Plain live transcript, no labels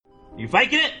You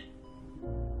faking it?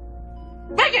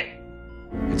 Fake it!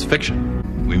 It's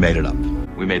fiction. We made it up.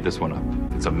 We made this one up.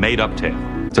 It's a made-up tale.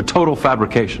 It's a total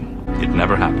fabrication. It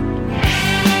never happened.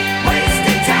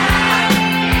 Wasted time.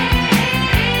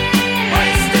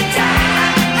 Wasted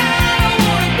time. I don't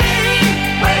wanna be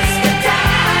wasted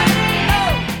time.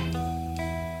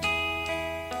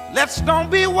 No. Let's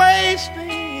don't be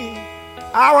wasting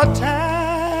our time.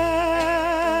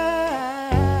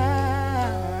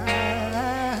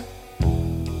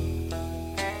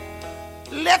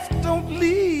 Let's don't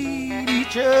lead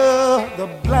each other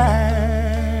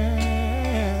blind.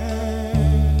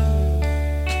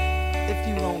 If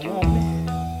you don't want me,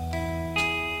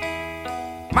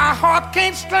 my heart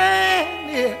can't stand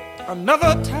it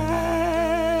another time.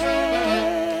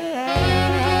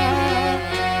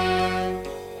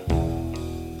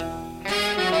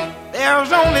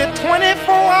 There's only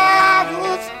 24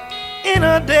 hours in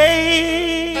a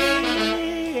day.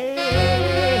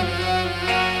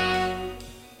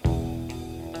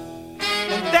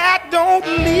 That don't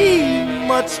leave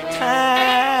much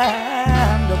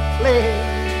time to play.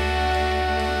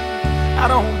 I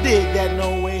don't dig that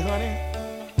no way, honey.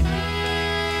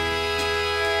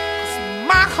 'Cause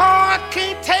my heart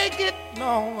can't take it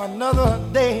no another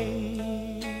day.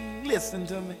 Listen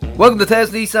to me. Welcome to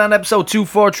Tftes Nissan episode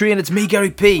 243, and it's me,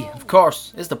 Gary P. Of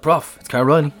course, it's the Prof. It's Karen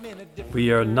Riley.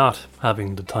 We are not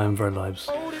having the time of our lives.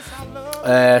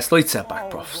 Slight setback,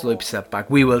 Prof. Slight setback.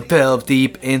 We will delve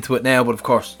deep into it now, but of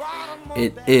course,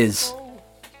 it is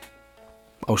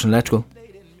Ocean Electrical.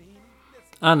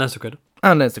 And that's the credit.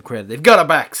 And that's the credit. They've got our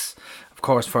backs, of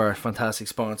course, for our fantastic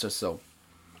sponsors. So,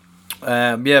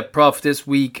 Prof, this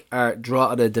week our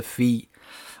Drogheda defeat.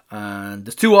 And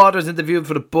there's two authors interviewed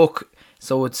for the book.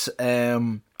 So it's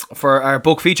for our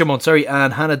book feature month,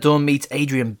 and Hannah Dunne meets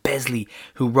Adrian Besley,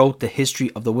 who wrote the history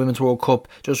of the Women's World Cup,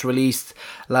 just released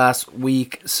last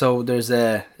week. So it's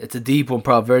a deep one,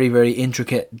 Prof. Very, very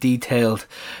intricate, detailed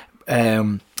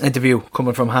interview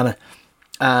coming from Hannah.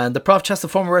 And the Prof chats the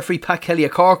former referee Pat Kelly, a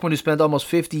Corkman who spent almost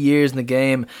 50 years in the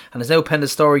game and has now penned a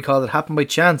story called It Happened by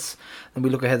Chance. And we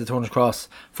look ahead to Turner's Cross.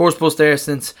 First bus there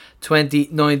since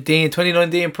 2019.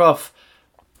 2019, Prof.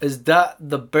 Is that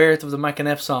the birth of the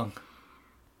McAneff song?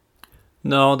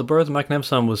 No, the birth of the McAneff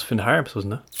song was Finn Harps,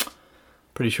 wasn't it?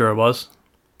 Pretty sure it was.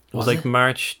 It was like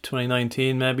March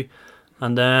 2019 maybe.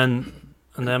 And then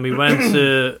we went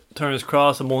to Turner's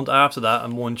Cross a month after that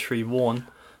and won 3-1.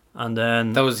 And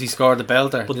then that was, he scored the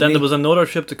belter. But then there was another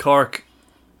trip to Cork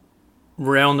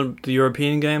around the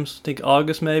European Games, I think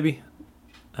August maybe.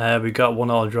 We got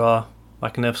 1-1 draw.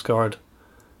 McAneff scored.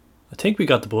 I think we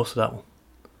got the bus to that one.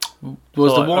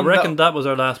 I reckon that was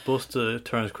our last bus to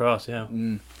Turner's Cross, yeah.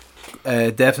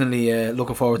 Definitely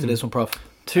looking forward to this one, Prof.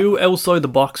 Two outside the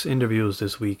box interviews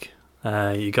this week.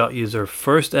 You got your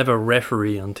first ever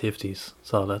referee on Tftes.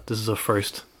 So this is a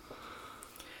first.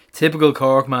 Typical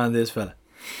Cork man, this fella.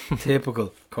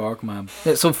 Typical Cork man.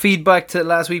 Yeah, so feedback to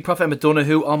last week, Prof. Emma Dunne,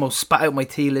 who almost spat out my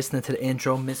tea listening to the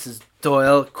intro. Mrs.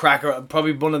 Doyle, cracker,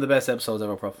 probably one of the best episodes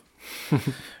ever, Prof.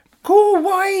 Go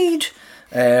wide.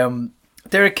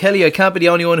 Derek Kelly, I can't be the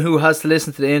only one who has to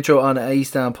listen to the intro on a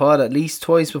East End Pod at least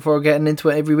twice before getting into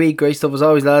it every week. Great stuff as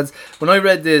always, lads. When I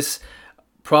read this,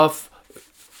 Prof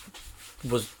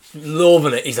was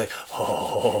loving it. He's like,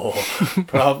 oh,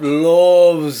 Prof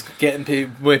loves getting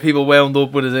people wound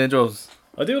up with his intros.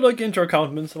 I do like intro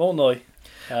compliments, I won't lie.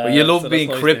 But you love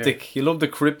being cryptic. You love the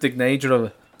cryptic nature of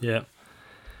it. Yeah.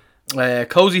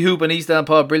 Cozy Hoop and East End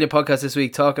Pod, brilliant podcast this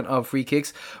week. Talking of free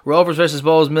kicks, Rovers versus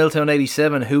Bowes, Milltown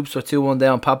 87. Hoops were 2-1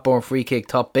 down. Pat Bourne free kick,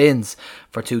 top bins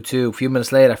for 2-2. A few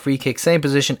minutes later, free kick, same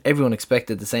position. Everyone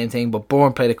expected the same thing, but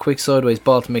Bourne played a quick sideways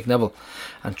ball to McNeville,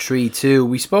 and 3-2.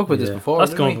 We spoke about this before.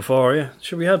 That's gone before, yeah.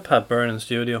 Sure, we had Pat Bourne in the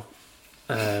studio.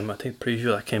 I think pretty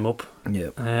sure that came up.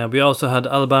 Yeah. We also had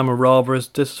Alabama Rovers.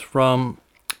 This is from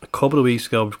a couple of weeks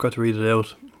ago. We forgot to read it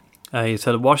out. He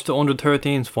said, watched the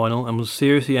under-13s final and was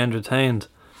seriously entertained.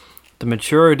 The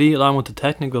maturity, along with the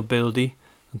technical ability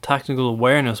and tactical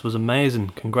awareness, was amazing.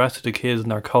 Congrats to the kids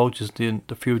and their coaches. The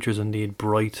future's indeed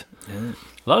bright. Yeah.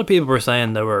 A lot of people were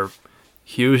saying they were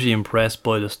hugely impressed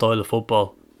by the style of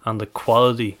football and the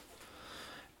quality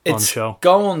on show. It's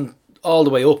going all the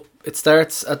way up. It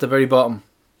starts at the very bottom,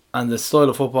 and the style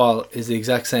of football is the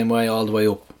exact same way all the way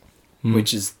up.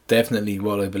 Which is definitely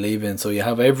what I believe in. So you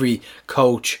have every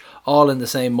coach all in the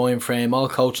same mind frame, all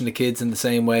coaching the kids in the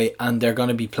same way, and they're going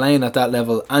to be playing at that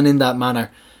level and in that manner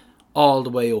all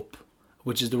the way up,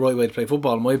 which is the right way to play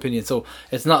football in my opinion. So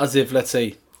it's not as if, let's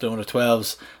say, the under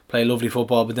 12s play lovely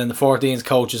football, but then the 14s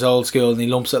coach is old school and he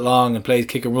lumps it long and plays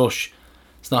kick and rush.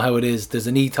 It's not how it is. There's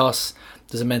an ethos,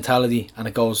 there's a mentality, and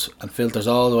it goes and filters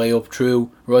all the way up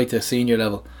through right to senior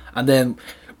level. And then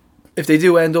if they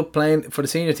do end up playing for the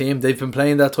senior team, they've been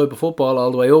playing that type of football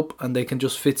all the way up, and they can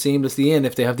just fit seamlessly in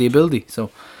if they have the ability. So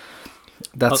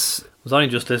that's... I was only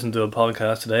just listening to a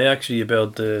podcast today actually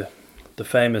about the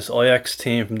famous Ajax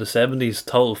team from the 70s,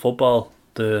 Total Football,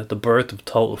 the birth of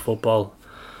Total Football,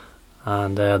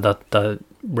 and that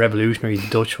revolutionary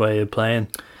Dutch way of playing.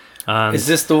 And is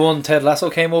this the one Ted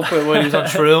Lasso came up with when he was on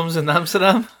shrooms in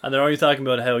Amsterdam? And they're only talking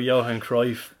about how Johan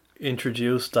Cruyff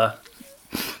introduced that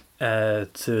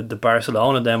to the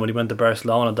Barcelona then when he went to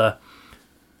Barcelona, that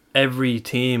every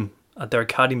team at their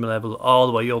academy level all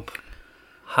the way up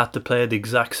had to play the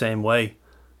exact same way.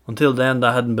 Until then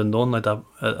that hadn't been done like that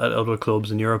at other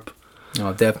clubs in Europe.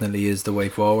 No, it definitely is the way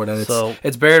forward, and so,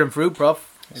 it's bearing fruit, Prof.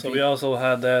 So we also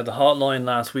had the hotline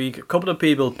last week. A couple of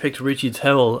people picked Richie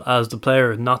Towell as the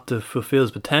player not to fulfil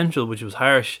his potential, which was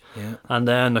harsh. Yeah. And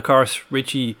then of course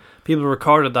Richie, people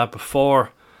recorded that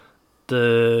before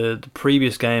the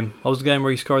previous game. What was the game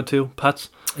where he scored 2 Pats?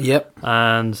 Yep.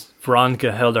 And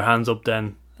Veronica held their hands up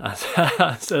then.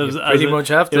 It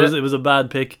was a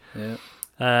bad pick. Yeah.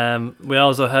 We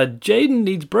also had Jaden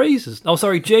needs braces. Oh,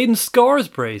 sorry, Jaden scores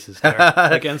braces there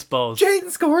against Bows.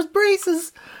 Jaden scores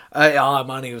braces. Oh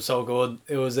man, he was so good.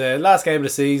 It was last game of the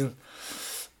season,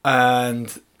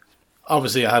 and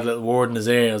obviously I had a little word in his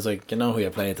ear. I was like, you know who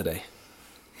you're playing today.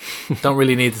 Don't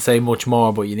really need to say much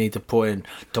more, but you need to put in,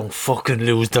 don't fucking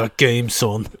lose that game,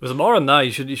 son. It was more than that.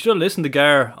 You should have listened to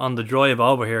Gar on the drive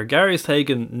over here. Gary's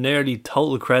taken nearly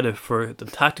total credit for the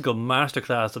tactical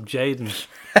masterclass of Jaden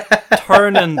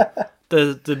turning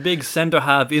the big centre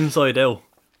half inside out.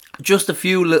 Just a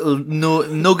few little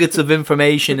nuggets of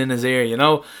information in his ear, you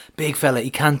know. Big fella, he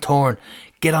can't turn.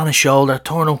 Get on his shoulder,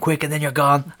 turn him quick, and then you're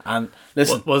gone. And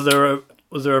listen, was there a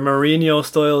Mourinho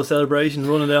style celebration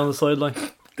running down the sideline?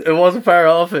 It wasn't far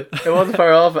off it.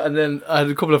 And then I had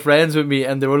a couple of friends with me,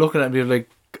 and they were looking at me like,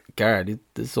 "Gary,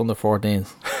 this is under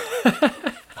 14s."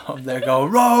 I'm there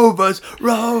going, Rovers.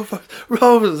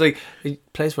 It's like, he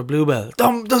plays for Bluebell.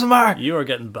 Doesn't matter. You are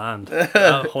getting banned.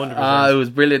 100%. It was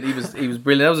brilliant. He was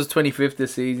brilliant. That was his 25th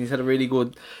this season. He's had a really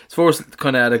good, his first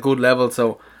kind of at a good level,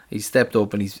 so he's stepped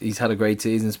up and he's had a great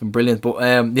season. It's been brilliant. But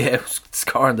it was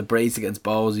scoring the brace against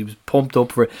Bowes. He was pumped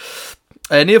up for it.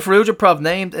 Neil Ferrugia, Prof,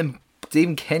 named in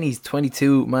Stephen Kenny's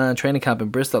 22-man training camp in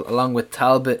Bristol, along with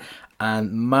Talbot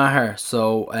and Maher.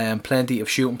 So plenty of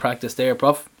shooting practice there,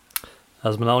 Prof.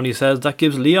 As Maloney says, that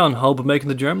gives Leon hope of making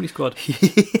the Germany squad.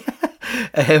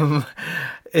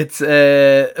 It's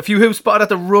a few who spotted at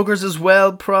the Ruggers as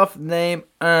well, Prof. Name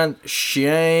and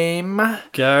shame.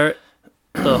 Gar,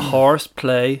 the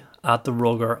horseplay at the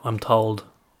Rugger, I'm told,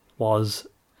 was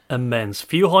immense.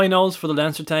 Few high notes for the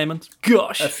Leinstertainment.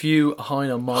 Gosh. A few high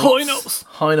notes.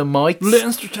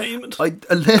 Leinstertainment.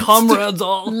 Comrades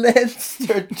all.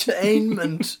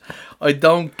 Leinstertainment. I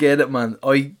don't get it, man.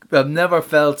 I have never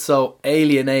felt so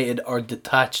alienated or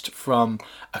detached from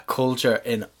a culture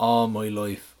in all my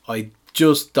life. I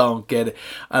just don't get it.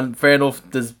 And fair enough,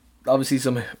 there's obviously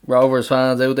some Rovers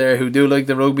fans out there who do like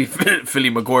the rugby. Philly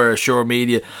Maguire, Sure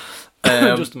Media.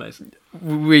 Just amazing.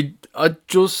 I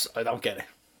don't get it.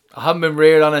 I haven't been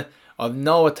reared on it. I have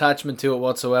no attachment to it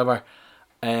whatsoever.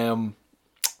 I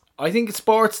think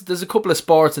sports, there's a couple of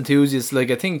sports enthusiasts.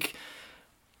 Like, I think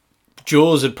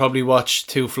Jules would probably watch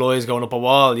two flies going up a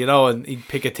wall, you know, and he'd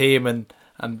pick a team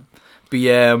and be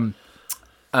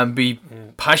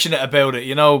passionate about it,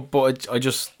 you know. But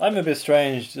I'm a bit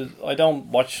strange. I don't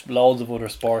watch loads of other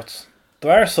sports.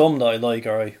 There are some that I like,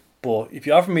 alright. But if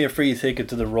you offer me a free ticket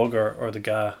to the Rugger or the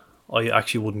GA, I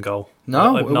actually wouldn't go.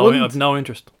 No, I've no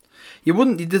interest. You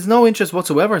wouldn't. There's no interest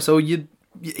whatsoever. So you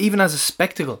even as a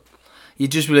spectacle,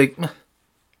 you'd just be like, meh,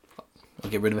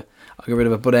 I'll get rid of it.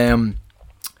 But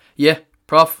yeah,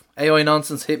 Prof, AI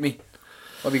nonsense, hit me.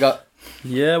 What have you got?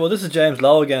 Yeah, well, this is James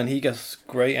Lowe again. He gets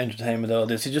great entertainment out of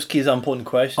this. He just keeps on putting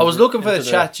questions. I was looking for the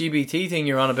chat GBT thing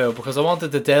you're on about because I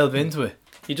wanted to delve into it.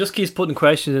 He just keeps putting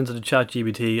questions into the chat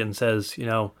GBT and says, you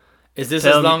know, is this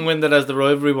as long-winded as the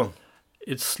rivalry one?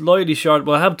 It's slightly short.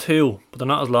 Well, I have two, but they're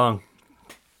not as long.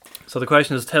 So the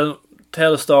question is,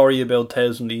 tell a story about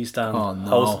Tales from the East End,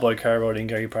 hosted by Carl and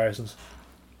Gary Parsons.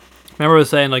 Remember I was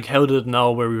saying, like, how did it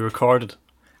know where we recorded?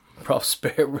 Prof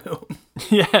spare room.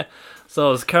 Yeah.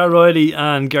 So it's Carl Riley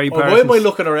and Gary Parsons. Why am I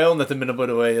looking around at the minute, by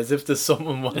the way, as if there's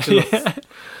someone watching us?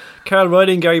 Carl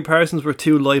Riley and Gary Parsons were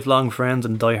two lifelong friends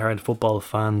and die-hard football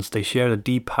fans. They shared a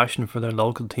deep passion for their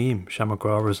local team, Shamrock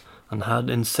Rovers, and had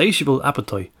insatiable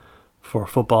appetite for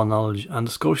football knowledge and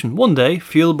discussion. One day,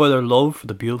 fueled by their love for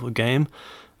the beautiful game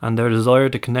and their desire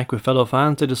to connect with fellow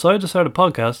fans, they decided to start a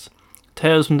podcast,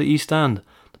 Tales from the East Stand.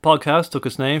 The podcast took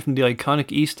its name from the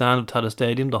iconic East Stand of Tftes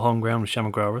Stadium, the home ground of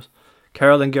Shamrock Rovers.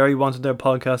 Carol and Gary wanted their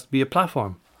podcast to be a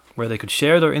platform where they could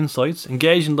share their insights,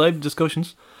 engage in live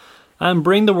discussions, and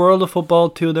bring the world of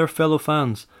football to their fellow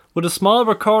fans. With a small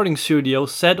recording studio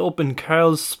set up in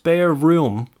Carol's spare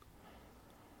room,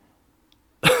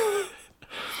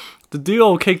 the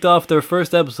duo kicked off their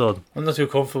first episode. I'm not too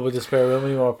comfortable with the spare room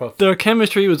anymore, Prof. Their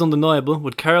chemistry was undeniable,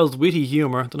 with Carol's witty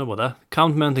humour, don't know about that,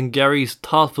 complementing Gary's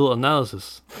thoughtful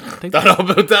analysis. Don't know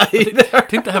about that either. I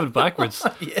think they have it backwards.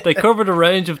 Yeah. They covered a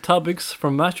range of topics,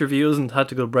 from match reviews and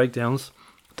tactical breakdowns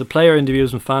to player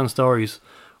interviews and fan stories.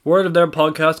 Word of their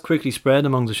podcast quickly spread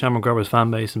among the Shamrock Rovers fan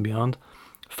base and beyond.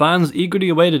 Fans eagerly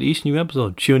awaited each new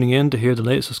episode, tuning in to hear the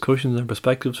latest discussions and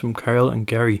perspectives from Carol and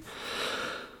Gary.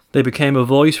 They became a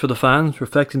voice for the fans,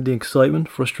 reflecting the excitement,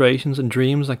 frustrations and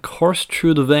dreams that coursed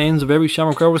through the veins of every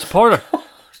Shamrock Rovers supporter.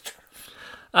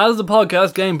 As the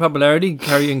podcast gained popularity,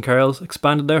 Gary and Carol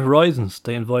expanded their horizons.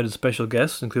 They invited special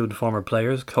guests, including former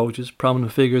players, coaches,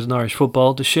 prominent figures in Irish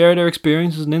football, to share their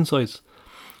experiences and insights.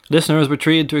 Listeners were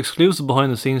treated to exclusive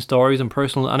behind-the-scenes stories and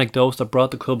personal anecdotes that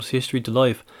brought the club's history to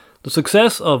life. The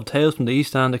success of Tales from the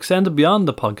East Stand extended beyond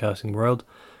the podcasting world.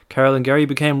 Carol and Gary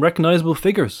became recognisable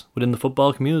figures within the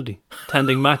football community,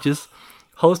 attending matches,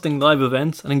 hosting live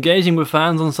events, and engaging with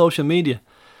fans on social media.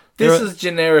 This is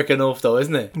generic enough, though,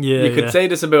 isn't it? Yeah, you could say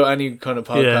this about any kind of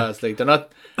podcast. Like, they're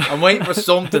not. I'm waiting for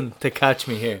something to catch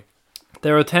me here.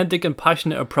 Their authentic and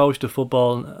passionate approach to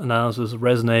football analysis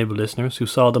resonated with listeners who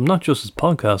saw them not just as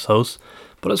podcast hosts,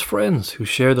 but as friends who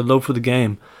shared the love for the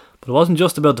game. But it wasn't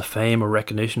just about the fame or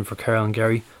recognition for Carol and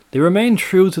Gary. They remained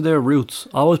true to their roots,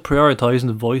 always prioritising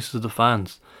the voices of the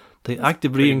fans. They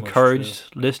actively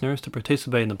encouraged listeners to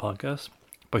participate in the podcast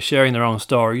by sharing their own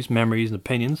stories, memories and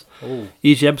opinions.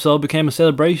 Each episode became a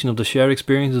celebration of the shared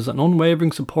experiences and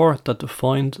unwavering support that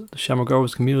defined the Shamrock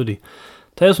Rovers community.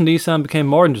 Tales from the East Stand became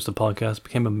more than just a podcast, it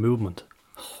became a movement.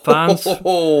 Fans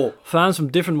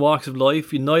from different walks of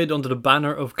life united under the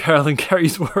banner of Carol and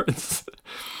Gary's words,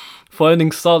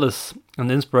 finding solace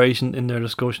and inspiration in their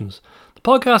discussions. The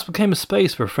podcast became a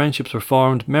space where friendships were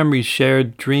formed, memories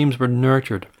shared, dreams were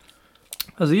nurtured.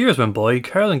 As the years went by,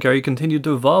 Carol and Gary continued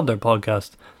to evolve their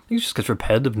podcast. I think it just gets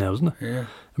repetitive now, isn't it? Yeah.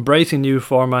 Embracing new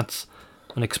formats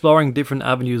and exploring different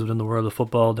avenues within the world of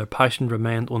football, their passion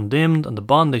remained undimmed and the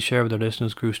bond they shared with their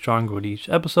listeners grew stronger with each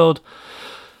episode.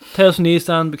 Tales from the East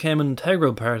Stand became an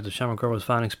integral part of the Shamrock Rovers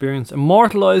fan experience,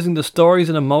 immortalising the stories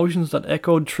and emotions that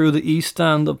echoed through the East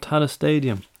Stand of Tftes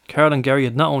Stadium. Carol and Gary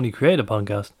had not only created a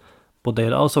podcast, but they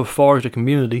had also forged a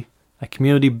community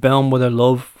bound with their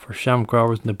love for Shamrock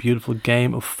Rovers and the beautiful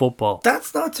game of football.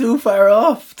 That's not too far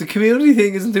off. The community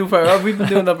thing isn't too far off. We've been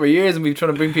doing that for years and we've been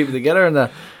trying to bring people together and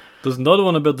that. There's another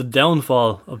one about the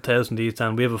downfall of Tales from the East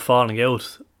Stand. We have a falling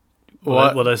out.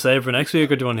 What? Will I say for next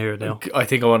week or do you want to hear it now? I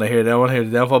think I want to hear that. I want to hear the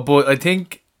downfall. But I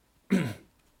think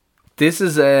this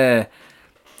is I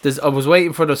was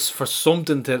waiting for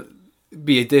something to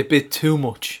be a bit too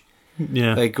much.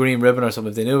 Yeah. Like Green Ribbon or something.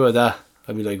 If they knew about that,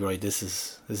 I'd be like, right, this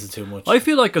is too much. I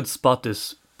feel like I'd spot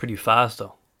this pretty fast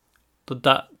though.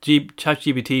 That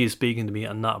ChatGPT is speaking to me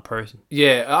and not a person.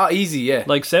 Yeah, easy, yeah.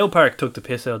 Like South Park took the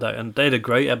piss out of that and they had a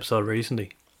great episode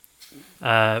recently.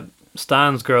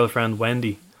 Stan's girlfriend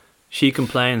Wendy, she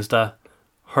complains that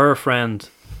her friend,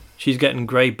 she's getting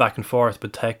great back and forth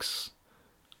with texts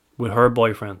with her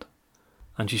boyfriend.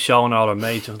 And she's showing all her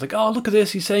mates. And it's like, oh, look at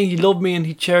this. He's saying he loved me and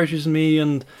he cherishes me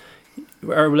and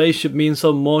our relationship means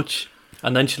so much.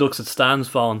 And then she looks at Stan's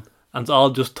phone and it's all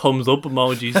just thumbs up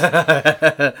emojis.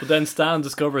 But then Stan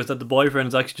discovers that the boyfriend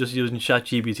is actually just using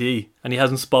ChatGPT and he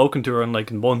hasn't spoken to her in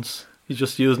months. He's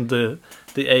just using the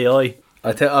AI.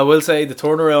 I will say the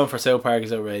turnaround for South Park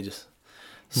is outrageous.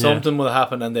 Something will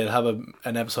happen and they'll have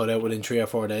an episode out within 3 or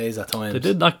 4 days at times. They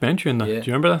did documentary in that. Yeah. Do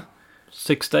you remember that?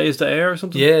 6 days to air or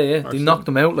something? Yeah. They knocked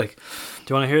them out like.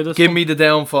 Do you want to hear this? Give me the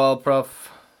downfall, Prof.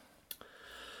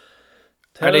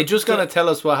 Are they just going to tell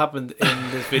us what happened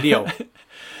in this video?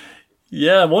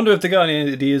 Yeah, I wonder if they got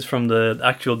any ideas from the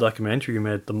actual documentary you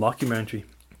made, the mockumentary.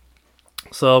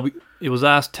 So it was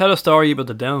asked, tell a story about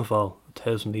the downfall of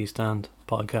Tales from the East Stand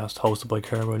podcast hosted by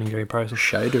Carol Riding and Gary Parsons.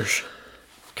 Shiders.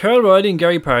 Carol Riding and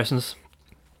Gary Parsons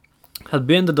had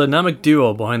been the dynamic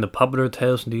duo behind the popular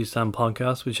Tales from the East Stand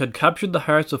podcast, which had captured the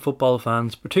hearts of football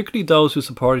fans, particularly those who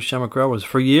supported Shamrock Rovers.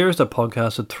 For years, that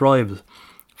podcast had thrived,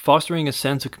 fostering a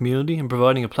sense of community and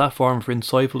providing a platform for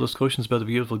insightful discussions about the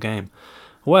beautiful game.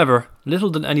 However, little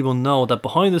did anyone know that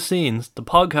behind the scenes, the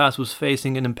podcast was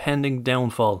facing an impending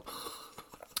downfall.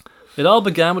 It all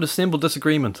began with a simple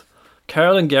disagreement.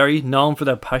 Carol and Gary, known for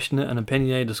their passionate and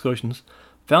opinionated discussions,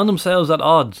 found themselves at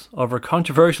odds over a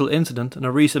controversial incident in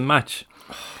a recent match.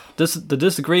 The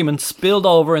disagreement spilled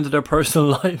over into their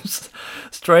personal lives,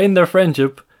 strained their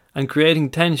friendship, and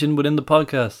creating tension within the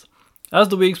podcast. As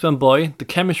the weeks went by, the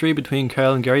chemistry between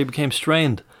Carl and Gary became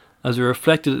strained, as it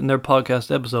reflected in their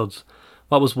podcast episodes.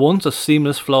 What was once a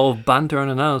seamless flow of banter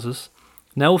and analysis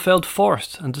now felt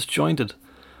forced and disjointed.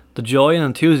 The joy and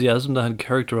enthusiasm that had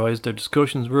characterised their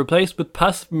discussions were replaced with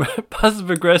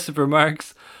passive-aggressive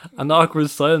remarks and awkward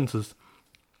silences.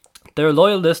 Their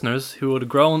loyal listeners, who had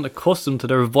grown accustomed to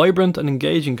their vibrant and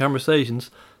engaging conversations,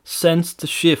 sensed the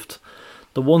shift.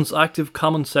 The once active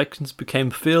comment sections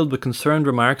became filled with concerned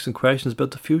remarks and questions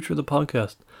about the future of the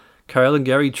podcast. Carl and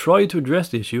Gary tried to address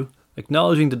the issue,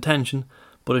 acknowledging the tension,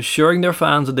 but assuring their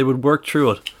fans that they would work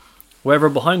through it. However,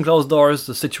 behind closed doors,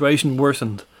 the situation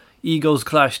worsened. Egos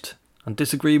clashed, and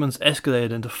disagreements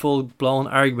escalated into full-blown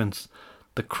arguments.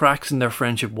 The cracks in their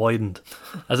friendship widened,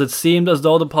 as it seemed as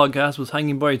though the podcast was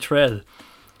hanging by a thread.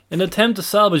 In an attempt to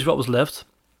salvage what was left,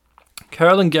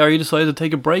 Carl and Gary decided to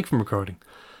take a break from recording.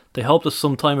 They hoped that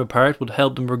some time apart would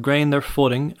help them regain their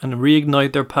footing and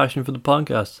reignite their passion for the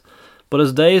podcast. But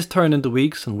as days turned into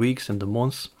weeks and weeks into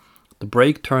months, the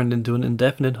break turned into an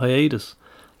indefinite hiatus.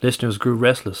 Listeners grew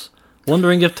restless,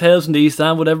 wondering if Tales from the East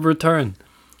End would ever return.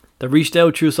 They reached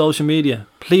out through social media,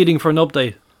 pleading for an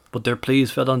update, but their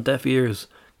pleas fell on deaf ears.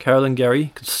 Carl and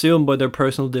Gary, consumed by their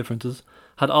personal differences,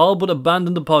 had all but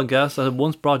abandoned the podcast that had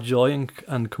once brought joy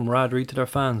and camaraderie to their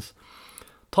fans.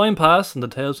 Time passed and the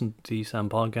Tales from the East End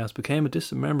podcast became a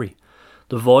distant memory.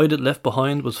 The void it left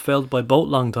behind was felt by both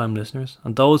long-time listeners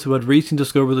and those who had recently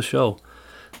discovered the show.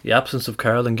 The absence of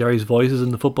Carl and Gary's voices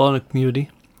in the football community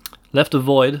left a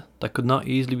void that could not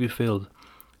easily be filled.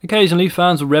 Occasionally,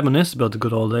 fans would reminisce about the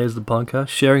good old days of the podcast,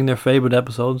 sharing their favourite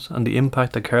episodes and the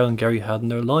impact that Carl and Gary had in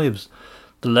their lives.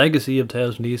 The legacy of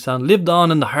Tales from the East End lived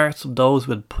on in the hearts of those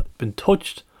who had been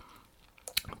touched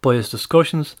by its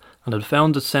discussions and had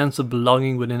found a sense of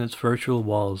belonging within its virtual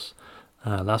walls.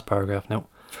 Last paragraph now.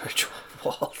 Virtual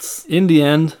walls. In the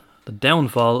end, the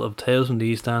downfall of Tales from the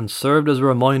East End served as a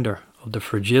reminder of the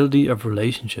fragility of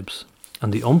relationships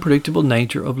and the unpredictable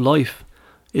nature of life.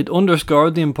 It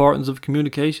underscored the importance of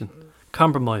communication,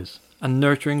 compromise, and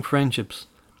nurturing friendships.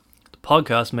 The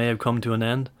podcast may have come to an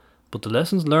end, but the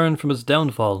lessons learned from its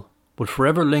downfall would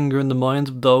forever linger in the minds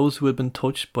of those who had been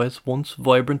touched by its once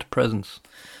vibrant presence.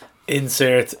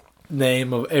 Insert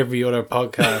name of every other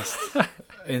podcast.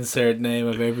 Insert name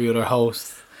of every other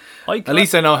host. At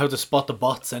least I know how to spot the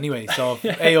bots anyway. So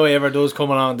if AI ever does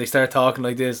come along and they start talking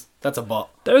like this, that's a bot.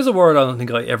 There's a word I don't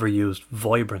think I ever used.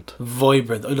 Vibrant.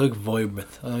 Vibrant. I like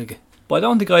vibrant. I like it. But I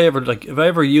don't think I ever, if I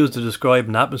ever used to describe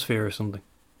an atmosphere or something.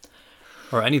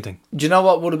 Or anything. Do you know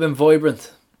what would have been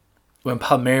vibrant? When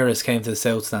Palmeiras came to the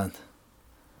South Stand.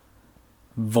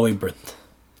 Vibrant.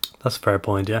 That's a fair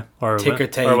point, yeah. Or Ticker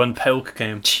tape. Or when Pauk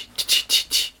came.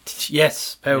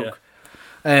 Yes, Pauk.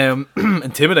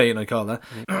 Intimidating, I call that.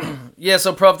 Yeah,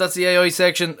 so Prof, that's the AI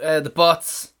section. The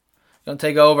bots gonna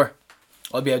take over.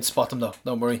 I'll be able to spot them though,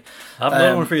 don't worry. I have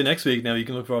another one for you next week now, you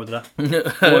can look forward to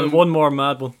that. one more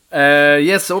mad one.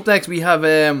 Yes, so up next we have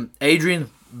Adrian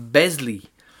Besley.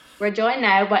 We're joined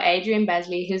now by Adrian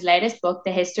Besley, whose latest book,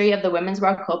 The History of the Women's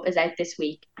World Cup, is out this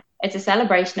week. It's a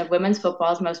celebration of women's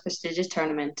football's most prestigious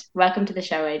tournament. Welcome to the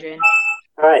show, Adrian.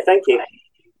 Hi, thank you.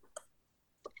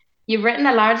 You've written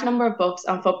a large number of books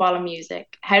on football and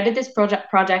music. How did this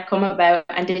project come about,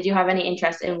 and did you have any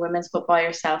interest in women's football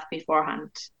yourself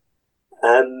beforehand?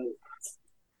 I've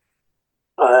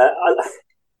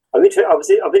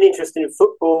been interested in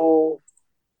football.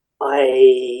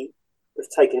 I have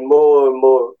taken more and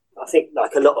more, I think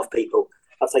like a lot of people,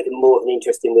 I've taken more of an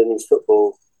interest in women's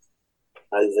football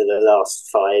over the last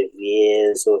 5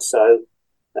 years or so.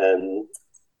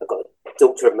 I've got a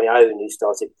daughter of my own who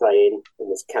started playing and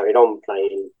has carried on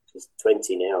playing. She's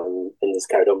 20 now and has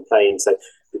carried on playing. So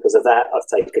because of that, I've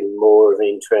taken more of an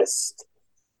interest.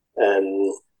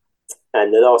 And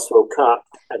the last World Cup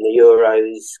and the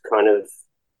Euros kind of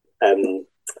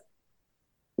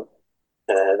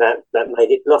that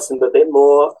made it blossom a bit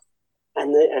more.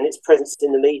 And its presence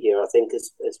in the media, I think,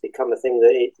 has become a thing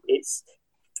that it's,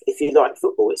 if you like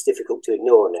football, it's difficult to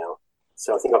ignore now.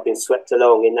 So I think I've been swept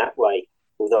along in that way.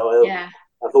 Although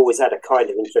I've always had a kind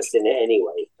of interest in it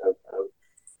anyway.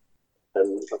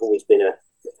 I've always been a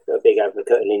big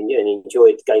advocate and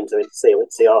enjoyed games I went to see. I went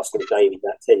to see Arsenal game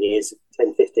about 15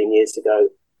 years ago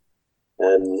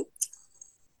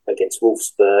against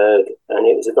Wolfsburg, and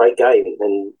it was a great game.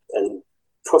 And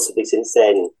possibly since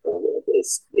then,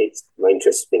 my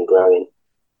interest has been growing.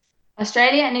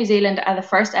 Australia and New Zealand are the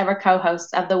first ever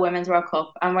co-hosts of the Women's World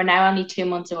Cup, and we're now only 2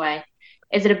 months away.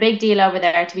 Is it a big deal over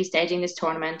there to be staging this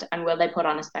tournament, and will they put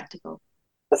on a spectacle?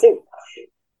 I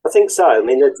think so. I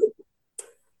mean,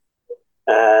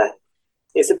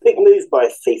 it's a big move by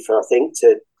FIFA, I think,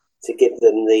 to give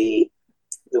them the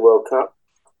World Cup,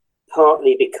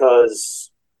 partly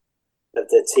because of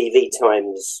the TV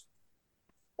times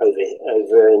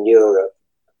over in Europe,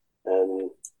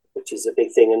 which is a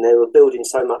big thing, and they were building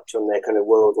so much on their kind of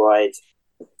worldwide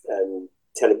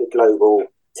global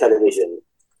television.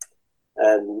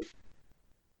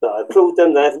 But I applaud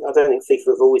them. I don't think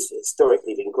FIFA have always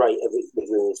historically been great with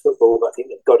women's football, but I think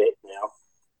they've got it now,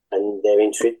 and they're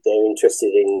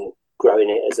interested in growing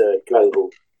it as a global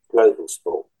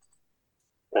sport.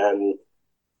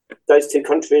 Those two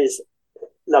countries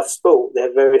love sport.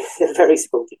 They're very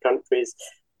sporty countries.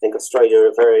 I think Australia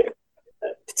are very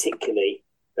particularly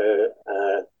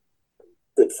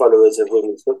good followers of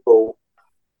women's football,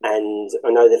 and I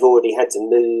know they've already had to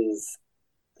move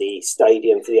the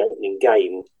stadium for the opening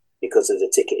game because of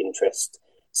the ticket interest.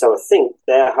 So I think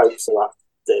their hopes are up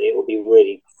that it will be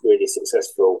really, really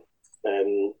successful.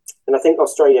 And I think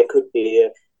Australia could be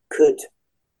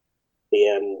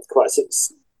quite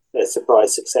a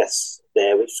surprise success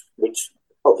there, which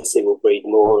obviously will breed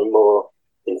more and more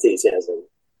enthusiasm.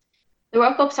 The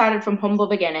World Cup started from humble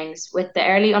beginnings, with the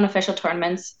early unofficial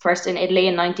tournaments, first in Italy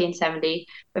in 1970,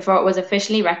 before it was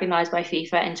officially recognised by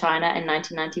FIFA in China in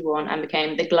 1991 and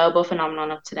became the global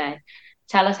phenomenon of today.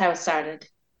 Tell us how it started.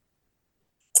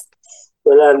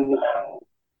 Well,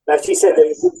 as you said,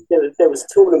 there was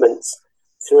tournaments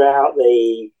throughout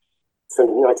from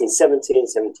 1970 and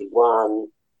 71.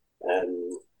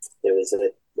 There was a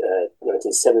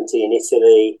 1970 in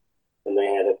Italy, and they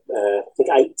had I think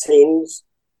 8 teams.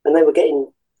 And they were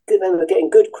getting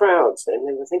good crowds then.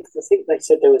 I think they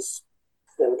said they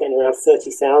were getting around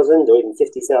 30,000 or even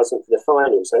 50,000 for the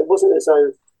final. So it wasn't as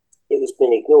though it was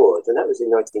being ignored. And that was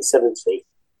in 1970.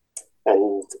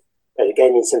 And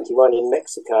again in 71 in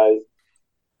Mexico.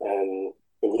 In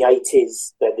the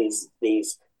 80s, there were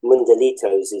these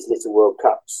Mundialitos, these little World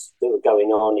Cups that were going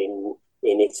on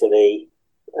in Italy.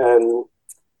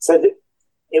 So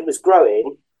it was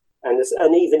growing. And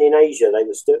even in Asia, they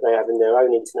were having their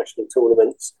own international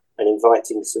tournaments and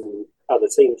inviting some other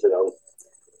teams along.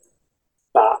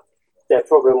 But their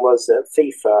problem was that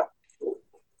FIFA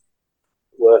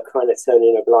were kind of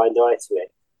turning a blind eye to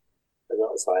it a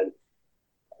lot of the time.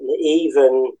 And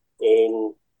even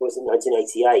in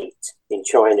 1988 in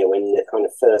China, when the kind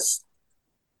of first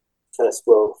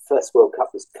World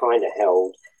Cup was kind of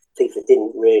held, FIFA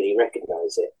didn't really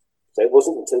recognise it. So it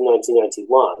wasn't until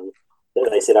 1991 that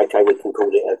they said, okay,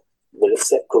 we'll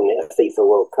accept calling it a FIFA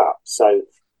World Cup. So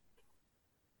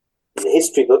in the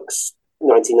history books,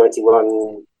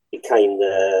 1991 became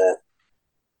the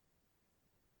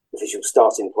official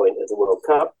starting point of the World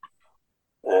Cup.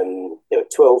 There were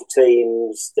 12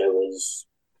 teams. They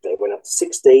went up to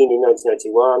 16 in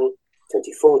 1991,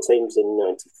 24 teams in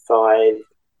 95,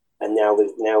 and now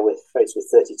we're faced with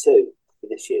 32 for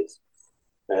this year's.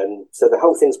 So the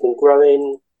whole thing's been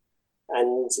growing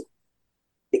and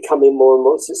becoming more and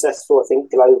more successful, I think,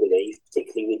 globally,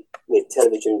 particularly with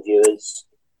television viewers.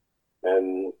 I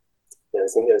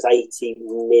think there was 80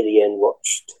 million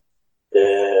watched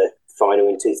the final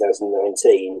in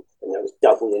 2019, and that was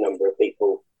double the number of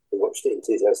people who watched it in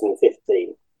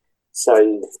 2015. So,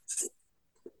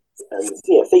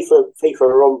 FIFA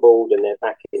are on board and they're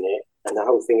backing it, and the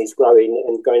whole thing is growing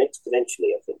and going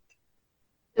exponentially, I think.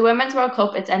 The Women's World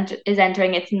Cup is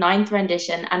entering its 9th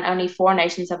rendition, and only 4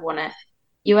 nations have won it.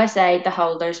 USA, the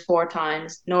holders, 4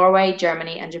 times, Norway,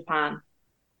 Germany and Japan.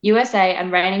 USA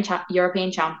and reigning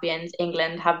European champions,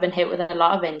 England, have been hit with a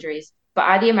lot of injuries, but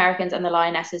are the Americans and the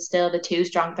Lionesses still the 2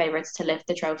 strong favourites to lift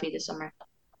the trophy this summer?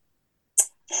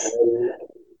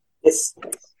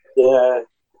 The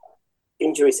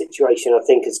injury situation, I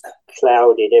think, has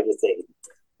clouded everything.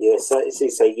 USA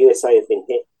have been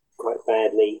hit quite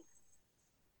badly.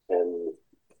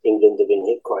 England have been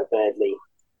hit quite badly.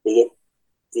 The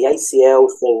ACL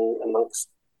thing amongst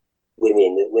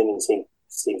women, that women seem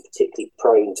particularly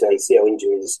prone to ACL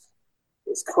injuries,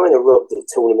 it's kind of robbed the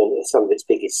tournament of some of its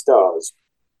biggest stars.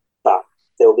 But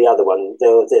there'll be other ones.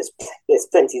 There's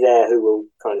plenty there who will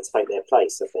kind of take their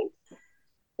place, I think.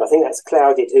 I think that's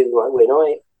clouded who might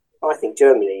win. I think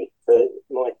Germany, for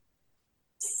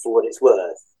what it's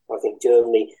worth, I think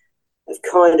Germany have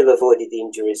kind of avoided the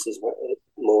injuries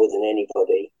more than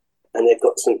anybody, and they've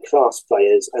got some class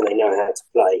players and they know how to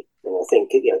play. And I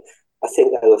think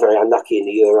they were very unlucky in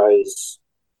the Euros,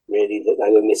 really, that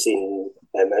they were missing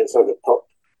Alexander Pop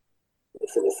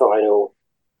for the final.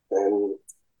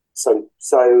 So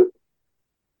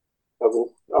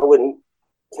I wouldn't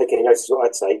taking notice of what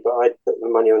I'd say, but I'd put my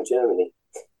money on Germany.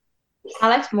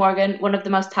 Alex Morgan, one of the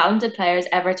most talented players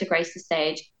ever to grace the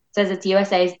stage, says it's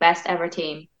USA's best ever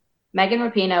team. Megan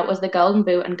Rapinoe was the Golden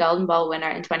Boot and Golden Ball winner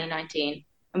in 2019,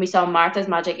 and we saw Martha's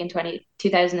magic in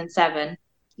 2007,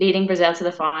 leading Brazil to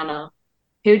the final.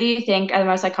 Who do you think are the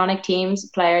most iconic teams,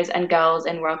 players, and goals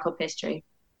in World Cup history?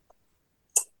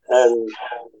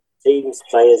 Teams,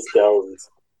 players, goals.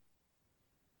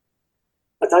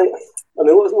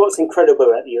 What's incredible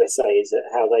about the USA is that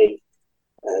how they've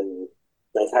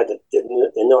had the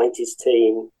 90s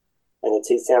team and the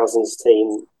 2000s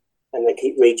team, and they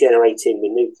keep regenerating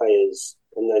with new players,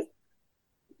 and they've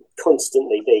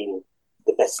constantly been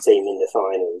the best team in the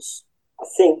finals. I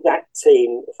think that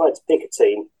team, if I had to pick a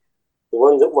team, the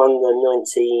one that won the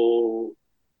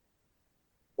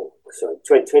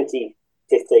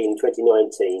 2015,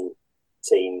 2019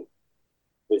 team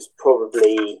was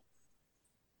probably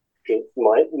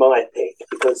my pick,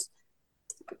 because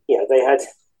they had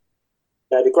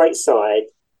a great side.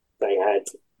 They had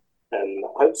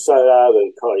Hope Solo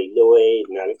and Carly Lloyd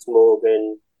and Alex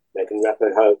Morgan, Megan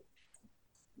Rapinoe,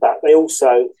 but they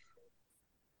also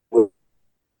were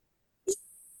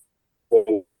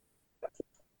to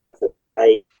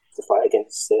fight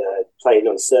against playing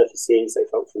on surfaces. They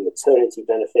fought for maternity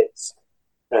benefits.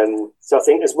 So I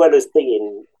think, as well as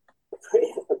being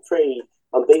a pretty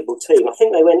unbeatable team, I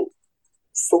think they went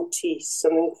 40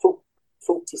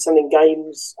 something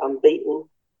games unbeaten.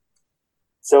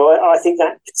 So I think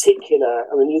that particular,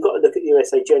 you've got to look at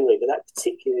USA generally, but that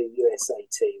particular USA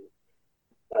team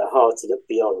are hard to look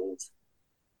beyond.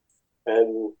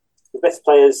 The best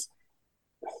players,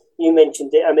 you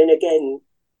mentioned it. Again,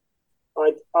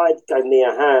 I'd go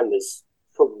Mia Hamm as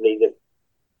probably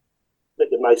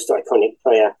the most iconic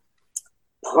player,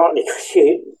 partly because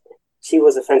she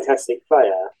was a fantastic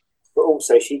player, but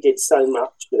also she did so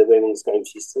much for the women's game.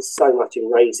 She did so much in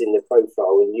raising the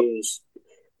profile and used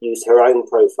her own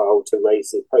profile to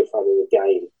raise the profile of the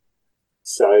game.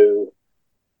 So,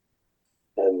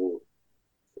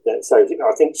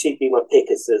 I think she'd be my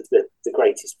pick as the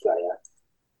greatest player.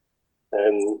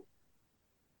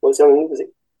 Was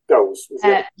it goals?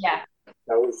 Yeah.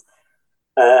 Goals.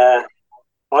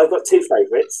 I've got two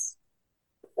favourites.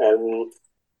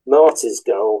 Marta's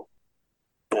goal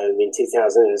in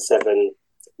 2007,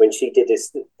 when she did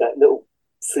that little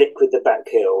flick with the back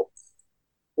heel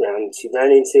round. She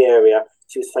ran into the area.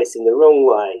 She was facing the wrong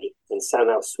way and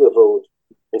somehow swiveled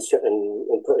and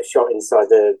put a shot inside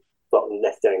the bottom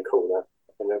left-hand corner.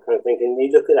 And I'm kind of thinking, you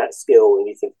look at that skill and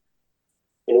you think,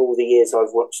 in all the years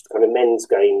I've watched kind of men's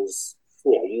games,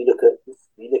 you look at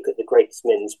the greatest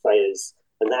men's players,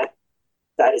 and that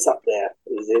is up there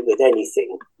with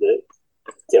anything that,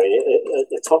 at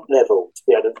the top level, to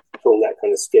be able to perform that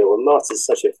kind of skill. And Marta's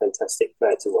such a fantastic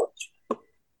player to watch.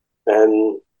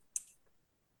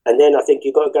 And then I think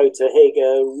you've got to go to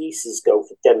Hege Riis's goal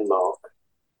for Denmark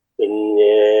in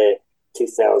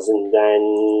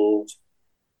 2011,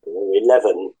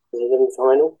 was it the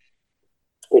final?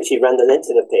 When she ran the length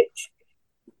of the pitch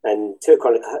and took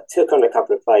on a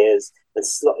couple of players and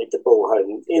slotted the ball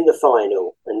home in the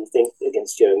final, and think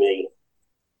against Germany.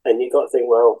 And you've got to think,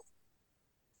 well,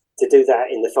 to do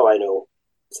that in the final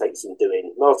takes some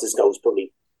doing. Marta's goal is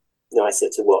probably nicer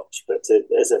to watch, but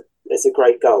as a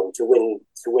great goal to win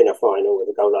a final with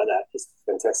a goal like that is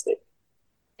fantastic.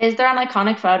 Is there an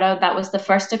iconic photo that was the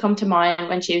first to come to mind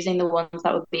when choosing the ones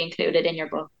that would be included in your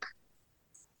book?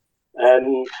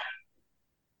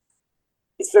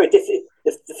 It's very difficult.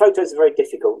 The photos are very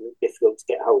difficult to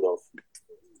get hold of.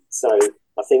 So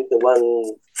I think the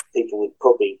one people would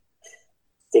probably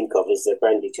think of is the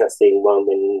Brandy Chastain one,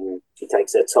 when she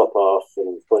takes her top off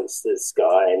and points to the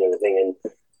sky and everything,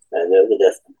 and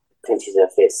clenches her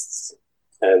fists.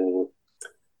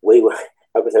 We were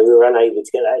unable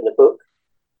to get that in the book.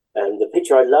 The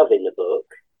picture I love in the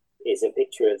book is a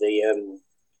picture of the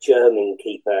German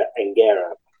keeper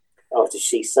Angera after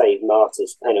she saved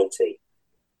Marta's penalty,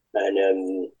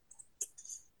 and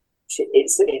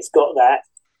it's got that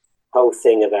whole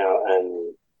thing about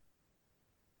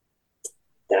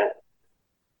that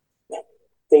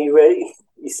thing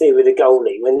you see with a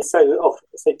goalie when it's so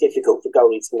difficult for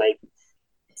goalie to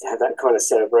have that kind of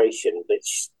celebration, but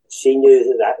she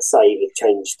knew that save had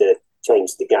changed the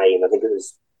game. I think it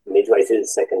was midway through the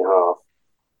second half,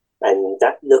 and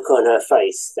that look on her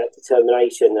face, that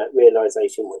determination, that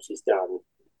realisation what she's done,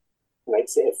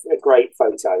 makes it a great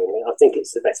photo. I think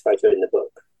it's the best photo in the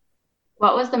book.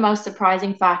 What was the most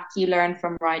surprising fact you learned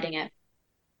from writing it?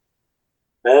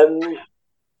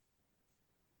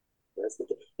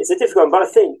 It's a difficult one, but I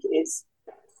think it's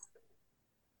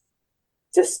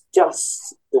just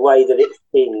the way that it's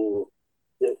been,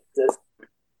 the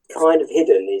kind of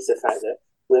hidden is the fact that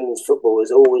women's football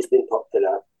has always been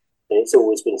popular and it's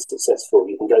always been successful.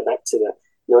 You can go back to the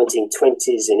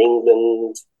 1920s in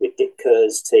England with Dick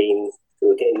Kerr's team, who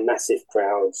were getting massive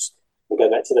crowds, and go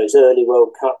back to those early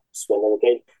World Cups when they were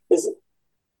getting.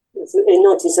 In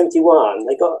 1971,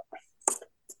 they got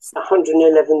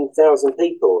 111,000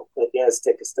 people at the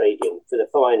Azteca Stadium for the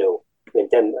final for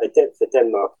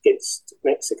Denmark against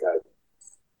Mexico.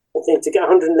 I think to get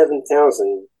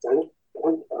 111,000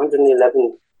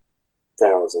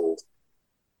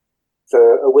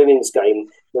 for a women's game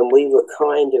when we were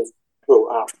kind of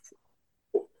brought up,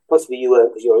 possibly you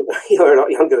weren't because you're a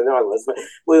lot younger than I was, but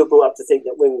we were brought up to think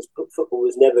that women's football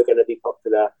was never going to be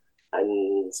popular,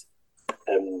 and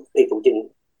people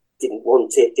didn't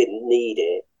want it, didn't need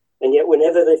it. And yet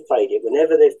whenever they've played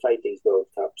these World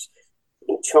Cups,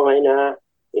 in China,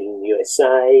 in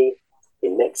USA,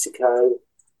 in Mexico,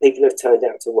 people have turned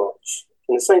out to watch.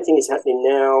 And the same thing is happening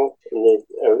now in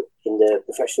the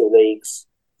professional leagues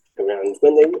around.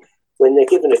 When they're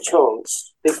given a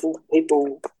chance,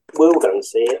 people will go and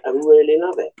see it and really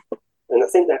love it. And I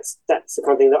think that's the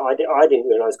kind of thing that I didn't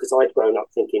realise, because I'd grown up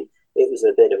thinking it was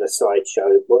a bit of a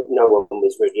sideshow, but no one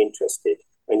was really interested.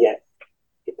 And yet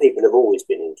people have always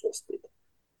been interested.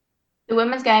 The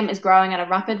women's game is growing at a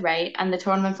rapid rate, and the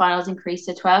tournament finals increased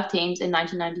to 12 teams in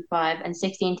 1995 and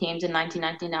 16 teams in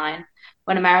 1999,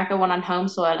 when America won on home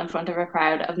soil in front of a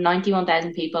crowd of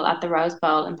 91,000 people at the Rose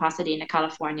Bowl in Pasadena,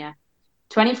 California.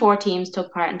 24 teams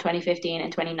took part in 2015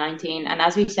 and 2019, and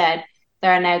as we said,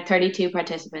 there are now 32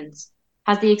 participants.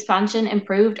 Has the expansion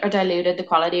improved or diluted the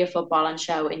quality of football on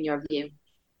show, in your view?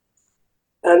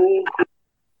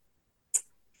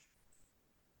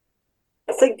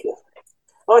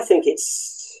 I think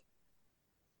it's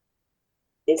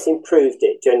improved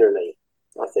it generally.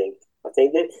 I think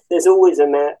that there's always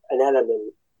an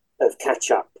element of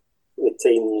catch up with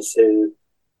teams who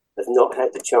have not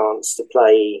had the chance to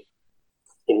play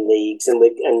in leagues, and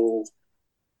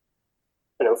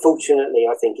unfortunately,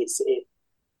 I think the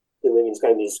women's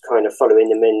game is kind of following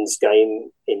the men's game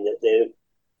in that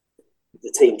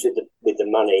the teams with the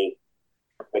money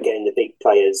are getting the big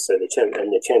players, so the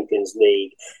Champions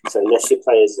League. So unless your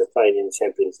players are playing in the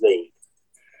Champions League,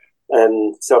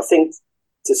 so I think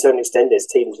to a certain extent there's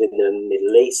teams in the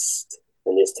Middle East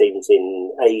and there's teams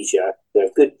in Asia who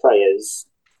have good players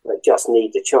that just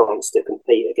need the chance to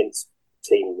compete against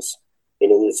teams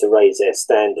in order to raise their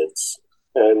standards.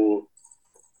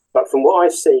 But from what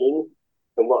I've seen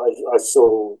and what I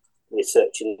saw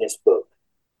researching this book,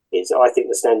 is I think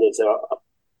the standards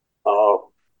are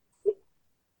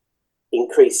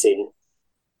increasing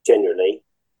generally.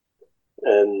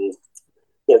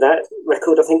 That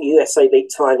record, I think USA beat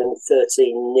Thailand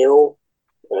 13-0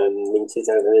 in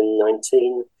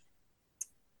 2019.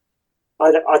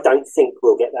 I don't think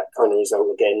we'll get that kind of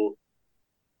result again.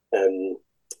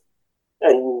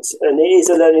 And it is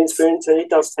a learning experience, and it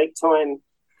does take time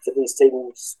for these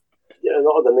teams. A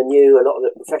lot of them are new, a lot of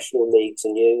the professional leagues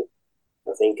are new,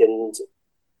 I think, and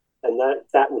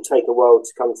that will take a while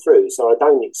to come through. So I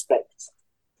don't expect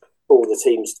all the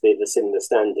teams to be of a similar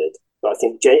standard, but I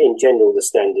think in general the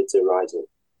standards are rising.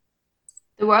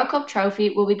 The World Cup trophy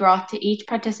will be brought to each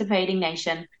participating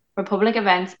nation for public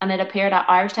events, and it appeared at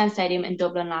Irish Town Stadium in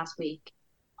Dublin last week.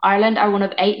 Ireland are one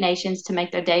of 8 nations to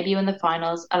make their debut in the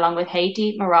finals, along with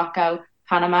Haiti, Morocco,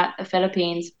 Panama, the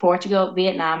Philippines, Portugal,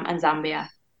 Vietnam, and Zambia.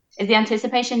 Is the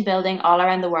anticipation building all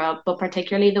around the world, but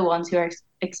particularly the ones who are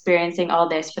experiencing all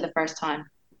this for the first time?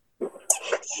 I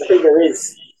think there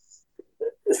is.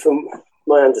 From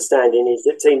my understanding, is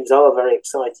that teams are very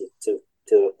excited to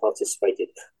have participated.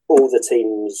 All the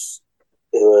teams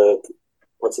who are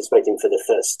participating for the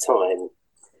first time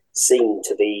seem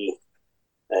to be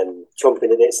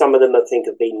chomping at it. Some of them, I think,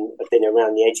 have been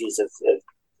around the edges of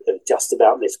just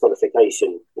about this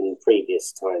qualification in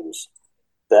previous times.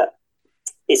 But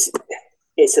it's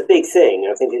a big thing.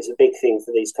 I think it's a big thing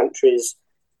for these countries.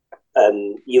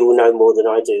 You will know more than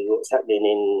I do what's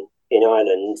happening in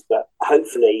Ireland, but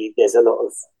hopefully there's a lot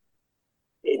of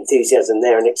enthusiasm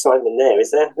there and excitement there.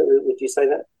 Is there? Would you say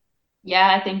that?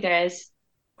 Yeah, I think there is.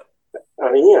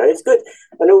 I mean, it's good.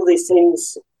 And all these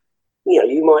teams,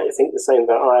 you might think the same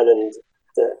about Ireland,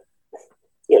 that,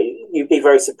 you'd be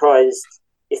very surprised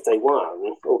if they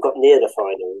won or got near the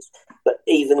finals. But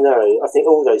even though I think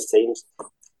all those teams,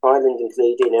 Ireland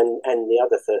included, and the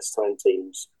other first-time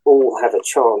teams, all have a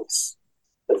chance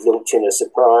of launching a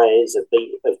surprise, of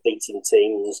beating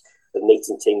teams, of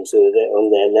meeting teams who are on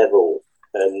their level.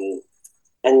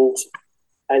 And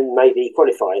and maybe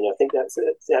qualifying. I think that's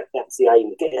the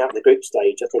aim. Getting out of the group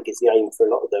stage, I think, is the aim for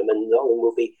a lot of them, and a lot of them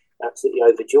will be absolutely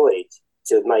overjoyed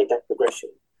to have made that progression.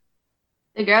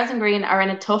 The girls in green are in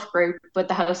a tough group with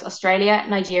the hosts Australia,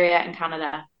 Nigeria, and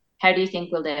Canada. How do you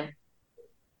think we'll do?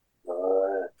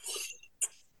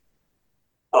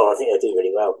 I think they'll do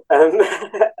really well.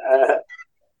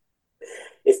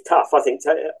 It's tough. I think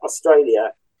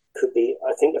Australia could be.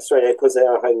 I think Australia, because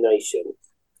they're our home nation,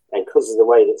 and because of the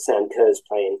way that Sam Kerr's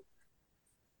playing,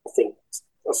 I think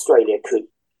Australia could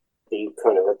be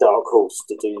kind of a dark horse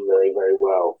to do very, very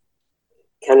well.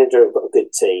 Canada have got a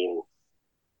good team,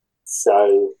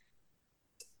 so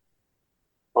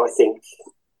I think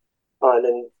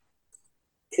Ireland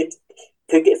could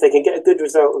get, if they can get a good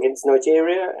result against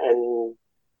Nigeria and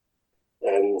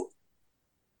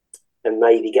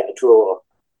maybe get a draw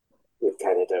with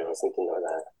Canada or something like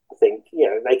that. I think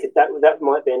they could. That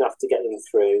might be enough to get them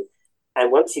through.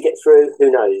 And once you get through, who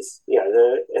knows?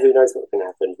 Who knows what can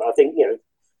happen? But I think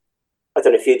I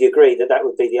don't know if you'd agree that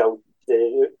would be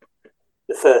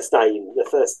the first aim. The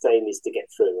first aim is to get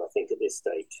through. I think at this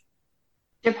stage.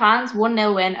 Japan's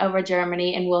 1-0 win over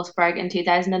Germany in Wolfsburg in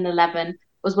 2011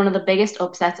 was one of the biggest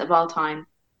upsets of all time.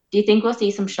 Do you think we'll see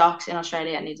some shocks in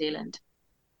Australia and New Zealand?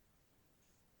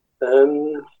 I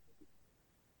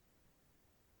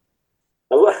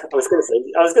was going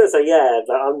to say yeah,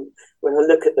 but when I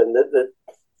look at them,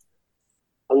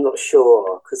 I'm not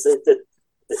sure, because the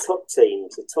top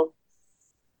teams, the top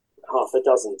half a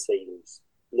dozen teams,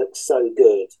 look so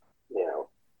good now.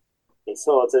 It's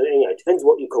hard to, it depends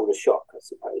what you call a shock, I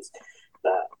suppose.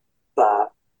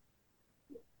 But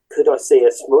could I see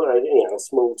a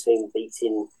small team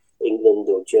beating England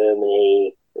or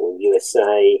Germany or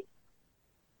USA?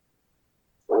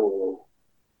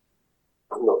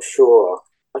 I'm not sure.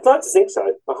 I'd like to think so.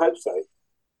 I hope so.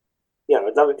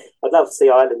 I'd love to see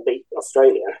Ireland beat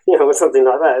Australia, or something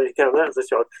like that. That's a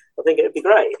shock. I think it'd be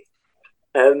great.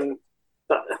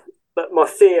 But my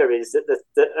fear is that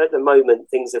at the moment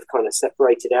things have kind of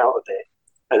separated out a bit,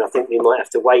 and I think we might have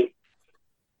to wait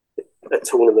a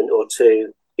tournament or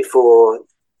two before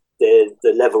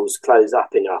the levels close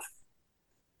up enough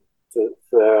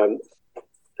for a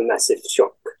massive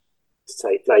shock to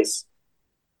take place.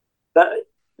 But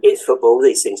it's football;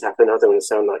 these things happen. I don't want to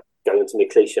sound like going into my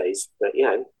cliches, but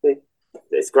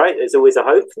it's great. There's always a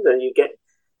hope that you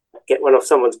get one off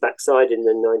someone's backside in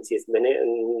the 90th minute,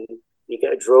 and you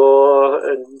get a draw,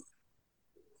 and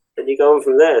you go on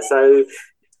from there. So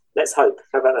let's hope.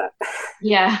 How about that?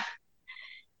 Yeah.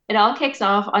 It all kicks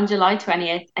off on July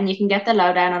 20th, and you can get the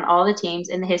lowdown on all the teams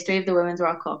in the history of the Women's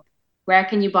World Cup. Where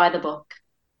can you buy the book?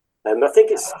 I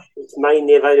think it's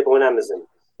mainly available on Amazon,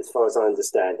 as far as I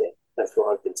understand it. That's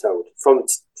what I've been told. From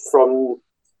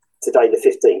today, the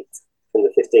 15th, from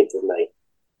the 15th of May.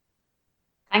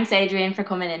 Thanks, Adrian, for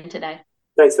coming in today.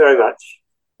 Thanks very much,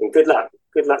 and good luck.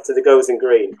 Good luck to the girls in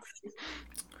green.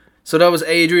 So that was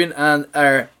Adrian, and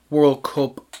our World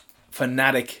Cup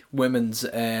fanatic women's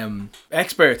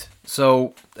expert.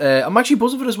 So I'm actually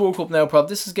buzzing for this World Cup now, Prob.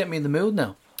 This is getting me in the mood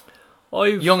now.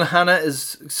 Young Hannah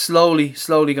is slowly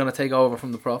going to take over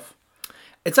from the Prof.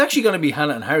 It's actually going to be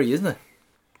Hannah and Harry, isn't it?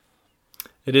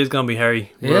 It is going to be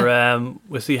Harry. Yeah.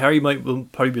 We'll see. Harry will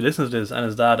probably be listening to this, and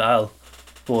his dad Al.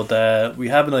 But we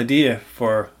have an idea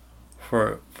for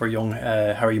young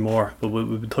Harry Moore, but we'll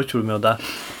be in touch with him about that.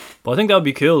 But I think that would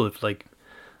be cool if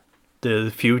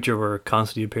the future were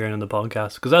constantly appearing on the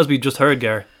podcast, because as we just heard,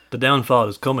 Gar, the downfall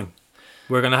is coming.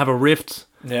 We're going to have a rift,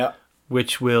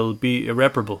 which will be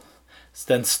irreparable.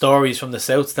 So then stories from the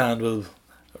South Stand will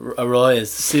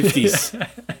arise. Sifties.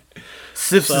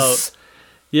 Sifties.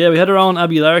 Yeah, we had our own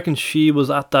Abby Larkin. She was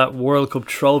at that World Cup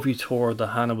trophy tour that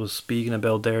Hannah was speaking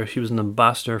about there. She was an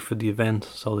ambassador for the event.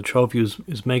 So the trophy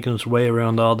is making its way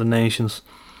around all the nations.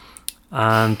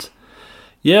 And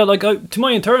yeah, to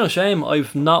my eternal shame,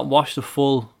 I've not watched a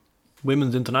full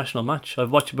women's international match.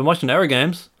 I've been watching our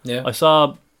games. Yeah.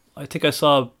 I think I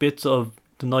saw bits of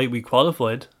the night we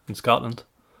qualified in Scotland,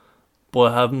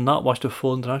 but I have not watched a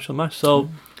full international match. So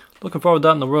looking forward to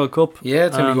that in the World Cup. Yeah,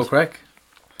 it's going to go crack.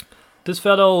 This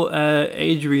fellow,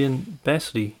 Adrian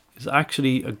Besley, is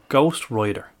actually a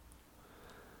ghostwriter.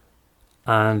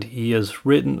 And he has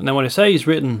written... Now, when I say he's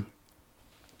written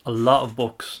a lot of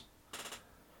books,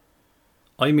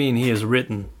 I mean he has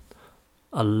written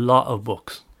a lot of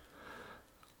books.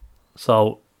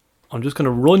 So, I'm just going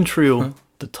to run through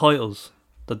the titles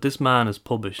that this man has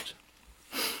published.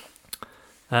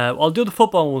 I'll do the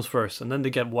football ones first, and then they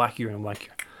get wackier and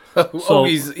wackier.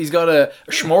 He's got a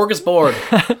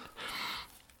smorgasbord.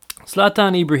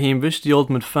 Zlatan Ibrahimovic, The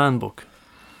Ultimate Fan Book.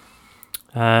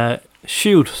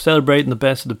 Shoot, celebrating the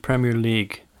best of the Premier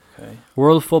League. Okay.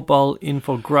 World Football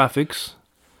Infographics.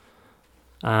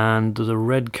 And there's a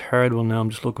red card one now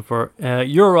I'm just looking for.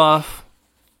 You're off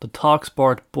the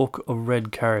TalkSport Book of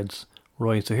Red Cards.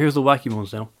 Right, so here's the wacky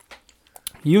ones now.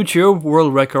 YouTube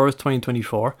World Records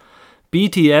 2024.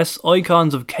 BTS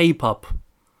Icons of K-pop.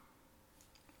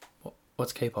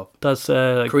 What's K-pop? That's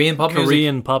Korean pop music?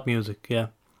 Korean pop music, yeah.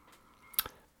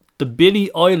 The Billie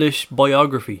Eilish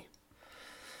biography.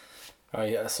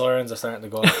 Alright, yeah, sirens are starting to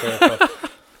go off K-pop.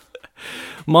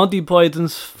 Monty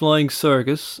Python's Flying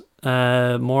Circus.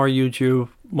 More YouTube.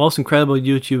 Most incredible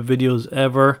YouTube videos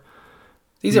ever.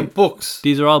 These are books.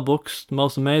 These are all books. The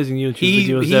most amazing YouTube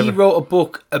videos ever. He wrote a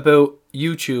book about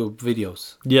YouTube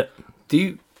videos. Yeah.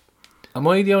 Am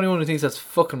I the only one who thinks that's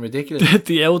fucking ridiculous?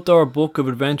 The Outdoor Book of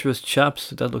Adventurous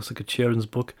Chaps. That looks like a children's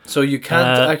book. So you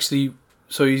can't actually...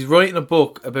 So he's writing a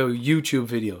book about YouTube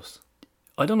videos.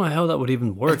 I don't know how that would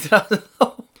even work.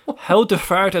 How to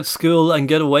fart at school and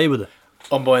get away with it.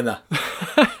 I'm buying that.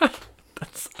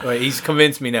 Right, he's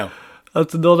convinced me now.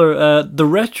 That's another. The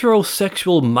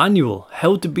Retrosexual Manual.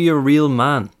 How to be a real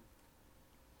man.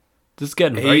 This is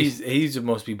getting very... He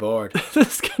must be bored.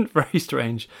 This is getting very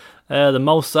strange. The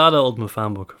Mo Salah Ultimate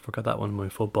Fan Book. I forgot that one in my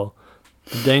football.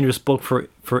 The Dangerous Book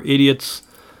for Idiots.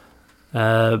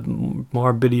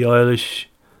 More Billie Eilish.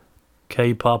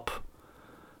 K-pop.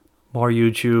 More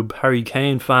YouTube. Harry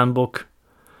Kane Fan Book.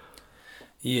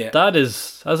 Yeah.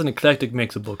 That's an eclectic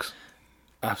mix of books.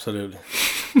 Absolutely.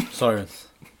 Sirens.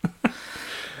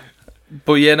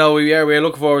 But yeah, no, we're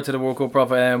looking forward to the World Cup,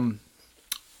 Prof.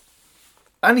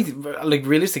 Anything, like,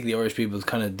 realistically, Irish people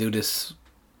kind of do this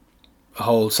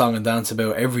whole song and dance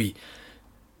about every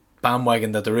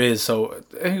bandwagon that there is, so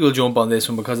I think we'll jump on this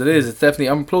one because it's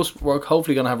definitely, plus we're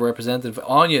hopefully going to have a representative.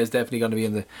 Anya is definitely going to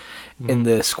be in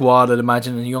the squad, I'd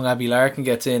imagine, and young Abby Larkin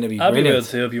gets in, it'd be Abby brilliant. will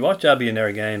too. If you watch Abby in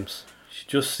their games, she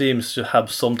just seems to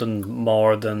have something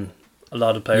more than a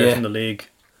lot of players in the league.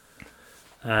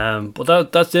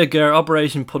 But that's it, Gare.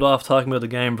 Operation put off talking about the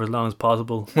game for as long as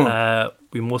possible.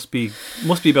 We must be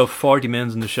about 40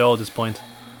 minutes in the show at this point.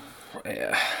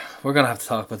 Yeah, we're going to have to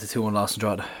talk about the 2-1 loss in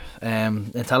Drogheda.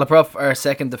 In Teleprof, our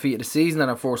second defeat of the season and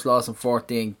our first loss in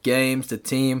 14 games. The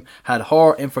team had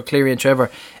Hoare in for Cleary and Trevor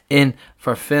in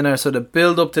for Finner. So the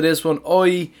build up to this one,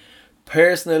 I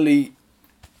personally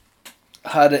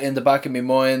had it in the back of my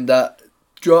mind that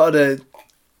Drogheda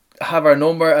have our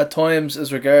number at times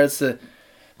as regards to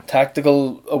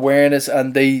tactical awareness,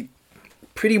 and they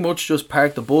pretty much just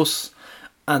park the bus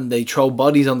and they throw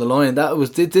bodies on the line.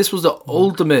 This was the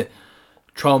ultimate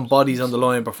throwing bodies on the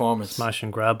line performance. Smash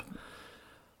and grab.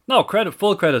 No,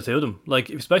 full credit to them. Like,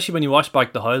 especially when you watch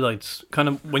back the highlights, kind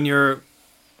of when you're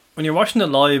watching it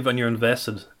live and you're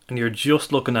invested and you're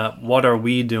just looking at what are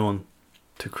we doing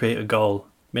to create a goal.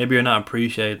 Maybe you're not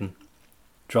appreciating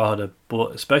Drogheda,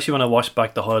 but especially when I watched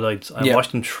back the highlights, I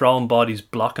watched them throwing bodies,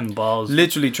 blocking balls,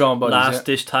 literally throwing bodies, last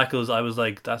ditch tackles. I was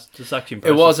like, that's actually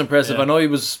impressive. It was impressive. I know it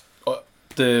was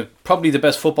probably the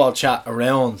best football chat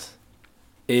around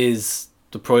is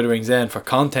the Pride of Rings End for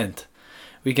content.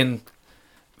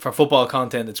 For football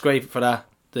content, it's great for that.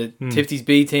 The Tftes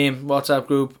B team WhatsApp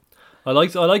group. I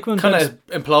like when kind of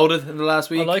imploded in the last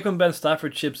week. I like when Ben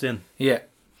Stafford chips in. Yeah,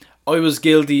 I was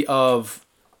guilty of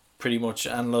pretty much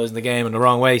analysing the game in the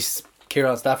wrong way.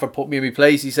 Kieran Stafford put me in my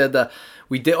place. He said that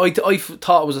I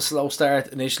thought it was a slow start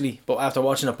initially, but after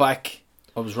watching it back,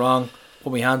 I was wrong.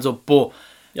 Put my hands up, but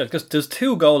yeah, because there's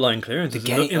 2 goal line clearances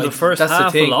in the first half.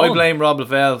 That's the thing. Alone. I blame Rob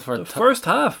Lavelle for the first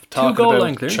half. 2 goal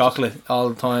line clearances. Chocolate all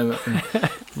the time, and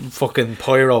fucking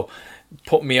pyro,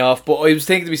 putting me off. But I was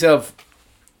thinking to myself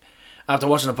after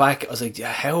watching it back, I was like,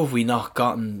 yeah, how have we not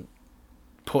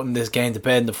putting this game to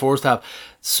bed in the first half?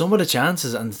 Some of the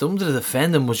chances and some of the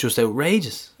defending was just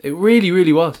outrageous. It really,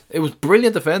 really was. It was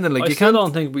brilliant defending. Like, I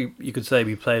don't think you could say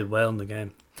we played well in the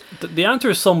game. The answer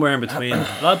is somewhere in between.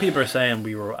 A lot of people are saying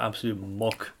we were absolute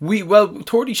muck.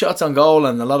 30 shots on goal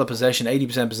and a lot of possession,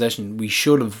 80% possession. We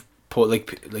should have put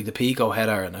like the Pico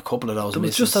header and a couple of those. There was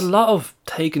misses. just a lot of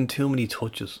taking too many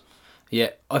touches. Yeah,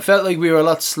 I felt like we were a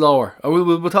lot slower.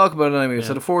 We'll talk about it anyway. Yeah.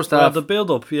 So the first half, the build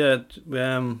up, we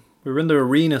were in the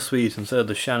arena suite instead of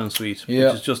the Shannon suite, which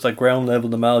is just like ground level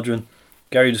to Maldron.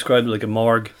 Gary described it like a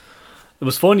morgue. It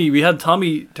was funny. We had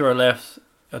Tommy to our left,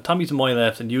 Tommy to my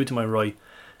left, and you to my right.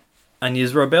 And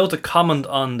you were about to comment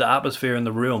on the atmosphere in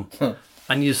the room.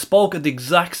 And you spoke at the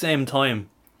exact same time.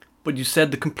 But you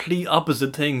said the complete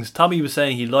opposite things. Tommy was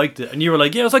saying he liked it. And you were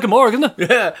like, yeah, it's like a morgue, isn't it?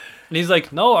 Yeah. And he's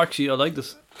like, no, actually, I like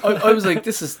this. I was like,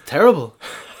 this is terrible.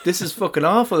 This is fucking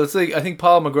awful. It's like, I think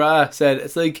Paul McGrath said,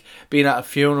 it's like being at a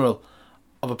funeral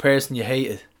of a person you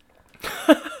hated.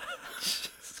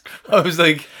 I was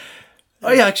like,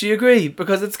 I actually agree,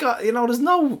 because it's got, there's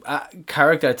no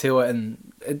character to it,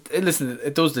 and listen,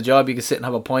 it does the job. You can sit and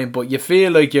have a point, but you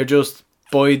feel like you're just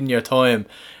biding your time,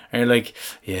 and you're like,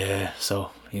 yeah,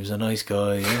 so he was a nice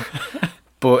guy,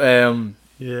 but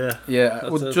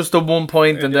just the 1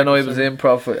 point, and then I was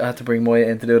improv. I had to bring Moya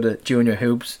in to do the junior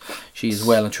hoops. She's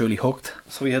well and truly hooked.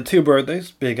 So we had 2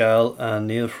 birthdays, Big Al and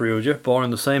Neil Ferrugia, born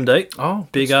on the same day. Oh,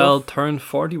 Big Al turned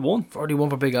 41. 41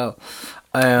 for Big Al.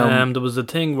 There was a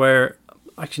thing where,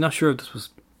 actually not sure if this was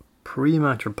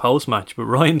pre-match or post-match, but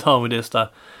Ryan told me this,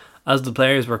 that as the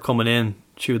players were coming in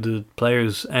through the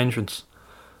players' entrance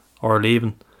or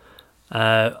leaving,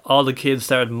 all the kids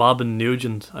started mobbing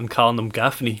Nugent and calling him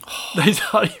Gaffney. They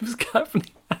thought he was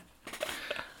Gaffney.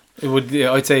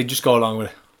 I'd say just go along with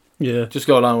it. Yeah, just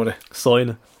go along with it. Sign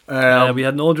it. We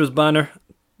had an Ultras banner,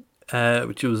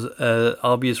 which was an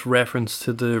obvious reference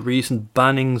to the recent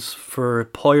bannings for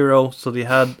pyro. So they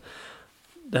had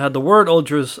the word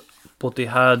Ultras, but they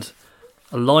had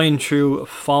a line through a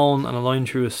phone and a line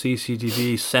through a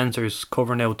CCTV sensors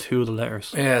covering out 2 of the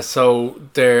letters. Yeah, so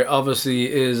there obviously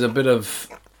is a bit of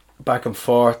back and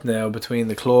forth now between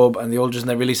the club and the Ultras, and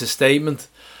they released a statement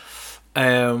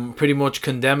pretty much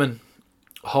condemning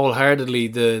wholeheartedly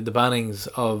the bannings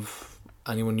of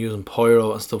anyone using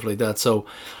pyro and stuff like that. So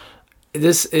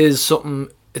this is something,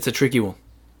 it's a tricky one.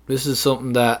 This is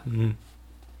something that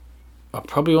I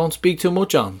probably won't speak too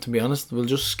much on, to be honest. We'll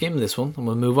just skim this one and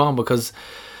we'll move on, because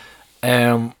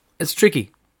it's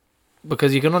tricky.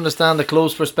 Because you can understand the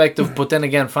club's perspective, but then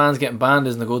again, fans getting banned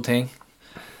isn't a good thing.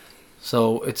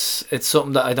 So it's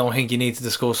something that I don't think you need to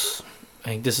discuss. I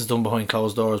think this is done behind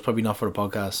closed doors, probably not for the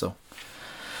podcast. So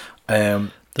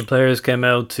the players came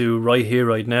out to Right Here,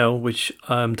 Right Now, which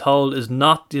I'm told is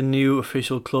not the new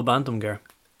official club anthem, Gar.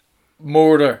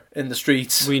 Murder in the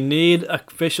streets. We need an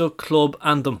official club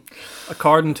anthem,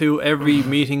 according to every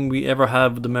meeting we ever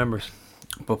have with the members.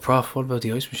 But Prof, what about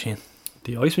the ice machine?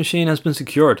 The ice machine has been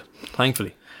secured,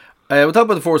 thankfully. We'll talk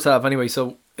about the first half anyway.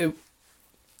 So a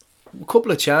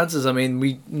couple of chances. I mean,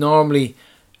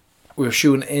 we're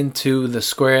shooting into the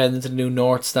square and into the new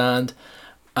north stand,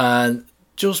 and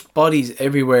just bodies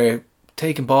everywhere,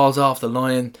 taking balls off the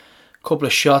line. Couple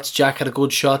of shots. Jack had a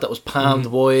good shot that was palmed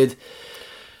wide.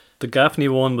 The Gaffney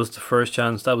one was the first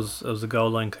chance. That was a goal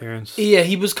line clearance. Yeah,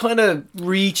 he was kind of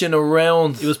reaching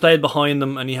around. He was played behind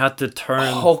them and he had to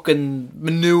turn, hook and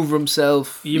manoeuvre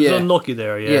himself. He was unlucky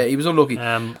there. Yeah, he was unlucky.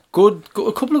 Good,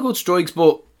 a couple of good strikes,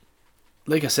 but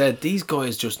like I said, these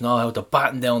guys just know how to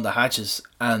batten down the hatches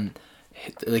and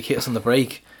hit us on the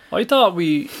break. I thought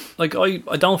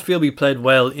I don't feel we played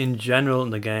well in general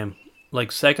in the game.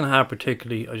 Like second half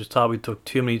particularly, I just thought we took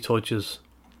too many touches.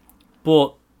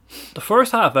 But the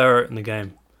first half hour in the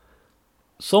game,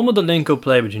 some of the link-up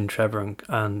play between Trevor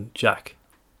and Jack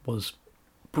was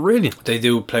brilliant. They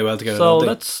do play well together. So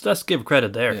don't they? let's give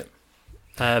credit there.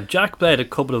 Yeah. Jack played a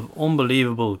couple of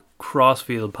unbelievable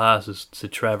cross-field passes to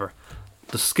Trevor.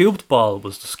 The scooped ball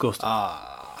was disgusting.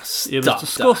 It was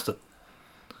disgusting.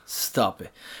 Stop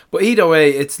it. But either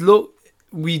way,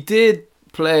 we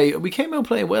came out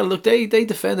playing well. Look, they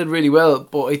defended really well,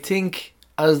 but I think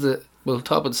we'll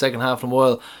talk about the second half in a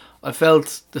while. I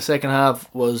felt the second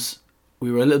half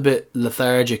we were a little bit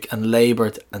lethargic and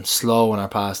laboured and slow in our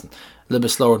passing. A little bit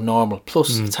slower than normal.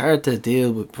 Plus, it's hard to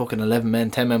deal with fucking 11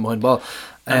 men, 10 men behind the ball.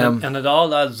 And it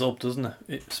all adds up, doesn't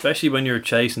it? Especially when you're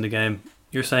chasing the game.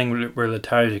 You're saying we're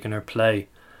lethargic in our play.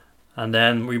 And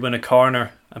then we win a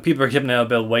corner and people are giving out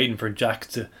about waiting for Jack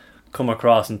to come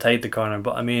across and take the corner.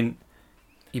 But I mean,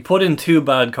 he put in 2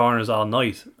 bad corners all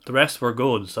night. The rest were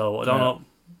good. So I don't know.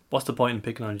 What's the point in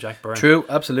picking on Jack Byrne? True,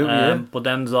 absolutely. But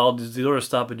then there's all these other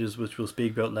stoppages which we'll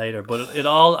speak about later. But it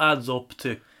all adds up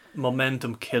to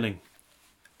momentum killing.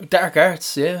 Dark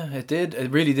arts, yeah, it did. It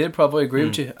really did, Prof. I agree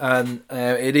with you. And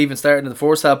it even started in the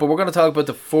first half. But we're going to talk about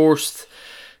the first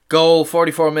goal.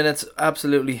 44 minutes,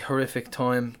 absolutely horrific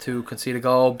time to concede a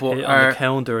goal. But on the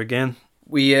counter again.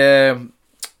 We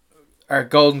our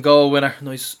golden goal winner,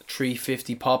 nice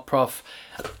 350 pop, Prof.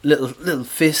 Little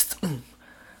fist.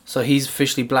 So he's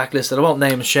officially blacklisted. I won't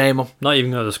name and shame him. Not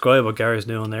even going to describe what Gary's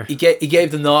doing there. He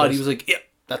gave the nod. He was like, "Yep,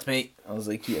 that's me." I was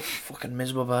like, "You fucking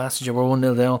miserable bastard! You were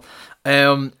 1-0 down."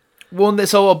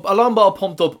 So a long ball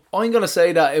pumped up. I'm gonna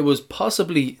say that it was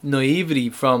possibly naivety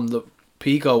from the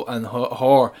Pico and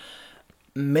Hoare.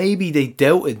 Maybe they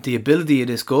doubted the ability of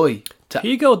this guy.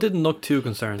 Pico didn't look too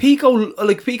concerned. Pico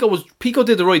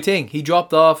did the right thing. He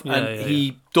dropped off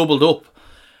he doubled up.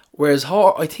 Whereas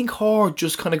I think Hoare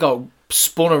just kind of got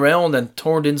spun around and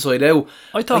turned inside out.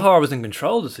 I thought Hoare was in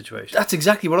control of the situation. That's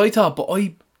exactly what I thought, but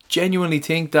I genuinely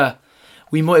think that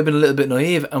we might have been a little bit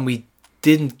naive and we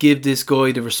didn't give this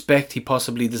guy the respect he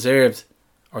possibly deserved.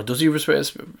 Or does he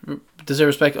deserve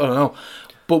respect? I don't know.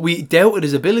 But we doubted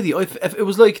his ability. If it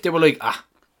was like, they were like,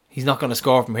 he's not going to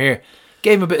score from here.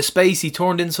 Gave him a bit of space, he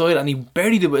turned inside and he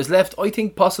barely did with his left. I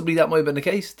think possibly that might have been the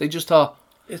case. They just thought,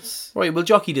 right, we'll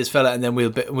jockey this fella and then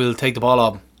we'll take the ball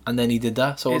off him. And then he did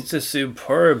that. So it's a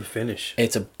superb finish.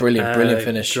 It's a brilliant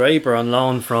finish. Draper on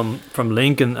loan from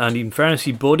Lincoln, and in fairness,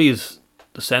 he buddies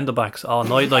the centre backs all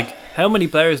night. Like, how many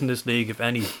players in this league, if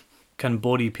any, can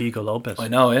buddy Pico Lopez? I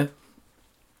know, yeah.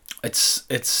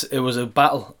 It was a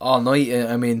battle all night.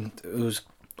 I mean, it was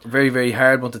a very, very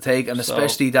hard one to take, and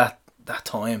especially that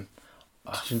time.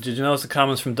 Did you notice the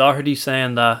comments from Doherty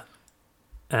saying that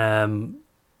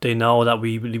they know that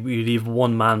we leave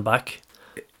one man back?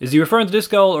 Is he referring to this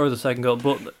goal or the second goal?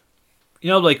 But,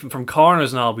 like from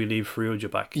corners now, we leave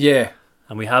Ferrugia back. Yeah.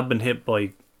 And we have been hit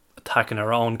by attacking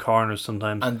our own corners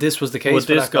sometimes. And this was the case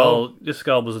for this that goal. This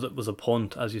goal was a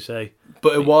punt, as you say.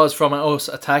 But it was from us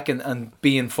attacking and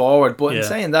being forward. But in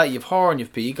saying that, you've Horn,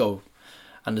 you've Pico,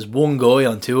 and there's one guy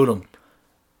on two of them.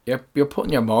 You're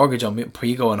putting your mortgage on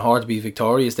Pico and Horn to be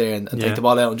victorious there and take the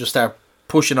ball out and just start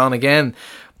pushing on again.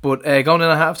 But going in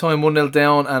at half time, 1-0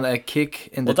 down and a kick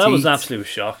in the teeth. That was an absolute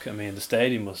shock. I mean, the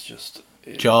stadium was just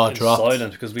jaw dropped.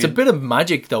 Silent because it's a bit of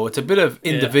magic though. It's a bit of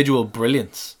individual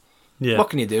brilliance. Yeah.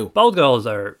 What can you do? Both goals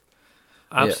are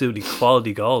absolutely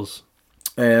quality goals.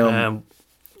 So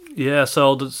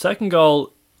the second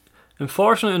goal,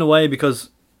 unfortunate in a way because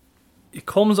it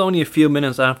comes only a few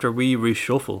minutes after we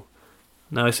reshuffle.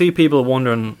 Now I see people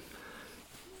wondering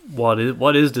what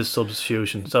is this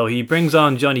substitution. So he brings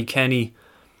on Johnny Kenny.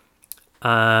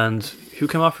 And who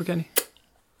came off for Kenny?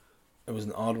 It was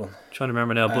an odd one. Trying to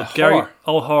remember now, but Gary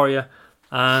O'Hara,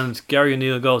 and Gary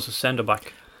O'Neill goes to centre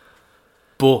back.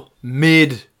 But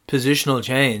mid positional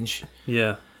change,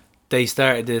 they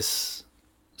started this.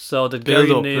 So did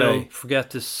Gary O'Neill forget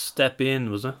to step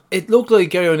in? Was it? It looked like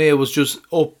Gary O'Neill was just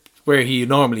up where he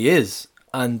normally is,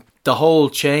 and the whole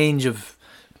change of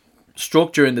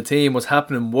structure in the team was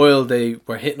happening while they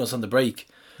were hitting us on the break.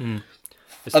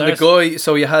 And the guy,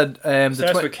 so you had it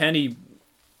starts with Kenny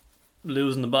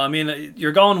losing the ball. I mean,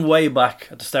 you're going way back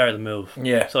at the start of the move.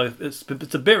 Yeah. So it's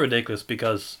a bit ridiculous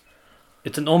because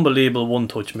it's an unbelievable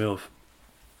one-touch move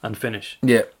and finish.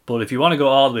 Yeah. But if you want to go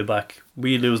all the way back,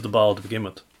 we lose the ball to begin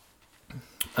with.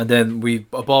 And then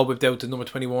a ball whipped out to number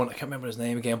 21. I can't remember his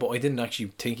name again, but I didn't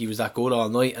actually think he was that good all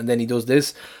night. And then he does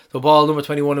this. So ball number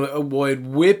 21 wide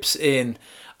whips in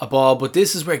a ball, but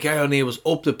this is where Gary O'Neill was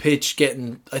up the pitch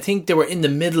getting, I think they were in the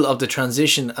middle of the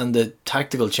transition and the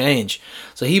tactical change,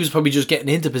 so he was probably just getting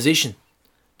into position.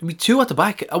 There'd be two at the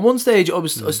back. At one stage I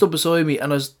stood beside me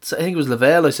and I think it was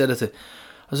Lavelle I said it to. I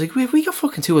was like, we got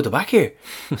fucking two at the back here.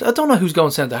 So I don't know who's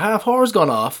going centre half. Hora's gone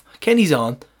off, Kenny's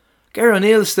on, Gary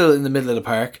O'Neill is still in the middle of the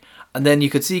park, and then you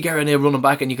could see Gary O'Neill running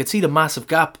back and you could see the massive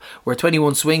gap where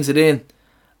 21 swings it in,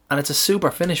 and it's a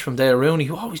super finish from Dale Rooney,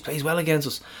 who always plays well against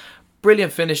us.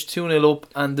 Brilliant finish, 2-0 up,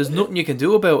 and there's nothing you can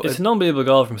do about it. It's an unbelievable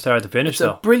goal from start to finish,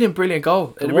 though. It's a brilliant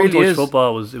goal. It really is.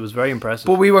 Football was very impressive.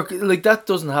 But we were like, that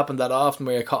doesn't happen that often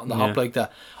where you're caught in the hop like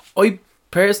that. I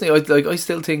personally, I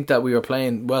still think that we were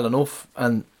playing well enough,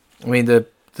 and I mean the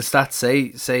stats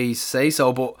say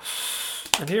so. But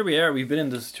and here we are. We've been in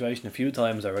this situation a few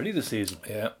times already this season.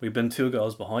 Yeah, we've been 2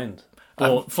 goals behind.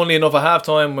 And funnily enough, at half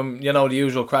time, when the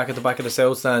usual crack at the back of the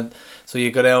south stand, so you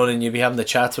go down and you'd be having the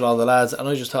chats with all the lads, and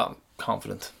I just thought,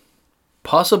 confident,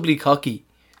 possibly cocky.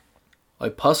 I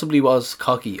possibly was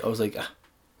cocky. I was like,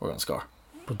 we're gonna score.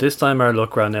 But this time our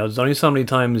luck ran out. There's only so many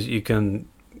times you can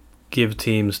give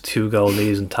teams 2-goal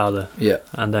leads in Tala,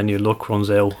 and then your luck runs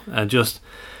out. And just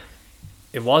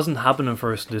it wasn't happening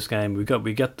for us this game. We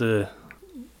get the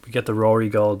Rory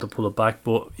goal to pull it back,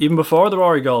 but even before the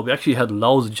Rory goal, we actually had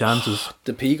loads of chances.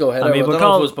 The Pico header. I don't know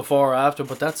if it was before or after,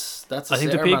 but that's. I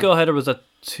think the Pico header was at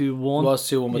 2-1. It was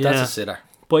 2-1, but that's a sitter.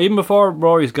 But even before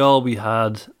Rory's goal, we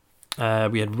had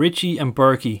Richie and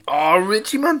Berkey. Oh,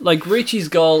 Richie, man! Like Richie's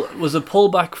goal was a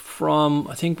pullback from,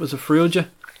 I think it was a Ferrugia,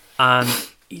 and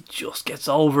he just gets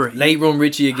over it. Late run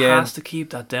Richie again. Has to keep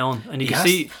that down, and you can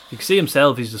see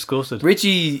himself. He's disgusted.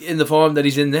 Richie in the form that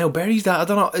he's in now buries that. I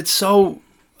don't know. It's so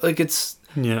it's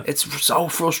so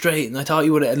frustrating. I thought he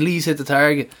would at least hit the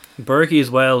target. Berkey as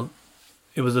well.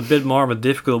 It was a bit more of a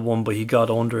difficult one, but he got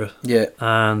under it. Yeah,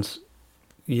 and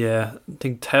I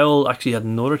think Towell actually had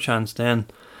another chance then.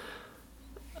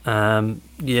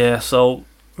 So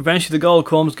eventually the goal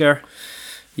comes, Gar.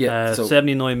 Yeah,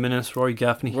 79 minutes, Rory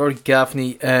Gaffney.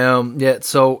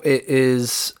 So it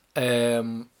is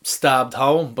stabbed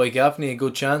home by Gaffney, a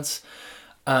good chance.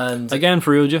 And again,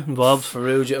 Ferrugia involved.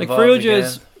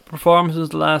 Ferrugia's performances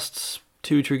the last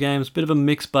 2-3 games, bit of a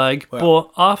mixed bag, Well,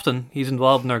 but often he's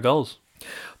involved in their goals.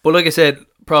 But like I said,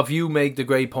 Prof, you make the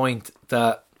great point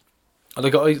that,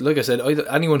 like I said,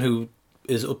 anyone who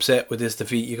is upset with this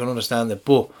defeat, you can understand it.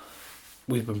 But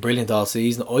we've been brilliant all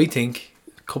season. I think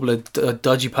a couple of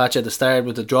dodgy patch at the start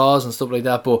with the draws and stuff like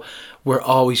that, but we're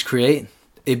always creating.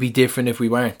 It'd be different if we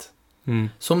weren't.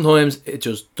 Sometimes it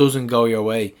just doesn't go your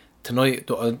way. Tonight,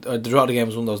 the Drogheda game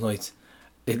was one of those nights.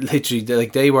 It literally,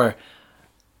 like, they were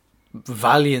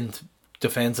valiant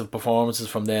defensive performances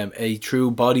from them. A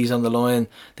true bodies on the line.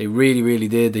 They really, really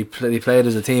did. They played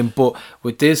as a team. But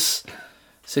with this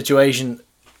situation,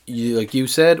 like you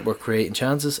said, we're creating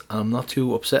chances, and I'm not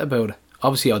too upset about it.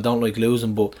 Obviously, I don't like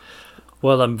losing, but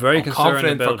well, I'm very concerned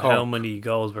confident about for Cork. how many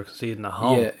goals we're conceding at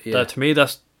home. Yeah. That, to me,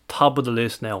 that's top of the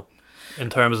list now in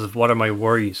terms of what are my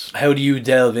worries. How do you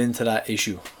delve into that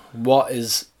issue? What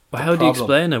is Well, the how do you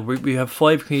problem? explain it? We have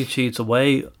 5 clean sheets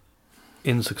away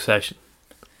in succession.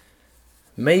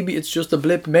 Maybe it's just a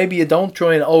blip. Maybe you don't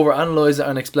try and overanalyze it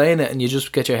and explain it, and you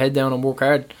just get your head down and work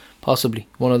hard. Possibly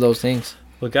one of those things.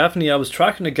 Well, Gaffney, I was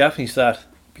tracking the Gaffney stat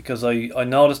because I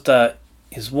noticed that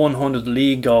his 100th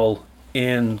league goal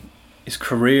in his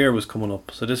career was coming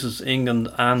up. So this is England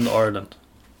and Ireland.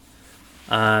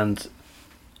 And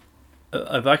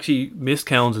I've actually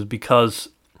miscounted because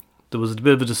there was a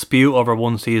bit of a dispute over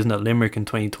one season at Limerick in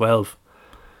 2012.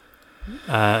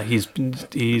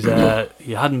 He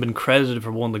hadn't been credited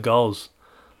for one of the goals.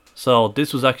 So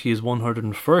this was actually his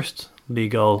 101st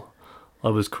league goal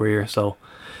of his career. So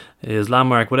his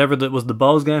landmark, whatever that was, the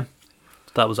Bows game,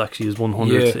 that was actually his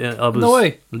 100th of his No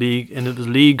way. league in his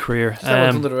league career. That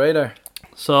went under the radar.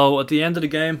 So at the end of the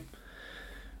game,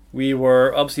 we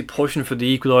were obviously pushing for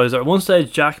the equaliser. At one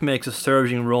stage, Jack makes a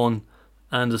surging run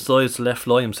and decides to left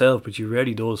fly himself, which he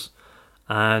rarely does.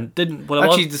 And didn't. But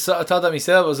Actually, I thought that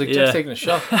myself. I was like, Yeah. just taking a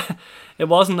shot. it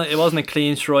wasn't a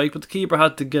clean strike, but the keeper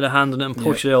had to get a hand on it and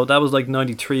push it out. That was like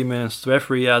 93 minutes. The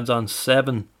referee adds on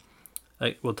 7.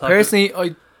 We'll talk. Personally,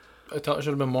 I thought it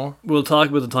should have been more. We'll talk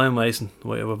about the time wasting.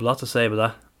 We have a lot to say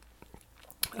about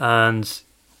that. And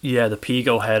yeah, the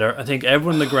Pico header. I think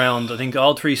everyone on the ground, I think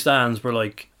all 3 stands were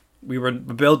like, we were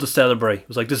about to celebrate. It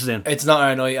was like, this is in. It's not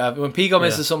our night. When Pico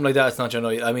misses something like that, it's not your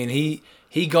night. I mean,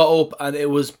 he got up and it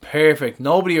was perfect.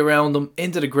 Nobody around him,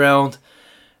 into the ground.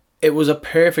 It was a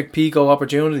perfect Pico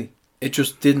opportunity. It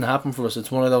just didn't happen for us.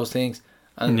 It's one of those things.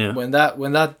 And when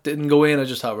that didn't go in, I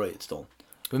just thought, right, it's done.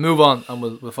 We'll move on and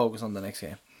we'll focus on the next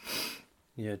game.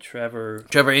 Yeah, Trevor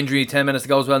injury, 10 minutes to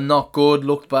go as well. Not good,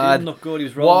 looked bad. didn't look good. He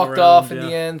was rolling Walked around, off in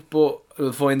the end, but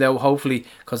we'll find out hopefully,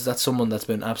 because that's someone that's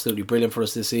been absolutely brilliant for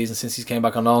us this season since he's came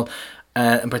back on loan.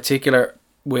 In particular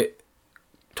with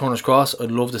Turner's Cross,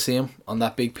 I'd love to see him on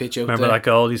that big pitch out Remember there. that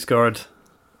goal he scored?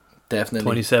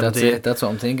 Definitely. 2017. That's it. That's what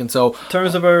I'm thinking. So, In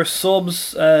terms of our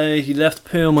subs, he left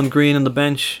Poom and Green on the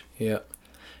bench. yeah.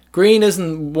 Green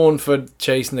isn't one for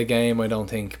chasing the game, I don't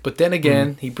think. But then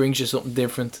again, he brings you something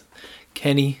different.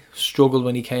 Kenny struggled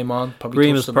when he came on. Probably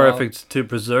Green touched was the ball. perfect to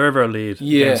preserve our lead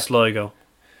Yeah. against Sligo.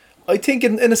 I think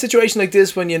in a situation like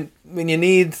this, when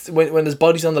there's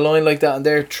bodies on the line like that and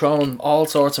they're throwing all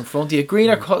sorts in front of you,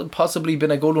 Green possibly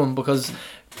been a good one because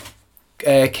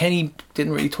Kenny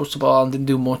didn't really touch the ball and didn't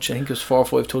do much. I think it was 4 or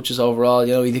 5 touches overall.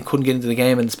 You know, he couldn't get into the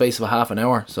game in the space of a half an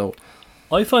hour. So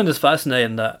I find this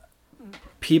fascinating that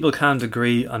people can't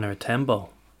agree on our tempo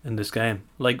in this game.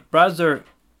 Like, Brazzer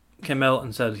came out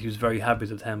and said he was very happy with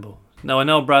the tempo. Now, I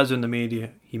know Brazzer in the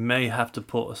media, he may have to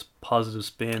put a positive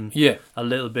spin a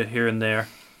little bit here and there,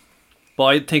 but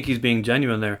I think he's being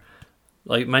genuine there.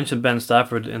 Like, mentioned Ben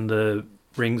Stafford in the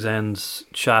Rings Ends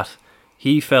chat,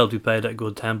 he felt we played at a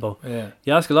good tempo. yeah.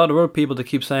 You ask a lot of other people to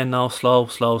keep saying, no, slow.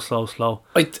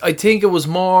 I think it was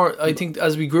more. I think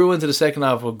as we grew into the second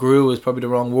half, well, grew is probably the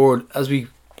wrong word. As we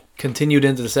continued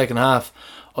into the second half,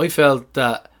 I felt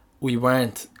that we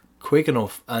weren't quick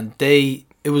enough, and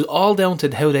it was all down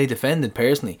to how they defended.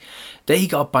 Personally, they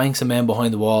got banks of men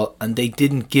behind the wall, and they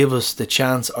didn't give us the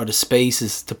chance or the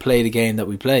spaces to play the game that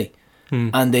we play.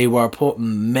 And they were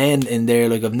putting men in there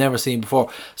like I've never seen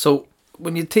before. So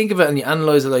when you think of it and you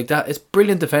analyse it like that, it's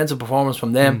brilliant defensive performance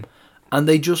from them, and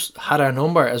they just had our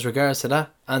number as regards to that.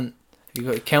 And you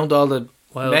got to count all the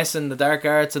messing, the dark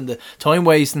arts, and the time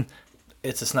wasting.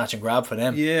 It's a snatch and grab for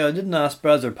them. Yeah, I didn't ask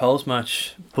Brazzer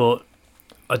post-match, but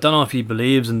I don't know if he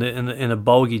believes in a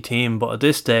bogey team, but at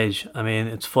this stage, I mean,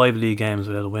 it's 5 league games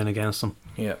without a win against them.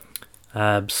 Yeah.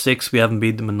 6, we haven't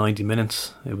beat them in 90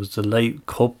 minutes. It was the late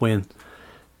cup win.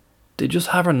 They just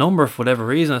have our number for whatever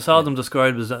reason. I saw them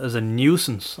described as a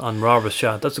nuisance on Robert's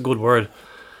chat. That's a good word.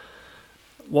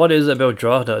 What is it about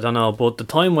Drogheda? I don't know, but the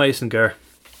time wasting, Ger.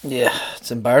 Yeah,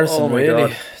 it's embarrassing, Oh my really.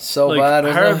 God. It's so Like, bad,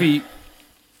 isn't it? Harvey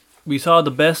we saw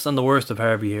the best and the worst of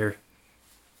Harvey here.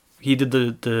 He did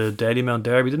the Daily Mount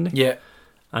Derby, didn't he? Yeah.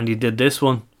 And he did this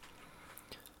one.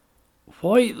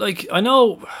 Why? Like, I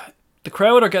know the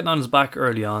crowd are getting on his back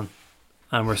early on,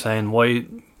 and we're saying why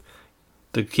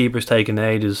the keeper's taking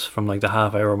ages from like the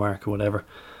half-hour mark or whatever.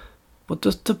 But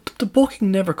the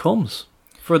booking never comes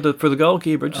for the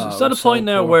goalkeeper. It's at a point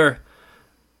now where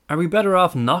are we better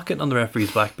off not getting on the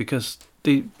referee's back, because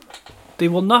they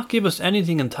will not give us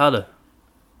anything in Tala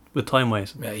with time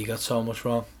wasting. Yeah, you got so much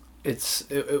wrong.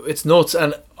 It's nuts,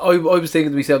 and I was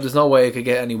thinking to myself, there's no way it could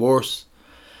get any worse.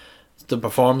 The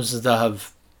performances that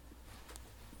have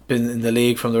been in the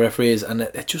league from the referees, and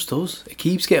it just does. It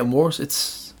keeps getting worse.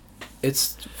 It's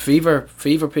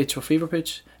fever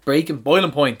pitch, breaking,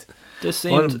 boiling point. This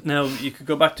seemed, now you could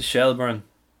go back to Shelburne,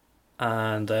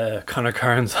 and Conor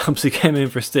Carnes obviously came in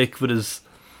for stick with his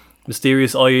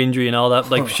mysterious eye injury and all that.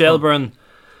 Like Shelburne,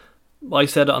 I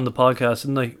said it on the podcast,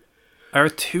 didn't I? Our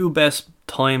two best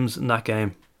times in that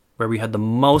game, where we had the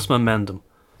most momentum,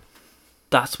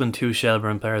 that's when two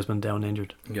Shelburne players went down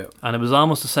injured. Yeah. And it was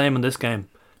almost the same in this game.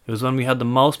 It was when we had the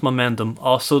most momentum.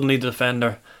 Suddenly the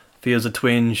defender feels a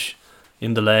twinge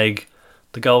in the leg.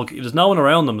 The goalkeeper, there's no one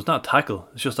around them. It's not a tackle.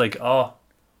 It's just like,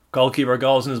 goalkeeper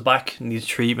goes in his back and needs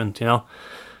treatment, you know.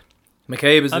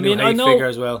 McCabe is the new hate figure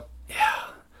as well. Yeah.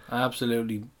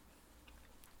 Absolutely.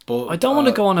 But I don't want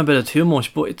to go on a bit of too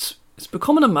much, but it's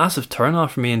becoming a massive turn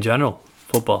off for me in general,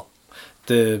 football.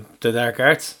 The dark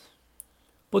arts.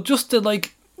 But just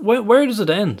where does it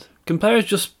end? Can players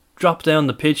just drop down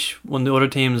the pitch when the other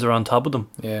teams are on top of them?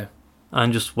 Yeah.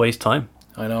 And just waste time?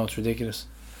 I know, it's ridiculous.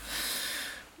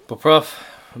 But Prof,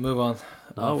 we'll move on.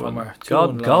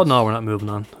 God, no, we're not moving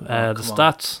on. The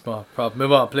stats. Come on, Prof,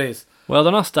 move on, please. Well,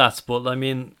 they're not stats, but I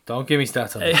mean... Don't give me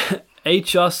stats on it. 8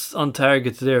 shots on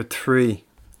target to their 3.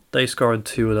 They scored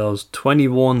 2 of those.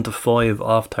 21-5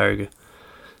 off target.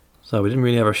 So we didn't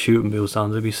really have our shooting boots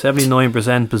on. It'd be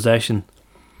 79% possession.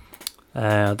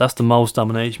 That's the most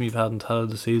domination we've had in Tala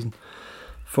this season.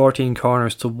 14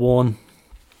 corners to 1.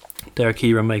 Their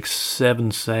keeper makes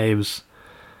 7 saves.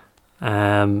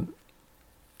 And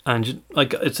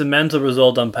like, it's a mental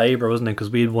result on paper, wasn't it?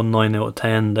 Because we'd won 9 out of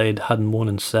 10. They hadn't won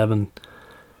in 7.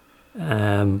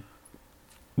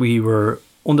 We were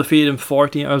undefeated in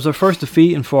 14. It was our first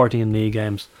defeat in 14 league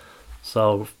games.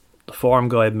 So the form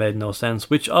guide made no sense.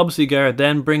 Which obviously, Garrett,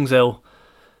 then brings out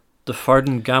the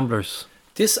Ferdinand Gamblers.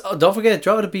 Don't forget,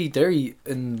 Drogheda beat Derry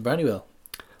in Brannywell.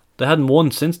 They hadn't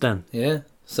won since then. Yeah.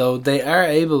 So they are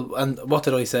able, and what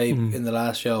did I say in the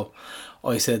last show?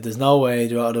 I said there's no way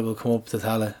Drogheda will come up to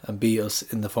Tala and beat us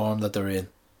in the form that they're in.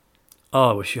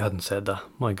 Oh, I wish you hadn't said that.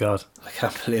 My God. I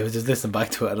can't believe it. Just listening back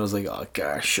to it and I was like, oh,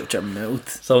 Gar, shut your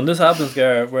mouth. So when this happens,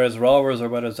 Gar, whereas Rovers or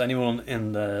whether it's anyone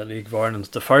in the League of Ireland,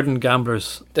 the Ferdinand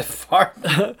Gamblers,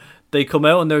 they come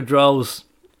out in their droves,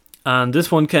 and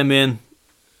this one came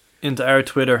into our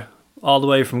Twitter all the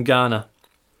way from Ghana.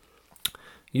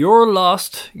 Your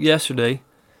loss yesterday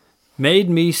made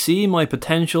me see my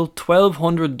potential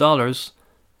 $1,200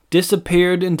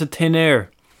 disappeared into thin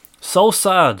air. So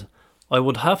sad. I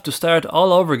would have to start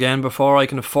all over again before I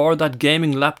can afford that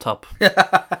gaming laptop.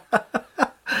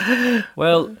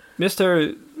 Well,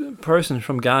 Mr. Person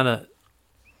from Ghana,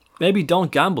 maybe don't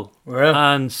gamble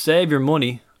and save your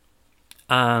money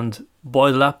and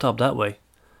buy the laptop that way.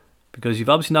 Because you've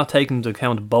obviously not taken into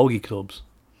account bogey clubs,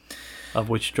 of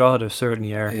which Drogheda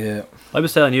certainly are. Yeah. I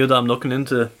was telling you that I'm looking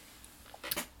into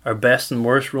our best and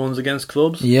worst runs against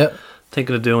clubs. Yeah.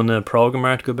 Thinking of doing a program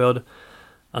article about it.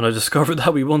 And I discovered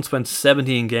that we once went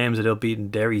 17 games without beating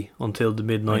Derry until the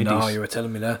mid-90s. No, you were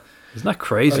telling me that. Isn't that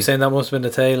crazy? I was saying that must have been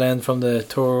the tail end from the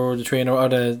Tour, the trainer, or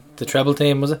the treble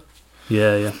team, was it?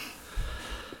 Yeah,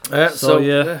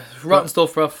 yeah. Rotten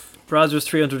stuff, Prof. Brazzers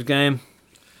 300 game,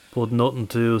 but nothing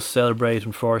to celebrate,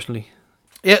 unfortunately.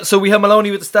 Yeah, so we have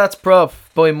Maloney with the stats,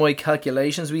 Prof. By my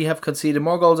calculations, we have conceded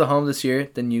more goals at home this year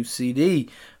than UCD.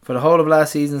 For the whole of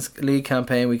last season's league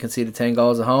campaign, we conceded 10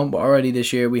 goals at home, but already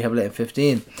this year we have let in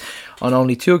 15. On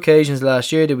only 2 occasions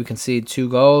last year did we concede 2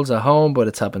 goals at home, but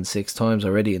it's happened 6 times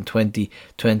already in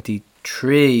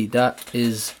 2023. That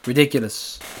is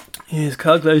ridiculous. Yeah, his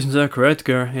calculations are correct,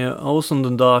 Gar. Yeah, Olsen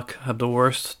and Dock have the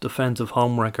worst defensive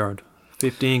home record.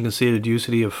 15 conceded,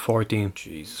 UCD of 14.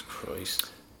 Jesus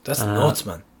Christ. That's nuts,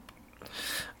 man.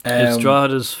 It's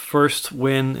Drogheda's first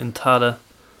win in Tala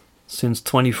since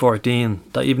 2014.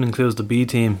 That even includes the B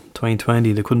team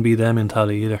 2020. They couldn't beat them in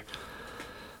Tala either.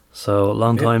 So a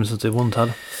long time since they won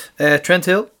Tala. Trent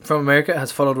Hill from America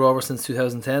has followed Rovers since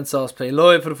 2010. Saw us play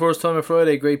live for the first time on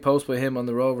Friday. Great post by him on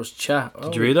the Rovers chat.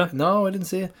 Did you read that? No, I didn't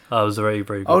see it. Oh, it was very,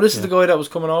 very good. Oh, this is the guy that was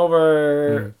coming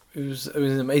over. He's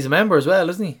a member as well,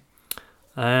 isn't he?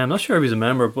 I'm not sure if he's a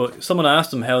member, but someone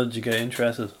asked him, how did you get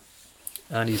interested?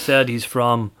 And he said he's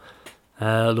from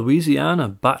Louisiana,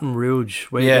 Baton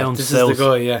Rouge, way down this south. is the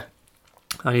guy, yeah.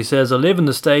 And he says, I live in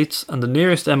the States and the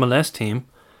nearest MLS team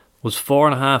was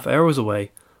 4.5 hours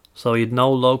away, so he had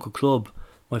no local club.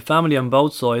 My family on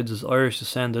both sides is Irish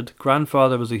descended.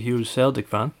 Grandfather was a huge Celtic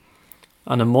fan.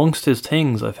 And amongst his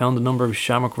things, I found a number of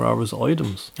Shamrock Rovers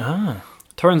items.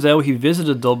 Turns out he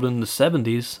visited Dublin in the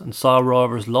 70s and saw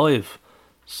Rovers live.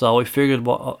 So I figured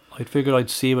I'd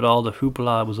see what all the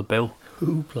hoopla was about.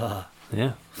 Hoopla.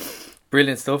 Yeah.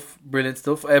 Brilliant stuff.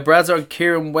 Brad's our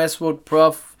Kieran Westwood,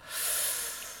 Prof.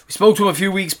 We spoke to him a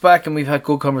few weeks back and we've had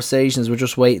good conversations. We're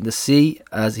just waiting to see,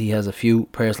 as he has a few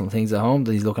personal things at home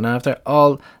that he's looking after.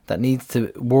 All that needs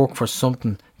to work for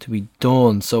something to be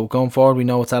done. So going forward, we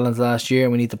know it's Alan's last year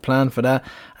and we need to plan for that.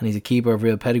 And he's a keeper of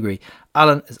real pedigree.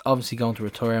 Alan is obviously going to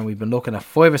retire, and we've been looking at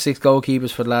 5 or 6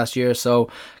 goalkeepers for the last year. So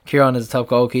Kieran is a top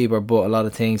goalkeeper, but a lot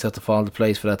of things have to fall into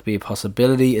place for that to be a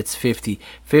possibility. It's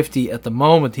 50-50 at the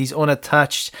moment. He's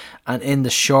unattached, and in the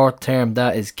short term,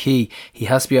 that is key. He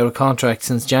has to be out of contract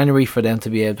since January for them to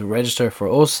be able to register for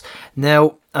us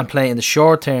now and play in the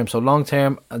short term. So long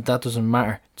term, that doesn't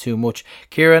matter too much.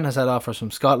 Kieran has had offers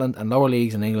from Scotland and lower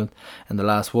leagues in England in the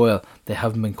last while. They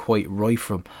haven't been quite right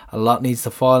for him. A lot needs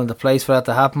to fall into place for that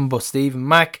to happen, but Stephen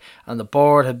Mack and the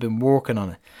board have been working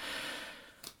on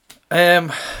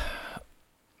it.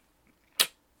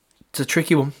 It's a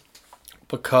tricky one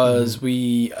because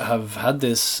we have had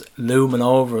this looming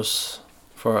over us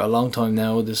for a long time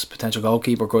now, this potential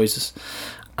goalkeeper crisis.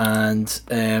 And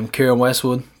Kieran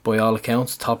Westwood, by all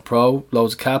accounts, top pro,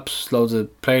 loads of caps, loads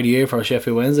of player of the year for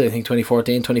Sheffield Wednesday, I think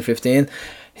 2014, 2015.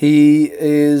 He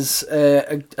is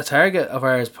a target of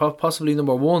ours, possibly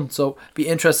number 1. So be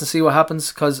interesting to see what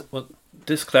happens, because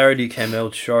this clarity came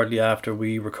out shortly after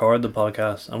we recorded the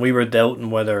podcast, and we were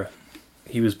doubting whether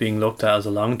he was being looked at as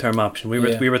a long-term option. We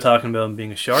were talking about him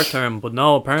being a short-term, but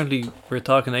no, apparently we're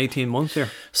talking 18 months here.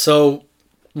 So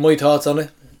my thoughts on it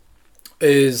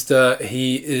is that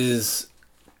he is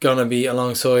going to be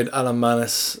alongside Alan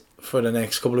Manis for the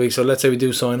next couple of weeks. So let's say we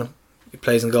do sign him. He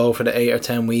plays and goal for the 8 or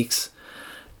 10 weeks.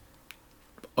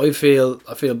 I feel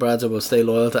Bradzer will stay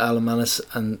loyal to Alan Manis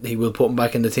and he will put him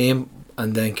back in the team,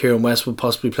 and then Kieran West will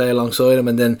possibly play alongside him,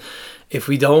 and then if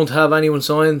we don't have anyone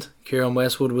signed, Kieran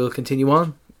Westwood will continue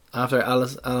on after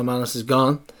Alan Manis is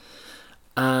gone.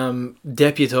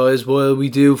 Deputised while we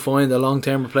do find a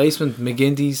long-term replacement.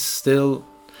 McGinty's still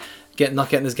not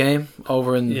getting his game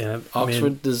over in Oxford. I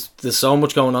mean, there's so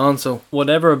much going on. So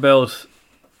whatever about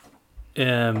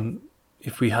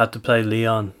if we had to play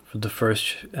Lyon for the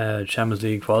first Champions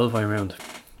League qualifying round,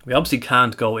 we obviously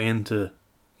can't go into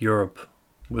Europe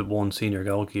with one senior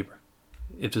goalkeeper.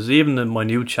 If there's even a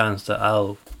minute chance that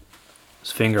Al's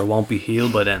finger won't be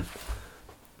healed by then,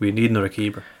 we need another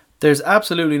keeper. There's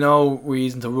absolutely no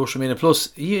reason to rush him in. And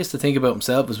plus, he has to think about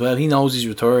himself as well. He knows he's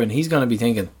retiring. He's going to be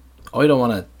thinking, I don't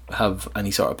want to have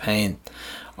any sort of pain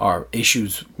or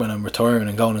issues when I'm retiring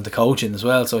and going into coaching as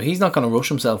well. So he's not going to rush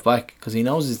himself back because he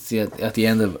knows it's at the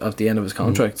end of his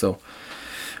contract. So,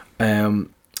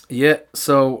 yeah.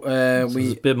 So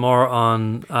a bit more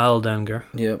on Al Denger.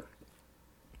 Yeah.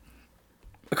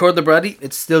 According to Brady,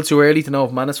 it's still too early to know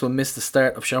if Manis will miss the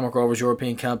start of Shamrock Rovers'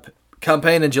 European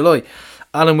campaign in July.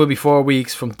 Alan will be 4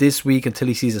 weeks from this week until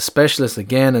he sees a specialist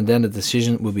again, and then a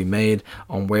decision will be made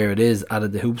on where it is,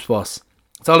 added the Hoops boss.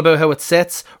 It's all about how it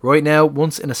sets right now,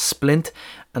 once in a splint,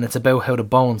 and it's about how the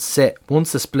bones set.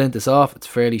 Once the splint is off, it's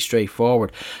fairly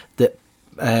straightforward.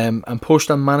 And pushed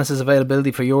on Manis'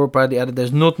 availability for Europe, Bradley added,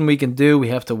 there's nothing we can do, we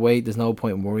have to wait, there's no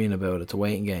point in worrying about it, it's a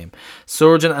waiting game.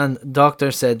 Surgeon and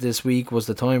doctor said this week was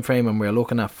the time frame, and we're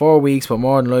looking at 4 weeks, but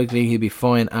more than likely he'll be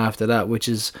fine after that, which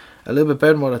is a little bit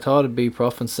better than what I thought it'd be,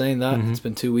 Prof, in saying that. It's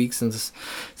been 2 weeks since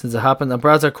it happened. And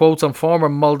Brad's quotes on former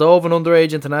Moldovan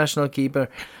underage international keeper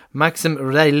Maxim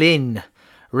Relian,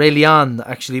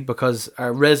 actually, because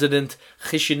our resident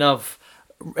Chisinau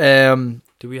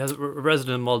do we have a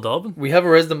resident Moldovan? We have a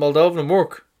resident Moldovan in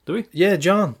work. Do we? Yeah,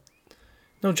 John.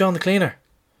 No, John the cleaner.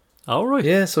 Oh, right.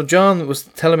 Yeah, so John was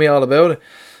telling me all about it.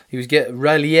 He was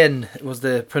Ralien was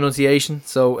the pronunciation.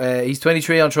 So he's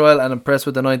 23 on trial and impressed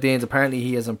with the 19s. Apparently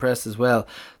he is impressed as well.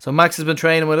 So Max has been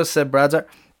training with us, said Bradzer.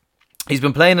 He's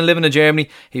been playing and living in Germany.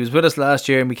 He was with us last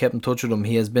year and we kept in touch with him.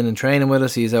 He has been in training with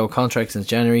us. He's out of contract since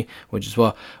January, which is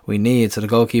what we need. So the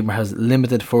goalkeeper has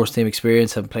limited first team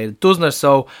experience, having played a dozen or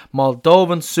so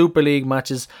Moldovan Super League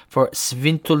matches for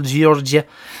Svintul Georgia,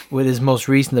 with his most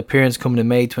recent appearance coming in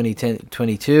May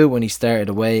 2022 when he started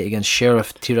away against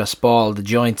Sheriff Tiraspol, the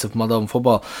giants of Moldovan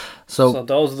football. So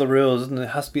those are the rules, isn't it? It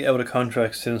has to be out of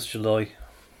contract since July.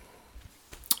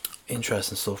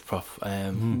 Interesting stuff, Prof.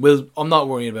 I'm not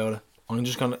worrying about it.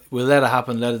 We'll let it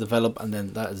happen, let it develop, and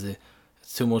then that is it.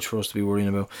 It's too much for us to be worrying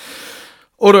about.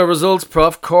 Other results,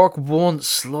 Prof. Cork 1,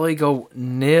 Sligo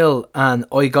 0, and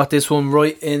I got this one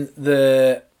right in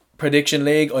the prediction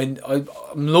league. I'm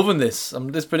loving this.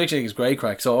 This prediction league is great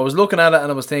crack. So I was looking at it and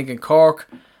I was thinking Cork,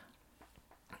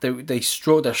 they're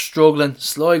struggling.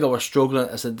 Sligo are struggling.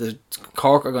 I said the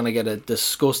Cork are going to get a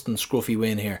disgusting scruffy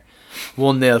win here.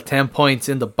 1-0, 10 points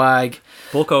in the bag.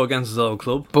 Bucko against his old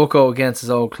club.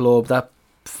 That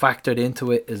factored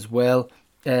into it as well.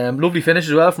 Lovely finish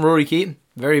as well from Rory Keaton.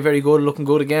 Very, very good. Looking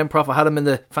good again, Prof. I had him in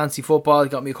the fancy football. He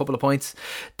got me a couple of points.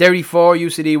 Derry 4,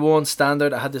 UCD 1,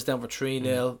 standard. I had this down for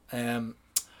 3-0.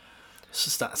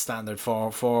 Standard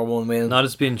 4-1 win. Now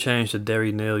it's been changed to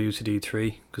Derry 0, UCD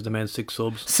 3 because they made 6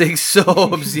 subs. 6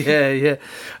 subs, yeah.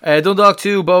 Dundalk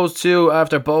 2, Bows 2.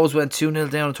 After Bows went 2-0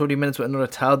 down in 30 minutes with another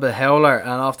Talbot howler and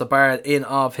off the bar in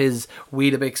off his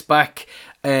Weetabix back.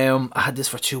 I had this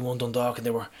for 2-1 Dundalk and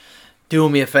they were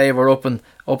doing me a favour up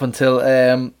until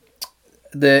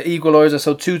the equaliser.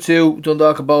 So 2-2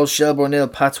 Dundalk and Bows, Shelbourne 0,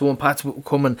 Pats 1. Pats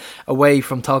coming away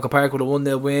from Talca Park with a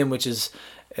 1-0 win, which is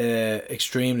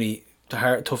extremely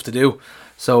tough to do.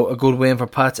 So a good win for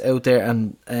Pats out there,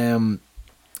 and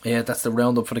that's the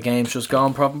roundup for the games just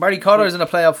gone. Prof. Barry Cotter's in a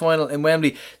playoff final in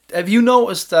Wembley. Have you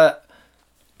noticed that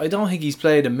I don't think he's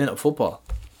played a minute of football?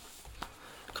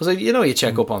 Because you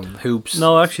check up on hoops.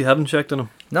 No, I actually haven't checked on him.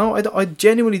 No, I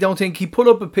genuinely don't think. He put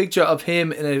up a picture of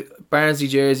him in a Barnsley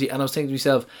jersey and I was thinking to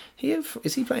myself,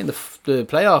 is he playing the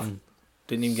playoff?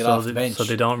 Didn't even get off the bench. So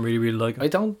they don't really like him? I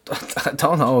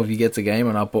don't know if he gets a game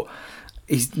or not, but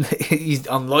he's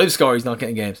on live score. He's not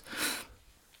getting games.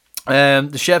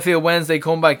 The Sheffield Wednesday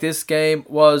comeback. This game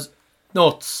was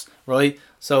nuts, right?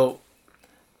 So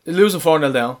losing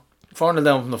 4-0 down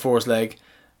from the first leg,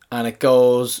 and it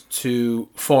goes to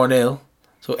 4-0.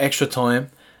 So extra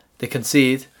time, they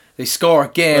concede. They score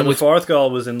again. The fourth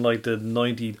goal was in like the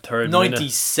 93rd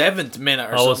 97th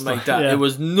minute or something like that. Yeah. It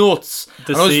was nuts.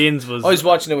 The scenes was. I was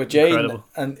watching it with Jaden, incredible.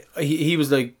 and he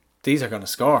was like, these are going to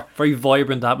score. Very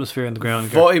vibrant atmosphere in the ground.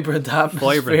 Vibrant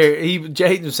atmosphere.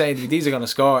 Jaden was saying to me, these are going to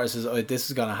score. I says, this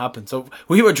is going to happen. So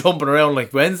we were jumping around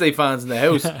like Wednesday fans in the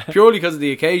house, purely because of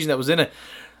the occasion that was in it.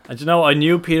 And I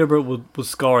knew Peterborough would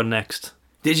score next.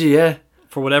 Did you? Yeah.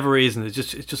 For whatever reason, it's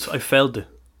just I felt it.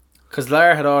 Because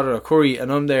Lara had ordered a curry,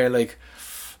 and I'm there like,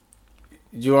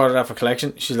 did you order that for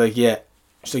collection? She's like, yeah.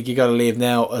 She's like, you got to leave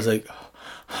now. I was like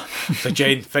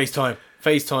Jaden, FaceTime.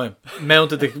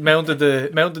 Mounted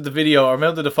the video or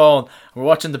mounted the phone. We're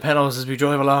watching the penalties as we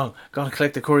drive along. Gonna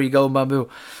collect the curry, golden bamboo.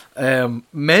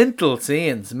 Mental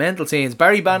scenes.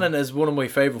 Barry Bannon is one of my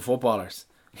favourite footballers.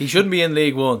 He shouldn't be in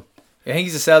League One. I think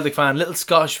he's a Celtic fan. Little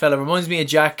Scottish fella. Reminds me of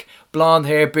Jack. Blonde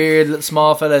hair, beard, little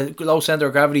small fella, low centre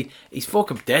of gravity. He's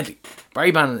fucking deadly.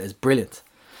 Barry Bannon is brilliant.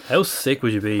 How sick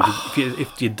would you be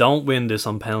if you don't win this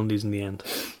on penalties in the end?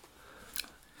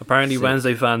 Apparently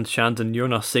Wednesday fans chanting, "You're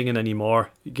not singing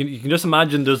anymore." You can just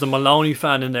imagine there's a Maloney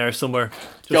fan in there somewhere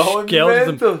just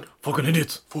yelling them, fucking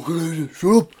idiots,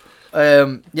 shut up.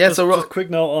 Just a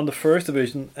quick note on the first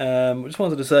division. I just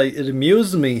wanted to say it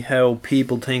amuses me how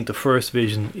people think the first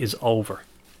division is over.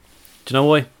 Do you know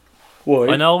why? Why?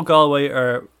 I know Galway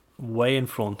are way in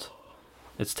front.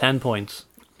 It's 10 points.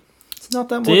 It's not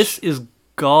that much. This is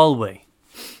Galway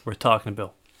we're talking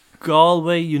about.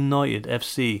 Galway United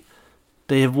FC.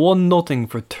 They have won nothing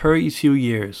for 32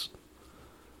 years.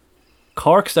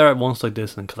 Cork started once like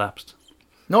this and collapsed.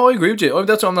 No, I agree with you.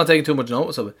 That's why I'm not taking too much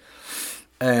notice of it.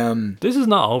 This is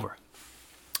not over.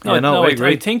 I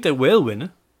agree. I think they will win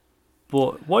it.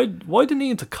 But why do they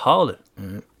need to call it?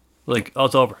 Like,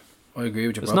 it's over. I agree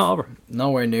with you, It's not over.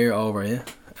 Nowhere near over, yeah.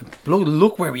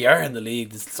 Look where we are in the league.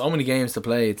 There's so many games to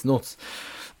play. It's nuts.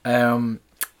 So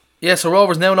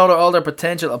Rovers now know all their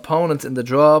potential opponents in the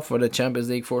draw for the Champions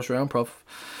League first round, Prof.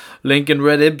 Lincoln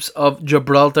Red Ibs of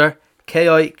Gibraltar,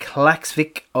 KI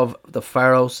Klaksvik of the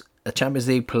Faroes, a Champions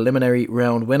League preliminary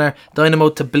round winner, Dynamo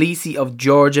Tbilisi of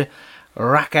Georgia,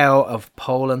 Rakow of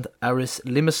Poland, Aris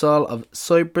Limassol of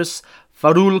Cyprus,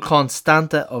 Farul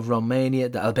Constanta of Romania,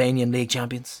 the Albanian League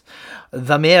champions,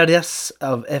 Vamerias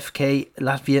of FK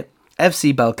Latvia,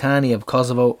 FC Balkani of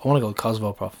Kosovo. I want to go with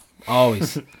Kosovo, Prof.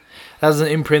 Always. That was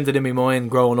imprinted in my mind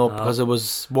growing up because it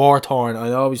was war-torn.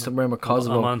 I always remember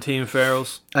Kosovo. I'm on Team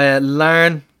Faroes.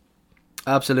 Larne,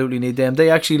 absolutely need them.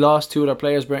 They actually lost two of their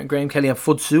players, Brent Graham Kelly and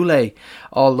Futsule,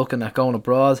 all looking at going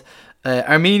abroad.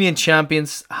 Armenian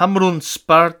champions, Hamrun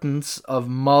Spartans of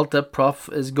Malta, Prof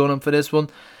is gunning for this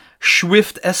one.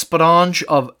 Swift Esperange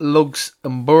of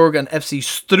Luxembourg and FC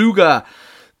Struga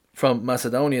from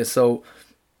Macedonia. So,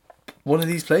 one of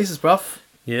these places, Prof.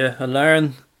 Yeah,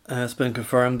 Alarn has been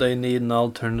confirmed they need an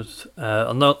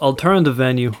alternative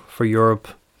venue for Europe.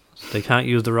 So they can't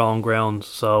use their own ground,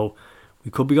 so we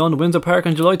could be going to Windsor Park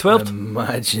on July 12th.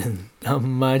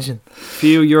 Imagine.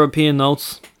 Few European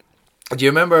notes. Do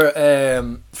you remember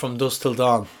From Dusk Till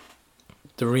Dawn,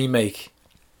 the remake,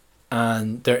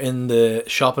 and they're in the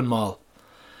shopping mall?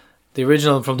 The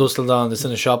original From Dusk Till Dawn is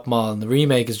in a shop mall, and the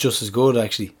remake is just as good,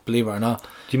 actually, believe it or not. Do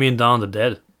you mean Dawn of the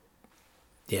Dead?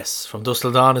 Yes, From Dusk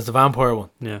Till Dawn is the vampire one.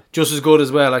 Yeah. Just as good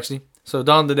as well, actually. So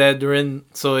Dawn of the Dead, they're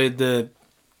inside the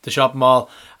shopping mall,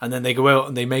 and then they go out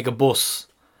and they make a bus,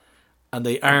 and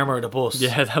they armour the bus.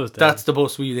 Yeah, That's the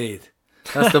bus we need.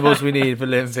 That's the bus we need for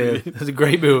Linfield. It's a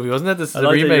great movie, wasn't it? This is I a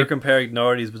like that remake. you're comparing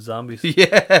Nordies with zombies.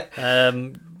 Yeah.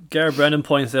 Gareth Brennan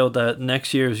points out that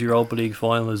next year's Europa League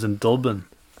final is in Dublin.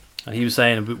 And he was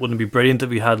saying it wouldn't be brilliant if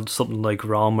we had something like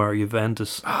Roma or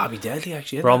Juventus. It'd be deadly,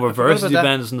 actually. Roma versus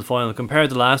Juventus in the final. Compared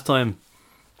to last time,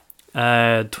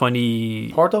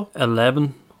 2011, Porto?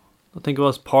 I think it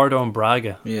was Porto and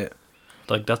Braga. Yeah.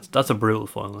 Like that's a brutal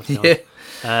final. Let's be Yeah.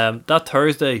 honest. That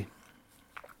Thursday,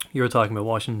 you were talking about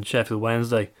watching Sheffield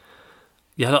Wednesday.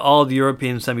 You had all the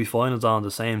European semi-finals on at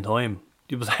the same time.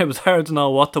 It was hard to know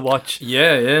what to watch.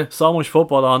 Yeah. So much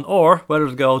football on, or whether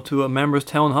to go to a members'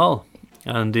 town hall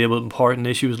and deal with important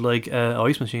issues like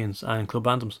ice machines and club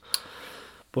anthems.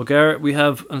 But Garrett, we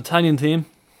have an Italian team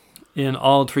in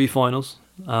all three finals,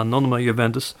 and none of them are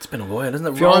Juventus. It's been a while, isn't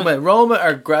it? Roma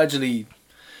are gradually...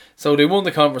 So they won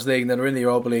the Conference League and then they're in the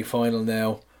Europa League final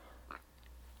now.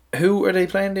 Who are they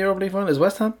playing in the Europa League final? Is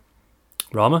West Ham?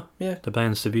 Roma? Yeah. They're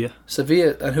playing Sevilla.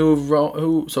 Sevilla. And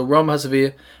who? So Roma has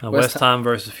Sevilla. And West Ham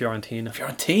versus Fiorentina.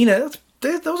 Fiorentina?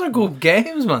 Those are good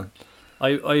games, man.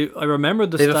 I remember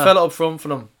the They have stat. a fella up front for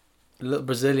them. A little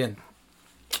Brazilian.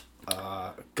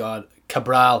 God.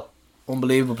 Cabral.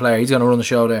 Unbelievable player. He's going to run the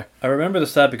show there. I remember the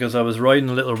stat because I was writing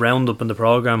a little roundup in the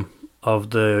programme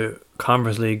of the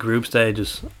Conference League group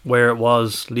stages where it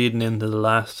was leading into the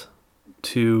last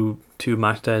two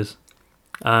match days.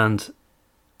 And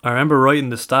I remember writing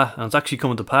the stat, and it's actually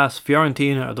coming to pass.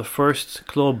 Fiorentina are the first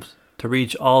club to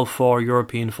reach all 4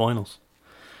 European finals.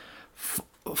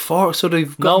 So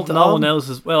they've No got one else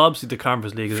is. Well, obviously the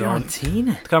Conference League is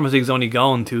Fiorentina. the Conference League is only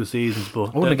gone 2 seasons, but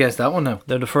I wouldn't have guessed that one now.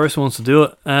 they're the first ones to do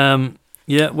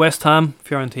it. West Ham,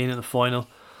 Fiorentina in the final.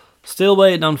 Still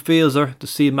waiting on Fielder to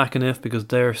see McAniff because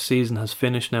their season has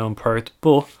finished now in Perth.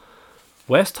 But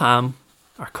West Ham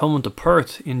are coming to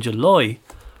Perth in July,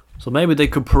 so maybe they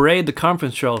could parade the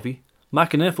conference trophy.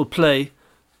 McAniff will play,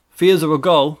 Fielder will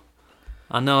go,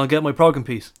 and then I'll get my program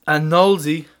piece. And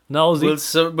Knowlesy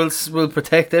will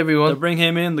protect everyone. They'll bring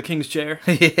him in the king's chair.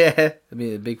 Yeah, it'd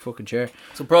be a big fucking chair.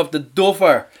 So, Prof, the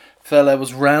Duffer fella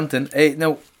was ranting.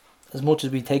 Now, as much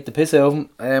as we take the piss out of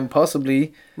him,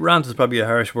 possibly... Rant is probably a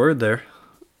harsh word there.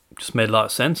 Just made a lot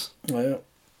of sense. Yeah.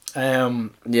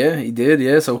 Yeah, he did,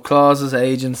 yeah. So, clauses,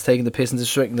 agents, taking the piss and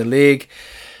disrespecting the league.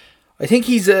 I think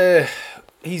he's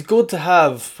good to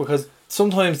have, because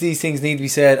sometimes these things need to be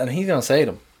said, and he's going to say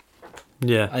them.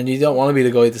 Yeah. And you don't want to be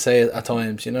the guy to say it at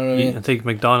times, you know what I mean? I think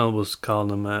McDonald was calling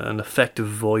him an effective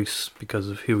voice because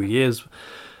of who he is.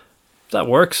 That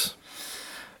works.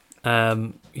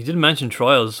 He didn't mention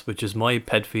trials, which is my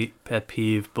pet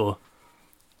peeve, but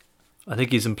I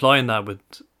think he's implying that with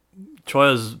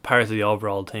trials is part of the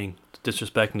overall thing,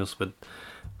 disrespecting us with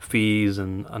fees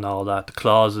and all that, the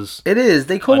clauses. It is.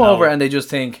 They come over and they just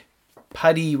think,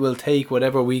 Paddy will take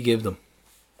whatever we give them.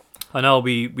 I know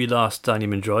we lost Danny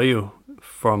Mandroyu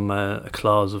from a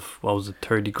clause of, what was it,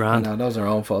 30 grand? No, that was our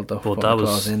own fault though. But that was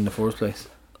clause in the first place.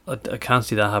 I can't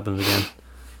see that happening again.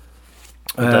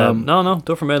 But, no,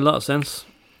 Duffer made a lot of sense.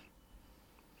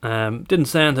 Didn't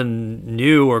say anything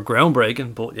new or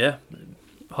groundbreaking, but yeah,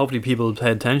 hopefully people will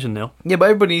pay attention now. Yeah, but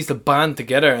everybody needs to band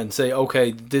together and say,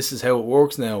 okay, this is how it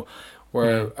works now.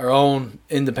 We're our own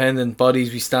independent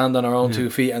bodies, we stand on our own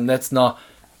 2 feet, and let's not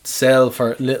sell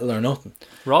for little or nothing.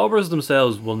 Robbers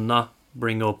themselves will not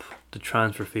bring up the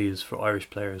transfer fees for Irish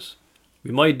players.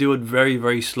 We might do it very,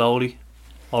 very slowly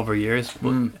over years,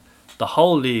 but the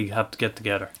whole league have to get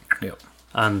together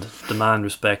and demand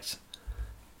respect.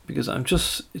 Because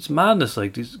it's madness.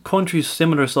 Like, these countries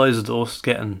similar sizes to us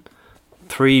getting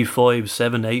 3, 5,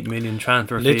 7, 8 million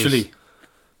transfer fees. Literally.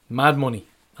 Mad money.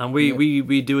 And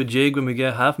we do a jig when we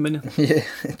get 500,000. Yeah,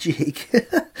 a jig.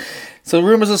 So,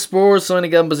 rumours of Spurs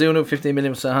signing Gavin Bazunu, 15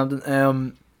 million for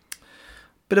Southampton.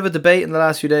 Bit of a debate in the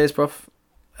last few days, Prof.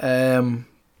 Bazunu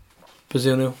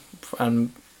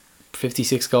and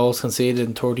 56 goals conceded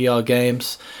in 30 odd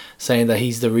games, saying that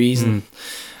he's the reason.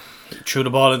 He threw the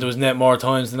ball into his net more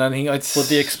times than anything. But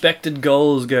the expected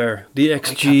goals, Gar, the XG. I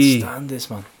can't stand this,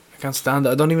 man. I can't stand it.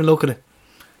 I don't even look at it.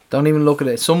 Don't even look at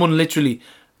it. Someone literally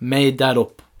made that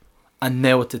up, and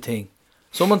now it's a thing.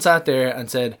 Someone sat there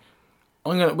and said,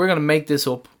 we're gonna make this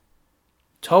up,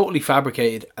 totally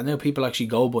fabricated, and now people actually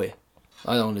go by it.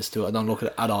 I don't listen to it. I don't look at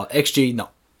it at all. XG, no.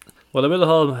 Well, I will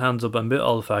hold my hands up. I'm a bit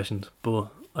old-fashioned, but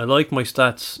I like my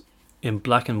stats in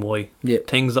black and white. Yeah.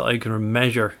 Things that I can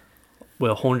measure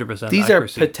with 100% These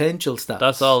accuracy. are potential stats.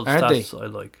 That's all aren't stats they? I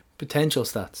like. Potential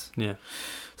stats. Yeah.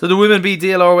 So the women beat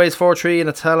DLR Ways 4-3 in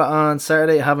a tally on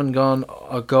Saturday, having gone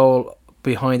a goal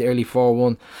behind early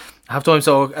 4-1. Half time,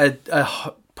 so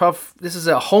this is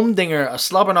a humdinger, a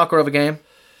slobber knocker of a game.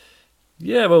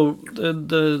 Yeah, well,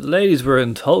 the ladies were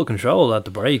in total control at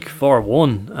the break,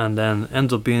 4-1, and then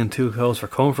ends up being 2 goals for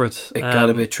comfort. It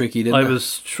got a bit tricky, didn't it? I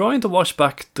was trying to watch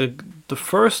back the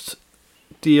first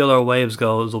DLR Waves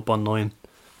goal was up on 9.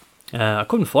 I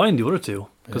couldn't find the other 2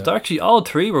 because actually all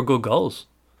 3 were good goals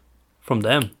from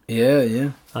them.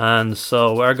 Yeah. And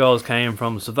so our goals came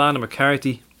from Savannah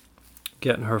McCarthy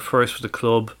getting her first for the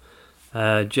club.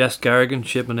 Jess Garrigan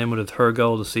chipping in with a 3rd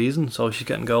goal of the season, so she's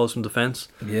getting goals from defence.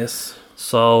 Yes.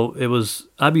 So it was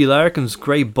Abby Larkin's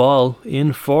great ball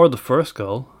in for the first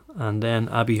goal, and then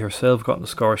Abby herself got on the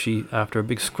score sheet after a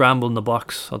big scramble in the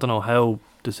box. I don't know how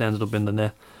this ended up in the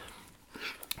net.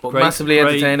 But massively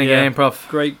entertaining game, Prof.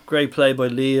 Great play by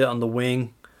Leah on the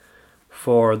wing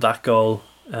for that goal.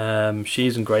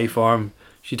 She's in great form.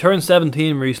 She turned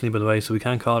 17 recently, by the way, so we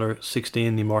can't call her 16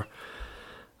 anymore.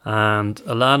 And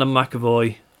Alana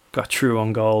McAvoy got through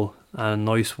on goal, and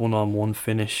a nice 1-on-1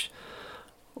 finish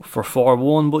for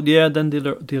 4-1. But yeah, then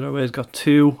the other ways got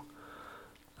 2.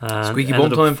 And Squeaky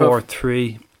bum time,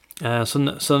 4-3.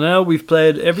 So now we've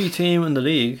played every team in the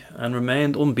league and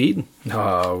remained unbeaten.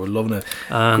 Oh, we're loving it.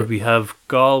 And we have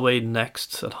Galway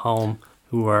next at home,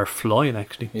 who are flying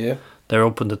actually. Yeah. They're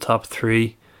up in the top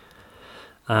 3.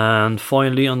 And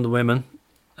finally on the women,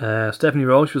 Stephanie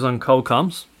Roche was on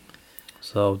co-coms.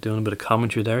 So doing a bit of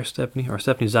commentary there, Stephanie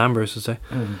Zamber, I should say.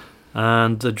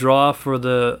 And the draw for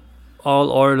the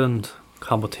All-Ireland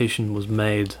competition was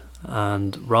made,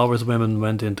 and Rovers women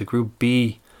went into Group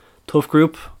B. Tough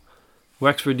group.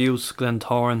 Wexford Youths,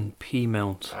 Glentoran,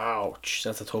 Peamount. Ouch,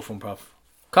 that's a tough one, Prof.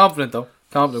 Confident though.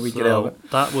 Confident we get out of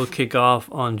it. That will kick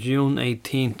off on June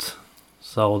 18th.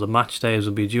 So the match days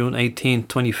will be June 18th,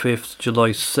 25th,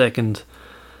 July 2nd,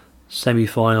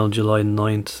 semi-final July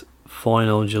 9th,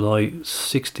 final July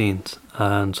 16th,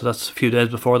 and so that's a few days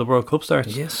before the World Cup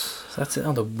starts. Yes, that's it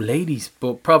on the ladies.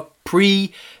 But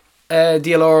pre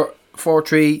DLR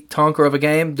 4-3 tonker of a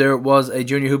game, there was a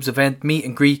junior hoops event, meet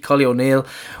and greet. Collie O'Neill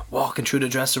walking through the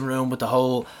dressing room with the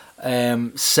whole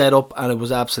setup, and it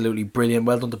was absolutely brilliant.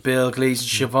 Well done to Bill, Gleason,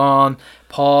 Siobhan,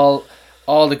 Paul,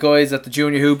 all the guys at the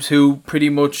junior hoops who pretty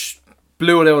much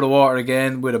blew it out of the water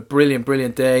again with a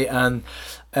brilliant day. And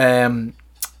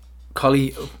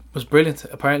Collie was brilliant.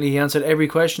 Apparently he answered every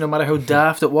question, no matter how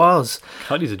daft it was.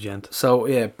 Collie's a gent. So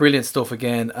yeah, brilliant stuff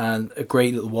again, and a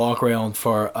great little walk around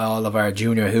for all of our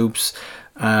junior hoops,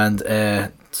 and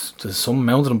there's some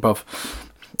amount of them, Prof.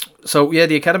 So yeah,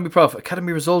 the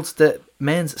academy results. The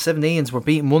men's 17s were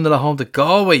beating 1-0 at home to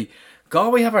Galway.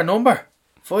 Galway have our number,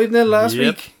 5-0 last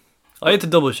week. I had to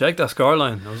double check that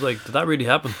scoreline. I was like, did that really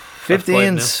happen?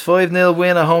 15s 5-0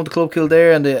 win at home to Club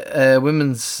Kildare, and the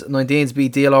women's 19s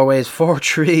beat DLR Ways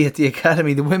 4-3 at the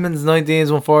academy. The women's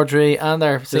 19s won 4-3, and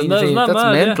our senior team. That's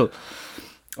mad, mental.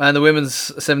 Yeah. And the women's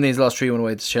 17s lost 3-1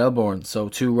 away to Shelbourne. So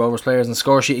 2 Rovers players in the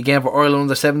score sheet again for Ireland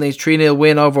under 17s. 3-0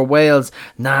 win over Wales.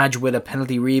 Naj with a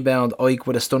penalty rebound. Ike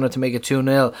with a stunner to make it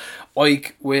 2-0.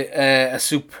 Ike with a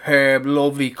superb,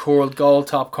 lovely curled goal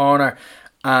top corner.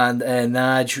 And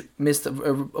Naj missed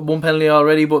one penalty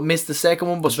already, but missed the second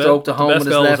one, but stroked it home with his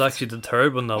left. The best goal was actually the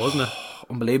third one though, wasn't it?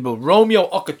 Unbelievable. Romeo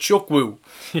Okachukwu.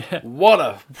 Yeah. What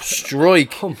a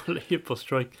strike. Unbelievable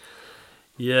strike.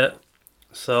 Yeah.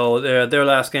 So their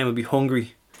last game will be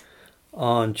Hungary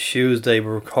on Tuesday.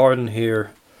 We're recording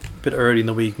here a bit early in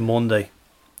the week, Monday.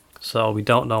 So we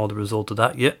don't know the result of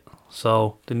that yet.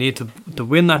 So they need to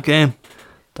win that game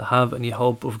to have any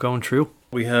hope of going through.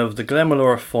 We have the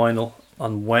Glenmalure final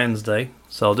on Wednesday,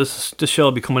 so this show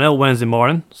will be coming out Wednesday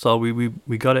morning, so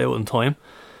we got it out in time.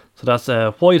 So that's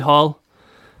Whitehall.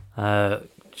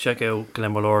 Check out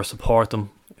Glenmalure, support them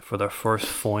for their first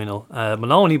final.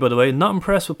 Maloney, by the way, not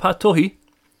impressed with Pat Tuckey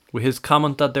with his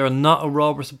comment that they're not a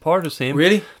Rovers supporters team.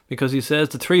 Really? Because he says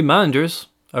the 3 managers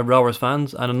are Rovers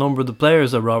fans and a number of the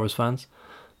players are Rovers fans,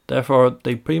 therefore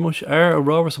they pretty much are a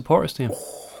Rovers supporters team.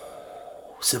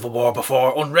 Civil war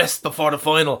before, unrest before the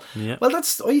final. Yeah. Well,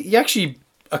 he actually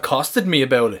accosted me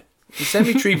about it. He sent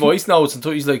me 3 voice notes, and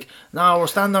he's like, "No, we're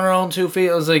standing on our own 2 feet."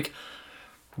 I was like,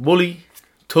 Wooly,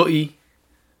 Tutty,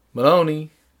 Maloney,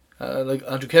 like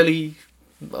Andrew Kelly,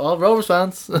 all Rovers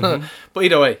fans. But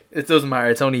either way, it doesn't matter.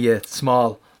 It's only a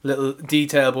small little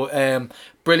detail, but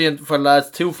brilliant for the lads.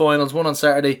 2 finals, one on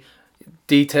Saturday.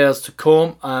 Details to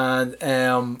come,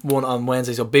 and one on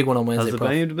Wednesday. So big one on Wednesday. Has the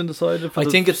venue been decided? I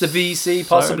think it's the VC,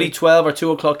 possibly Saturday? 12 or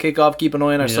 2 o'clock kickoff. Keep an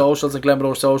eye on our socials and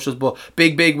Glenmalure socials. But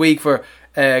big week for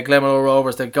Glenmalure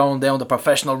Rovers. They're going down the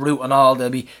professional route and all. They'll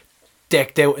be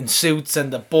decked out in suits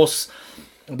and the bus.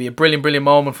 It'll be a brilliant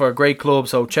moment for a great club.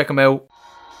 So check them out.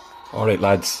 Alright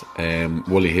lads,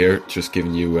 Wooly here, just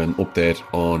giving you an update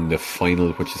on the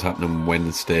final, which is happening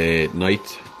Wednesday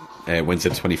night, Wednesday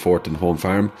the 24th in Home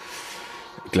Farm.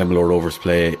 Glenmalure Rovers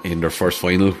play in their first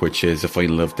final, which is a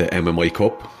final of the MMI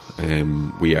Cup.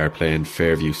 We are playing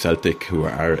Fairview Celtic, who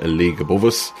are a league above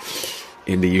us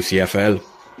in the UCFL.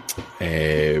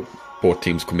 Both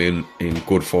teams come in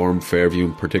good form. Fairview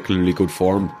in particularly good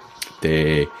form.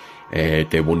 They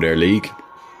won their league,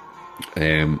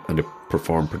 and they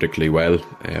performed particularly well.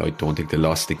 I don't think they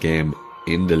lost the game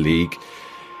in the league,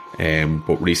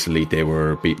 but recently they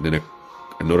were beaten in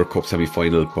another cup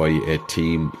semi-final by a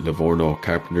team, Livorno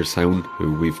Carpenterstown,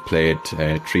 who we've played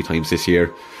 3 times this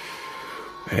year.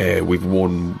 We've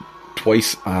won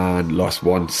twice and lost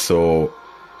once, so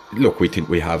look, we think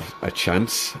we have a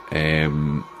chance.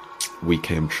 We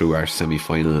came through our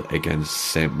semi-final against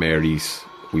St Mary's.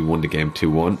 We won the game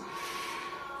 2-1.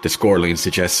 The scoreline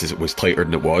suggests it was tighter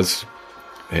than it was.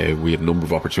 We had a number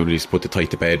of opportunities to put the tie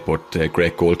to bed, but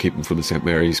great goalkeeping from the St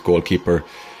Mary's goalkeeper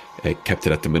kept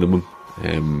it at the minimum.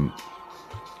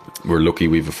 We're lucky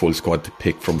we have a full squad to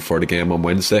pick from for the game on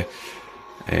Wednesday.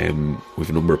 We've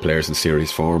a number of players in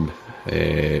serious form.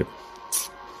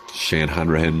 Shane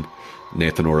Hanrahan,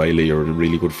 Nathan O'Reilly are in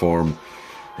really good form.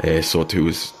 So too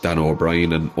is Dan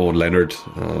O'Brien and Owen Leonard,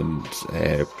 and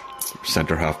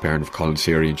centre half pairing of Colin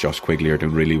Seary and Josh Quigley are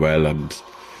doing really well, and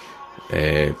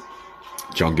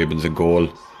John Gibbons in goal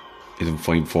is in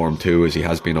fine form too, as he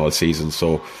has been all season.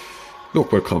 So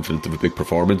look, we're confident of a big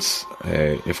performance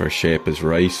if our shape is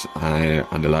right,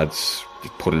 and the lads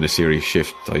put in a serious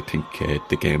shift. I think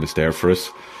the game is there for us,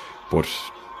 but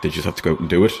they just have to go out and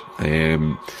do it.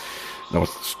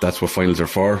 That's what finals are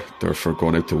for. They're for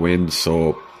going out to win.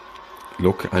 So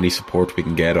look, any support we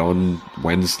can get on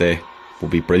Wednesday will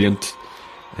be brilliant.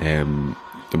 The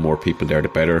more people there, the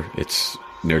better. It's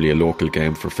nearly a local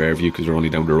game for Fairview because we're only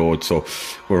down the road, so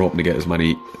we're hoping to get as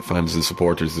many fans and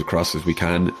supporters across as we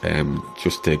can,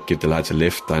 just to give the lads a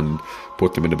lift and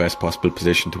put them in the best possible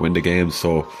position to win the game.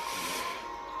 So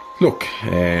look,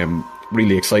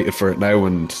 really excited for it now,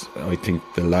 and I think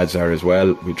the lads are as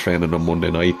well. We training on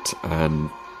Monday night and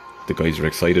the guys are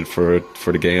excited for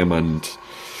the game, and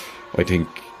I think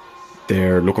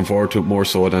they're looking forward to it more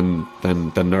so than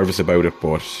nervous about it.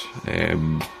 But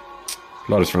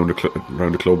a lot of us around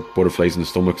the club, butterflies in the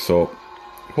stomach, so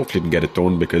hopefully we can get it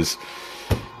done because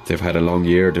they've had a long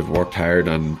year, they've worked hard,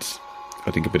 and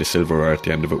I think a bit of silverware at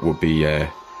the end of it would be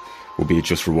a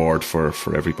just reward for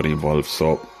everybody involved.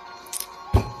 So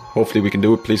hopefully we can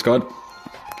do it, please God.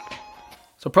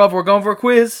 So Prof, we're going for a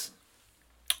quiz.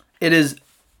 It is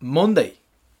Monday,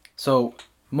 so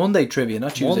Monday trivia,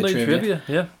 not Tuesday Monday trivia,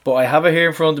 yeah. But I have it here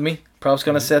in front of me. Prof's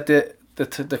going to set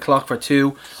the clock for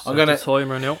 2. I'm going to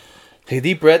timer now. Take a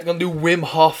deep breath. I'm going to do Wim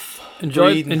Hof.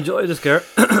 Enjoy this,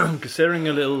 Gareth. Considering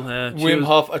a little Wim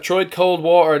Hof. I tried cold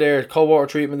water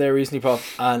treatment there recently,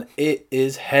 Prof, and it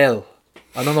is hell.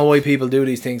 I don't know why people do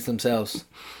these things themselves.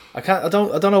 I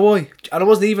don't know why. And it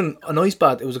wasn't even an ice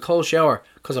bath. It was a cold shower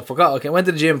because I forgot. I went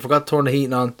to the gym, forgot to turn the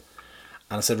heating on,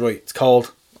 and I said, right, it's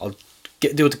cold. I'll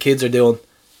do what the kids are doing.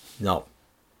 No,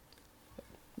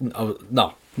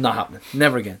 not happening.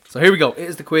 Never again. So here we go. It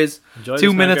is the quiz. Enjoy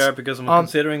 2 minutes. Because I'm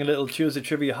considering a little Tuesday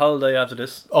trivia holiday after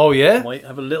this. Oh yeah. I might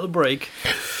have a little break.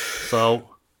 So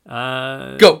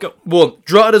go. 1.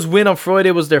 Drogheda's win on Friday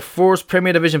was their first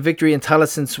Premier Division victory in Tallaght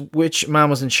since which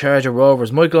man was in charge of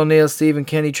Rovers? Michael O'Neill, Stephen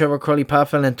Kenny, Trevor Crowley, Pat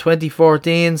Fell in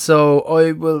 2014. So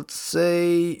I will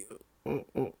say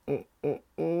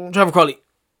Trevor Crowley.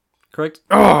 Correct.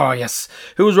 Oh, yes.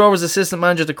 Who was Rovers' assistant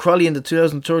manager to Crowley in the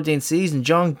 2013 season?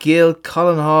 John Gill,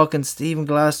 Colin Hawkins, Stephen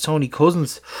Glass, Tony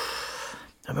Cousins.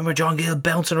 I remember John Gill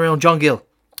bouncing around. John Gill.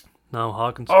 No,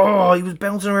 Hawkins. Oh, he was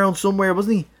bouncing around somewhere,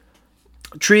 wasn't he?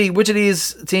 3. Which of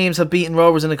these teams have beaten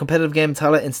Rovers in a competitive game in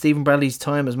Tallaght in Stephen Bradley's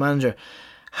time as manager?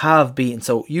 Have beaten.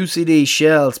 So, UCD,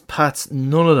 Shells, Pats,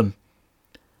 none of them.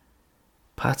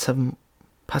 Pats haven't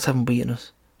beaten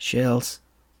us. Shells.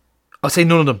 I'll say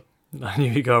none of them. I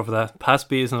knew you'd go for that. Pass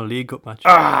B is in a League Cup match.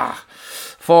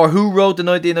 4. Who wrote the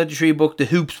 1993 book The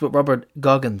Hoops with Robert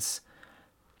Goggins?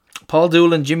 Paul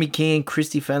Doolan, Jimmy Keane,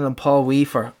 Christy Fenn and Paul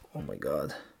Weaver. Oh my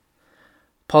God.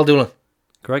 Paul Doolan.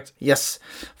 Correct. Yes.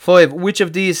 5. Which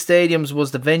of these stadiums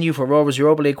was the venue for Rovers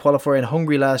Europa League qualifier in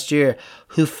Hungary last year?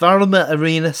 Hufarma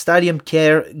Arena, Stadium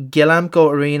Care,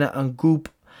 Galamco Arena, and Group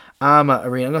Ama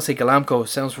Arena. I'm going to say Galamco.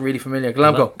 Sounds really familiar.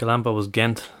 Galamco. Galamco was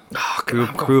Ghent. Oh,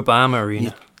 Group Ama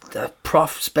Arena.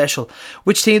 Prof special.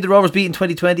 Which team did Rovers beat in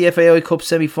 2020 FAI Cup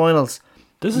semi-finals?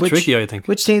 This is tricky, I think.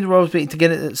 Which team did Rovers beat to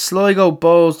get it? Sligo,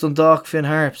 Bows, Dundalk, Finn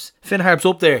Harps. Finn Harps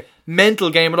up there. Mental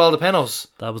game with all the penalties.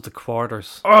 That was the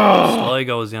quarters. Oh,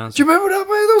 Sligo was the answer. do you remember that,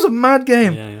 man? That was a mad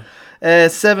game. Yeah.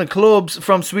 7. Clubs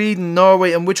from Sweden,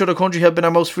 Norway, and which other country have been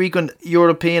our most frequent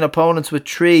European opponents with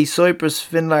 3? Cyprus,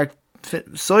 Finland,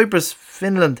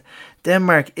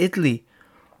 Denmark, Italy.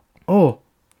 Oh,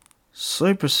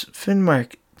 Cyprus,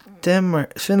 Denmark,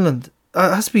 Finland. It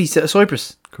has to be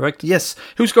Cyprus. Correct. Yes.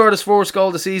 Who scored his first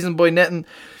goal this season by netting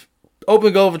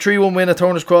open goal for 3-1 win at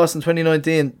Turner's Cross in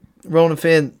 2019? Ronan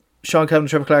Finn, Sean Cavanagh,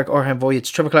 Trevor Clark, or Han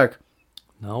Voyage? Trevor Clark.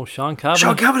 No, Sean Cavanagh.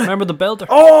 Sean Cavanagh. Remember the belter?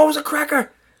 Oh, it was a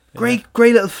cracker. Great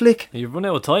little flick. You've run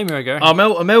out of time here, Gary. I'm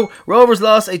out. Rovers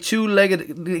lost a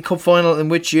 2-legged cup final in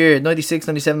which year? 96,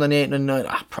 97, 98, 99.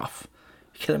 Prof.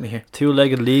 You're killing me here.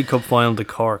 2-legged League Cup final to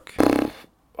Cork.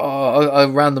 Oh, I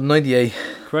ran them. 98.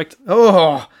 Correct.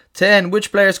 Oh, 10.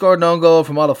 Which player scored an own goal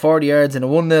from all of 40 yards in a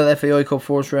 1-0 FAI Cup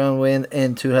first round win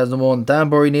in 2001? Dan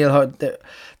Murray, Neil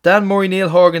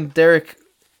Horgan, Derek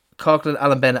Coughlin,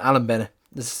 Alan Bennett.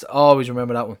 This always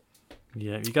remember that one.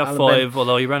 Yeah, you got Alan 5, Bennett.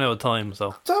 although you ran out of time,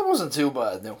 so. That wasn't too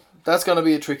bad, no. That's going to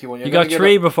be a tricky one. You got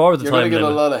 3 before the you're time going to get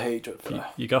limit. a lot of hatred for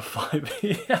that. You got 5.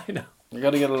 Yeah, I know. You're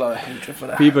going to get a lot of hatred for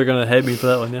that. People are going to hate me for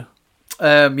that one, yeah.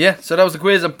 So that was the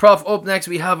quiz. And Prof, up next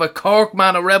we have a Cork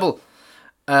man, a rebel,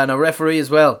 and a referee as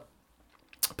well,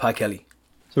 Pat Kelly.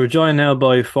 So we're joined now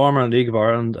by former League of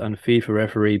Ireland and FIFA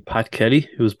referee Pat Kelly,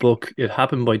 whose book It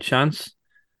Happened by Chance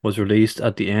was released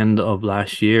at the end of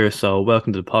last year. So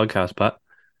welcome to the podcast, Pat.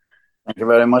 Thank you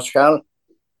very much, Carl.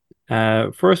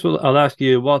 First of all, I'll ask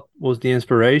you, what was the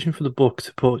inspiration for the book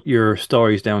to put your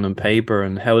stories down on paper,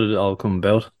 and how did it all come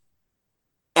about?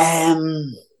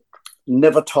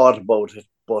 Never thought about it,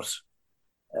 but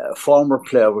a former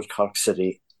player with Cork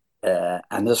City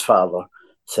and his father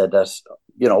said that,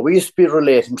 we used to be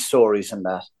relating stories and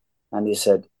that, and he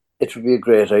said, it would be a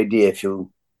great idea if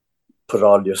you put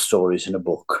all your stories in a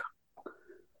book.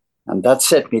 And that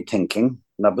set me thinking,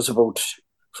 and that was about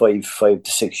 5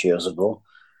 to 6 years ago.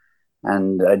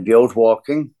 And I'd be out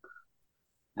walking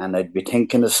and I'd be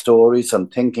thinking of stories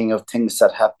and thinking of things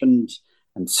that happened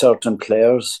and certain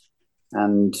players.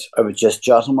 And I would just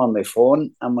jot them on my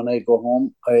phone. And when I go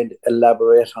home, I'd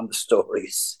elaborate on the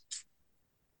stories.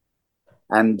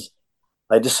 And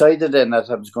I decided then that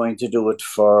I was going to do it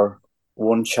for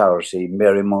one charity,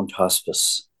 Marymount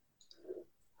Hospice.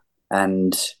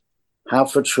 And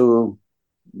halfway through,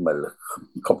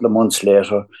 a couple of months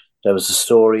later, there was a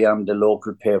story on the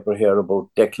local paper here about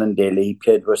Declan Daly. He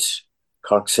played with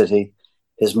Cork City.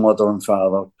 His mother and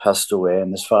father passed away,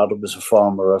 and his father was a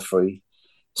former referee.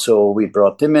 So we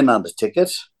brought them in on the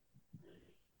ticket.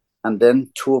 And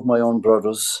then 2 of my own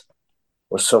brothers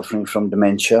were suffering from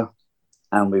dementia,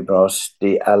 and we brought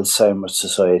the Alzheimer's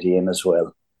Society in as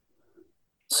well.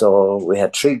 So we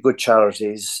had 3 good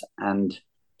charities, and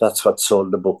that's what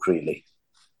sold the book, really.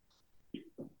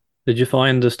 Did you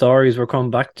find the stories were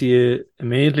coming back to you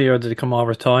immediately, or did it come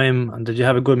over time? And did you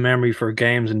have a good memory for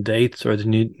games and dates, or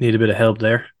did you need a bit of help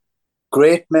there?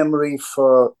 Great memory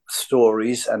for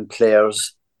stories and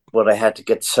players, but I had to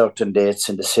get certain dates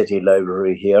in the city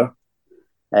library here.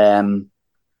 And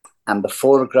the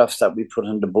photographs that we put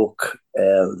in the book,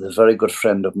 there's a very good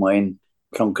friend of mine,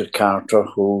 Plunkett Carter,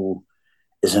 who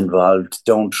is involved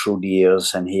down through the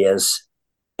years, and he has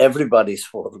everybody's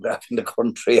photograph in the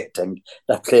country, I think,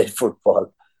 that played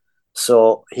football.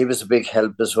 So he was a big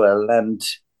help as well. And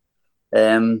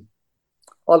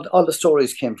all the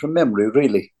stories came from memory,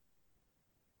 really.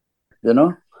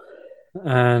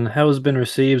 And how has it been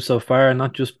received so far,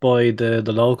 not just by the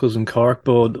locals in Cork,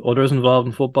 but others involved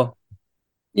in football?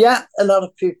 Yeah, a lot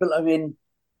of people. I mean,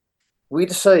 we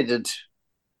decided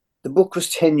the book was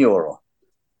 €10.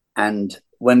 And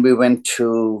when we went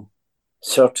to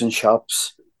certain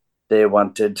shops, they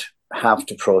wanted half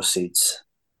the proceeds.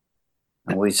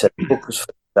 And we said the book was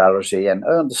for charity, and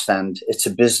I understand it's a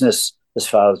business as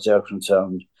far as they're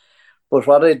concerned. But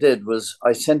what I did was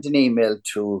I sent an email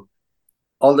to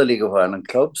all the League of Ireland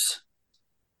clubs,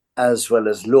 as well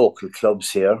as local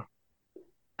clubs here,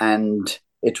 and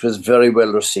it was very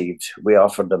well received. We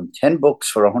offered them 10 books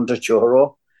for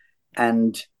 €100,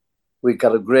 and we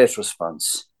got a great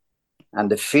response.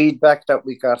 And the feedback that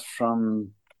we got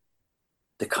from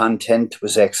the content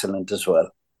was excellent as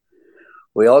well.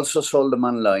 We also sold them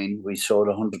online. We sold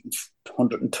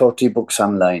 130 books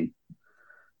online,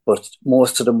 but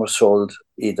most of them were sold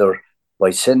either by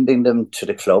sending them to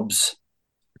the clubs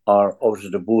or out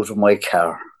of the boot of my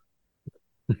car.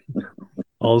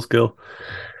 Old school.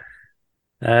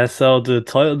 So the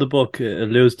title of the book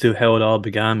alludes to how it all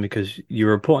began, because you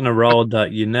were put on a road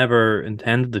that you never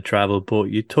intended to travel, but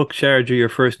you took charge of your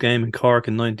first game in Cork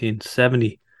in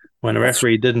 1970 when a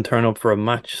referee didn't turn up for a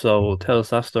match. So tell us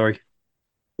that story.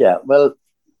 Yeah, well,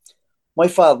 my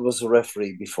father was a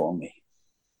referee before me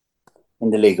in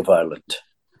the League of Ireland.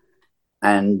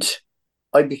 And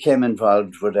I became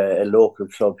involved with a local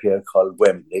club here called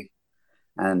Wembley.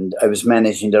 And I was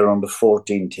managing their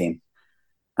under-14 team.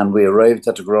 And we arrived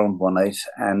at the ground one night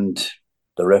and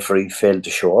the referee failed to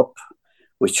show up,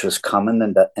 which was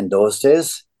common in those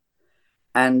days.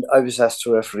 And I was asked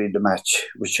to referee the match,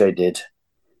 which I did.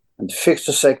 And the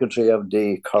fixture secretary of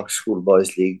the Cork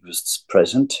Schoolboys League was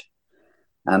present.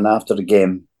 And after the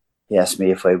game, he asked me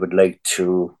if I would like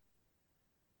to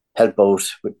help out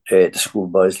with the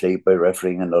Schoolboys League by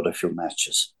refereeing another few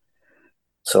matches.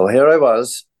 So here I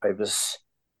was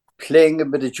playing a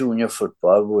bit of junior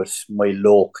football with my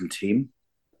local team.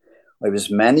 I was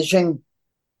managing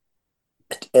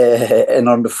an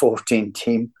under-14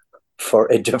 team for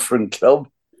a different club.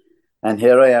 And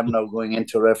here I am now going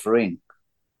into refereeing.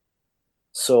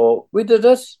 So we did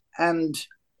it. And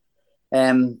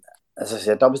as I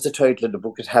said, that was the title of the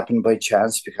book. It happened by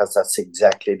chance, because that's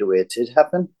exactly the way it did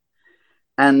happen.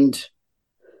 And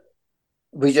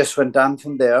we just went on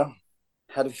from there,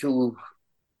 had a few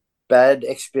bad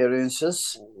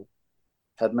experiences,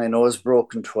 had my nose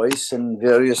broken twice in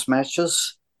various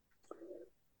matches,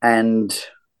 and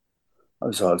I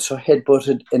was also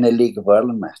headbutted in a League of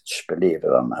Ireland match, believe it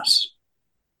or not,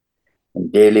 in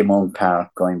Dalymount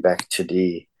Park, going back to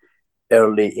the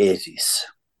early 80s,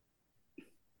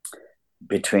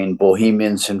 between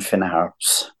Bohemians and Finn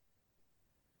Harps.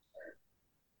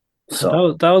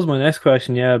 So that was my next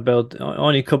question. Yeah, about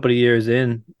only a couple of years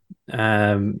in,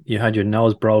 you had your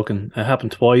nose broken. It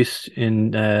happened twice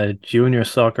in junior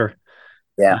soccer.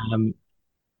 Yeah.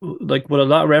 Like, would a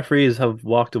lot of referees have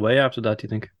walked away after that, do you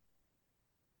think?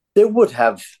 They would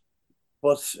have,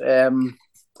 but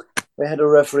we had a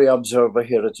referee observer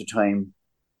here at the time,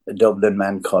 a Dublin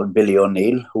man called Billy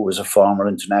O'Neill, who was a former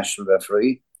international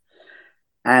referee.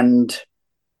 And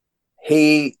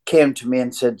he came to me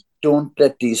and said, "Don't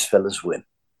let these fellas win."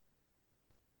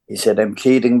 He said, "I'm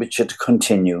pleading with you to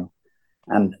continue."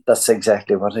 And that's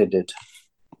exactly what I did.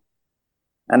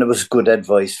 And it was good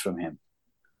advice from him.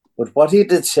 But what he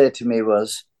did say to me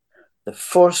was, the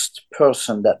first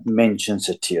person that mentions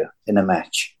it to you in a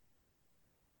match,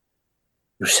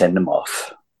 you send them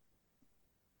off.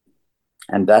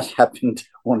 And that happened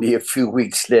only a few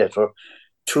weeks later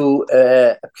to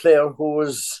a player who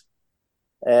was,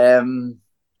 I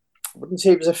wouldn't say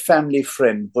he was a family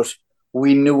friend, but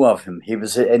we knew of him. He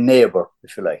was a neighbour,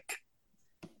 if you like.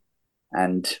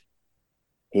 And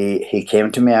he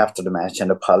came to me after the match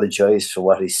and apologised for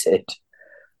what he said.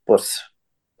 But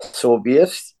so be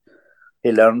it.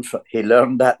 He learned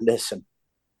that lesson.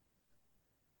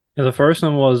 Yeah, the first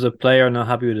one was a player not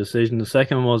happy with the decision. The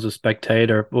second one was a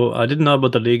spectator. Well, I didn't know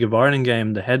about the League of Ireland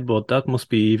game, the headbutt. That must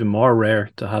be even more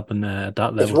rare to happen at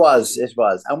that level. It was.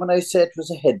 And when I say it was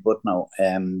a headbutt now,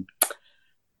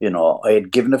 I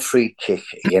had given a free kick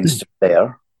against a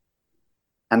player.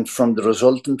 And from the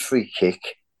resultant free kick,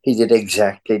 he did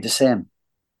exactly the same.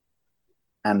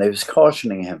 And I was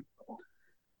cautioning him.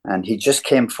 And he just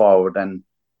came forward and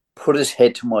put his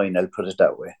head to mine, I'll put it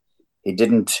that way. He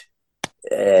didn't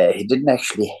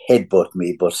actually headbutt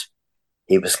me, but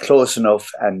he was close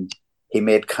enough and he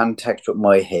made contact with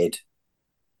my head.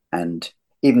 And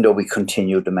even though we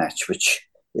continued the match, which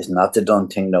is not the done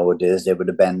thing nowadays, they would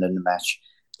abandon the match.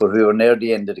 But we were near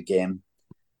the end of the game.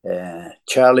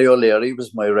 Charlie O'Leary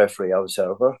was my referee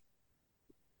observer.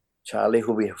 Charlie,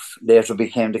 who we later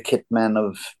became the kit man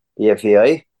of the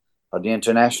FAI, or the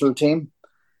international team.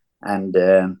 And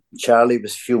Charlie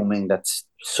was fuming that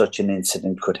such an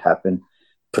incident could happen,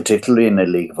 particularly in a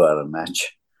League of Ireland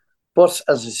match. But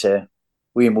as I say,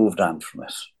 we moved on from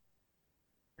it.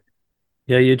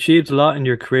 Yeah, you achieved a lot in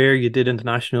your career. You did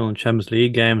international and Champions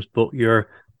League games, but you're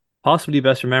possibly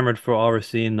best remembered for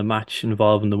overseeing the match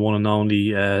involving the one and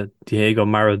only Diego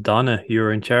Maradona. You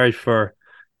were in charge for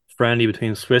friendly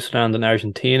between Switzerland and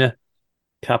Argentina,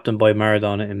 captained by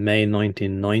Maradona in May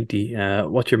 1990.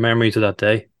 What's your memories of that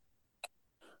day?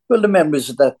 Well, the memories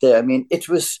of that day, I mean, it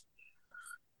was,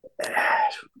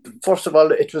 first of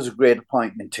all, it was a great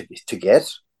appointment to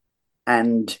get.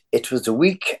 And it was the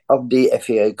week of the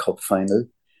FAI Cup final.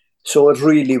 So it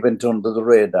really went under the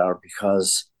radar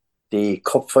because the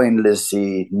cup final is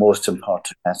the most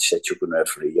important match that you can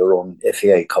referee, your own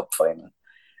FAI Cup final.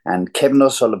 And Kevin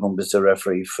O'Sullivan was the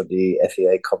referee for the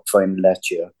FAI Cup final that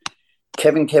year.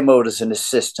 Kevin came out as an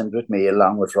assistant with me,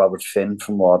 along with Robert Finn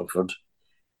from Waterford.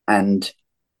 And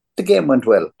the game went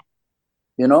well.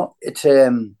 You know, you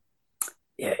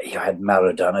had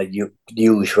Maradona, the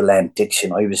usual antics. You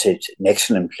know, he was an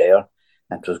excellent player.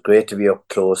 And it was great to be up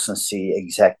close and see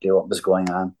exactly what was going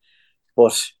on.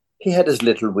 But he had his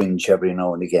little whinge every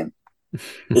now and again.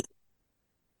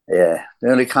 Yeah,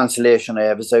 the only consolation I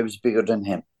have is I was bigger than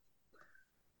him.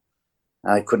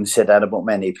 I couldn't say that about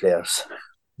many players.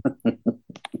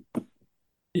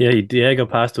 Yeah, Diego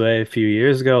passed away a few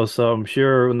years ago, so I'm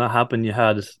sure when that happened, you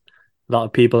had a lot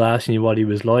of people asking you what he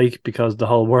was like because the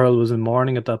whole world was in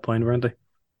mourning at that point, weren't they?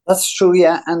 That's true,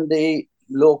 yeah. And the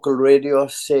local radio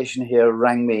station here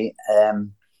rang me.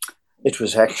 It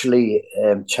was actually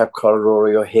a chap called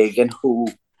Rory O'Hagan, who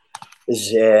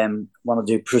is one of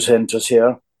the presenters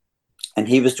here. And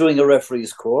he was doing a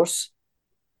referee's course.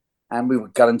 And we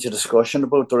got into discussion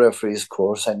about the referee's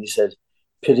course. And he said,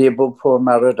 pity about poor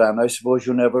Maradona. I suppose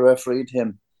you never refereed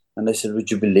him. And I said, would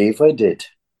you believe I did?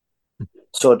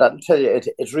 So that'll tell you,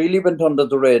 it really went under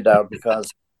the radar because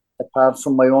apart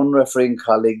from my own refereeing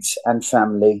colleagues and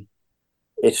family,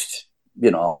 it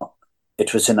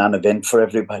was a non-event for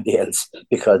everybody else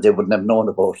because they wouldn't have known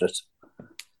about it.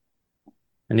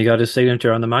 And you got his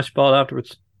signature on the match ball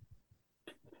afterwards?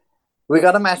 We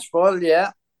got a match ball,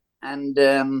 yeah.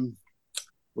 And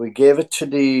we gave it to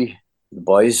the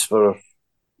boys were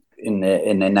in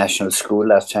a national school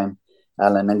last time,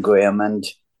 Alan and Graham, and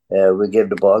we gave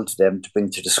the ball to them to bring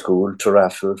to the school to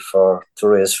raffle to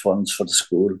raise funds for the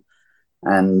school.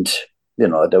 And, you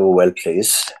know, they were well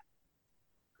pleased.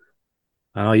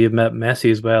 I know you've met Messi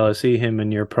as well. I see him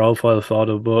in your profile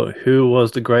photo, but who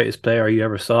was the greatest player you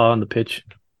ever saw on the pitch?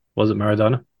 Was it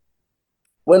Maradona?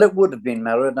 Well, it would have been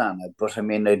Maradona, but I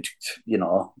mean,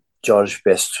 George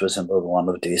Best was another one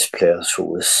of these players who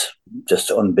was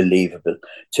just unbelievable.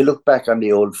 To look back on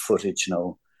the old footage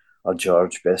now of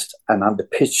George Best and on the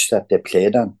pitch that they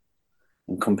played on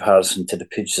in comparison to the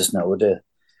pitches nowadays,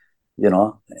 you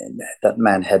know, that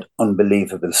man had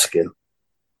unbelievable skill.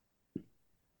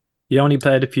 You only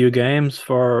played a few games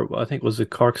for, I think, was it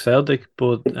Cork Celtic?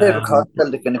 But he played for Cork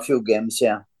Celtic in a few games,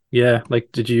 yeah. Yeah,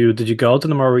 like did you go to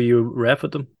them or were you ref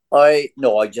at them? I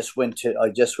just went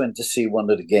to see one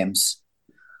of the games.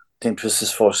 I think it was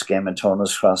his first game in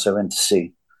Turner's Cross I went to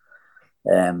see.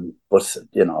 But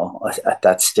you know, at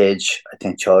that stage, I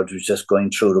think George was just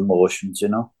going through the motions, you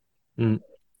know. Mm.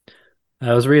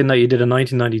 I was reading that you did a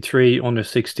 1993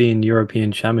 under-16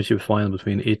 European Championship final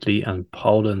between Italy and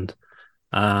Poland.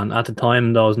 And at the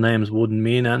time, those names wouldn't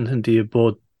mean anything to you,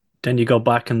 but then you go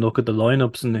back and look at the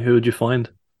lineups, and who did you find?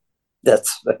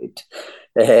 That's right.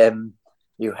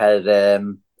 You had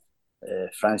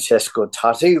Francesco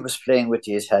Totti, who was playing with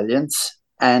the Italians,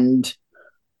 and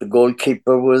the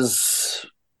goalkeeper was,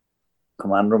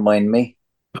 come on, remind me.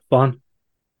 Buffon,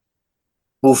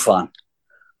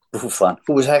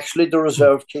 who was actually the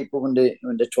reserve keeper when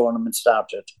the tournament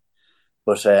started.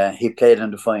 But he played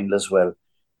in the final as well.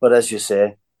 But as you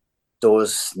say,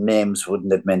 those names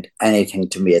wouldn't have meant anything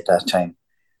to me at that time,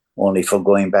 only for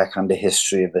going back on the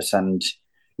history of it and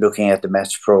looking at the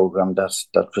match programme that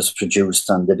was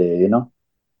produced on the day, you know.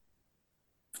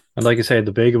 And like I said,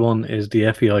 the big one is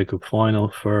the FAI Cup final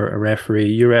for a referee.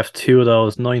 You ref two of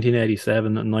those,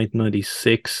 1987 and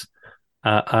 1996,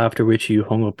 after which you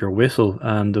hung up your whistle.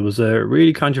 And there was a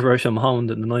really controversial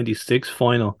moment in the 96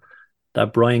 final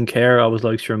that Brian Kerr always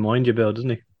likes to remind you about,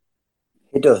 doesn't he?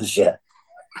 He does, yeah.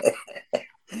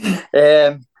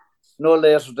 No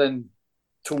later than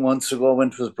 2 months ago, when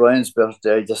it was Brian's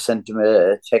birthday, I just sent him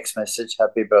a text message,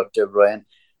 happy birthday, Brian.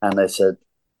 And I said,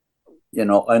 you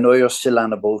know, I know you're still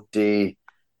on about the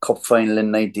cup final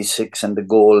in 96 and the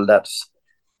goal that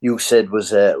you said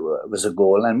was a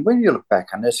goal. And when you look back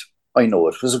on it, I know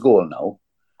it was a goal now.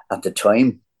 At the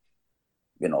time,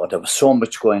 you know, there was so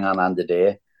much going on the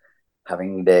day,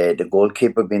 having the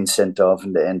goalkeeper being sent off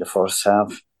in the first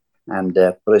half. And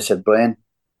but I said, Brian,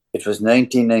 it was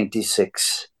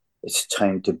 1996. It's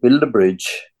time to build a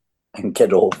bridge and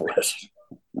get over it.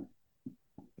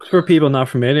 For people not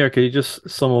familiar, could you just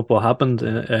sum up what happened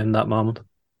in that moment?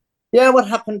 Yeah, what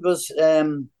happened was,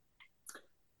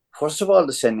 first of all,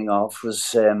 the sending off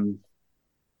was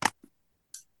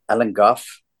Alan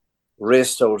Goff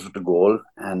raced out of the goal,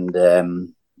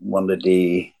 and one of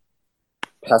the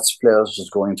Pats players was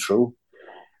going through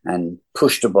and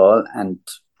pushed the ball, and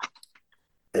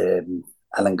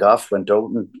Alan Goff went out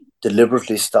and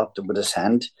deliberately stopped it with his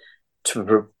hand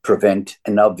to prevent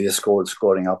an obvious goal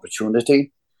scoring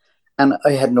opportunity. And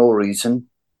I had no reason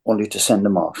only to send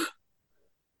him off.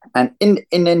 And in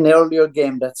an earlier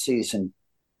game that season,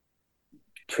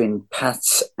 between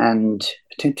Pats and,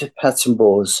 I think it Pats and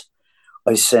Bows,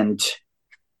 I sent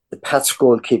the Pats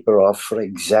goalkeeper off for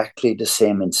exactly the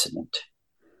same incident.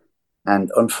 And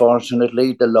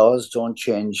unfortunately, the laws don't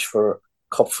change for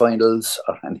cup finals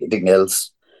or anything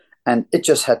else. And it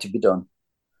just had to be done.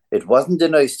 It wasn't a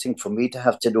nice thing for me to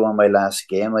have to do on my last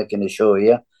game, I can assure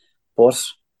you. But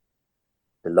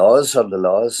the laws are the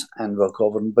laws, and we're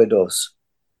governed by those.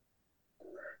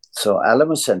 So Alan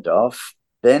was sent off.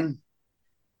 Then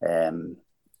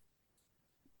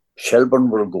Shelburne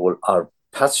were a goal, or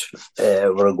Pats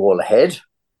were a goal ahead.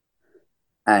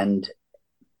 And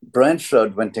Brian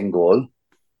Flood went in goal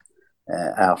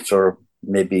after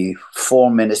maybe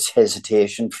 4 minutes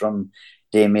hesitation from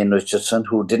Damien Richardson,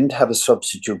 who didn't have a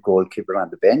substitute goalkeeper on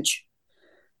the bench.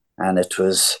 And it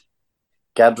was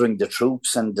gathering the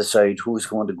troops and decide who's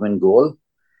going to win goal.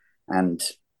 And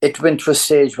it went to a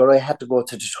stage where I had to go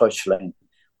to the touchline,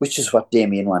 which is what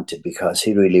Damien wanted, because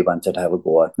he really wanted to have a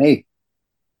go at me.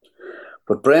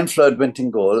 But Brian Flood went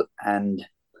in goal, and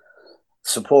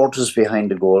supporters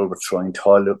behind the goal were throwing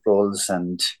toilet rolls,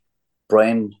 and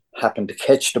Brian happened to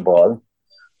catch the ball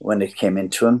when it came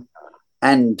into him,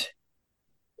 and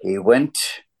he went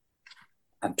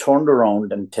and turned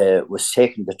around and was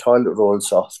taking the toilet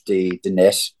rolls off the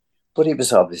net, but he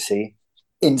was obviously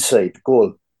inside the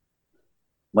goal.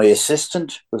 My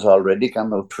assistant was already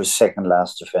gone out to his second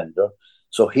last defender,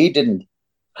 so he didn't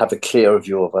have a clear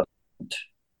view of it.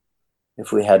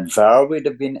 If we had VAR, we'd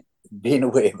have been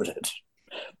away with it.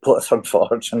 But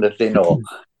unfortunately, no.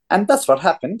 And that's what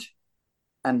happened.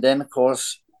 And then, of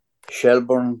course,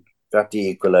 Shelburne got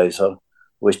the equaliser,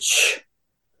 which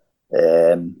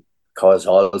caused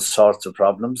all sorts of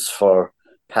problems for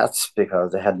Pats,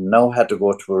 because they had to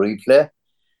go to a replay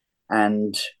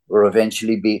and were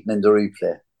eventually beaten in the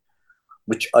replay,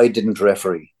 which I didn't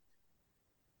referee.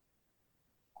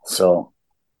 So...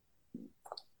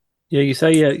 Yeah, you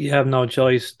say you have no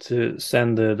choice to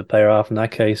send the player off in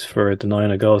that case for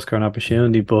denying a goal scoring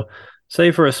opportunity, but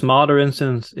say for a smaller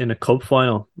instance in a cup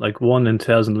final, like one in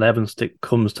 2011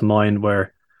 comes to mind,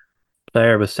 where a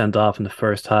player was sent off in the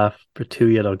first half for 2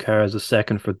 yellow cards, the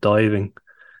second for diving.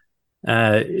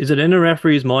 Is it in a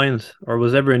referee's mind, or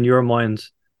was it ever in your mind,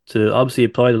 to obviously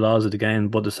apply the laws of the game,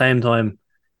 but at the same time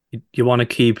you want to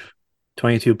keep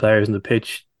 22 players in the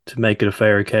pitch to make it a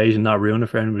fair occasion, not ruin it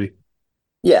for anybody?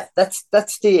 Yeah, that's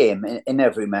the aim in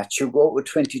every match. You go with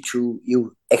 22,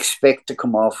 you expect to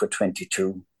come off with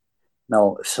 22.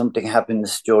 Now, if something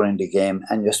happens during the game,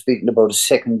 and you're speaking about a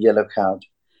second yellow card,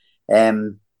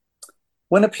 when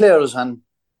a player is on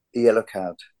a yellow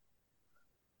card,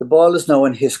 the ball is now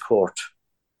in his court,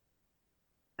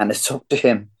 and it's up to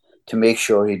him to make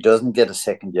sure he doesn't get a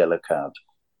second yellow card.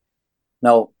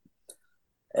 Now,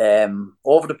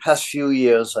 over the past few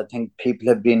years, I think people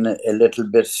have been a little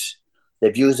bit...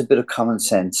 They've used a bit of common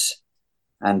sense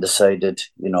and decided,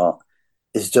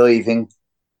 is diving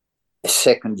a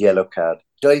second yellow card?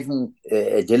 Diving,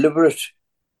 a deliberate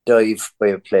dive by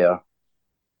a player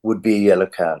would be a yellow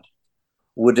card.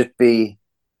 Would it be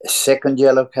a second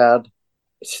yellow card?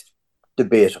 It's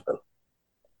debatable.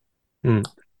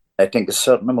 I think a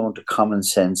certain amount of common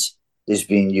sense is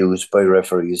being used by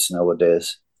referees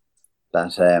nowadays.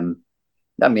 That,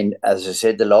 as I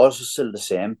said, the laws are still the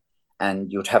same,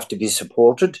 and you'd have to be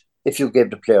supported if you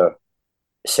gave the player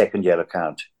a second yellow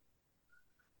card.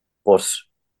 But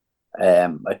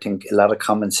I think a lot of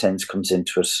common sense comes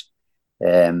into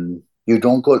it. You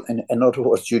don't go, in other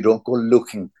words, you don't go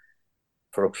looking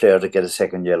for a player to get a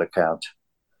second yellow card.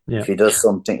 Yeah. If he does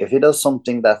something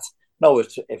that,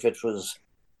 if it was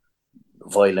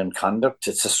violent conduct,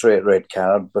 it's a straight red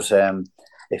card. But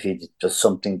if he does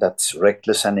something that's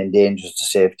reckless and endangers the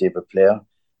safety of a player,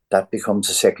 that becomes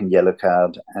a second yellow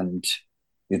card, and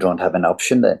you don't have an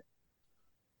option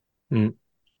then.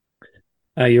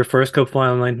 Your first cup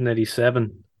final in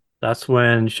 1987, that's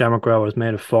when Shamrock Rovers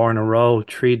made it 4 in a row,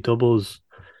 3 doubles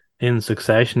in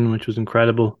succession, which was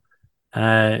incredible.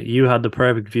 You had the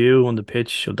perfect view on the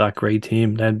pitch of that great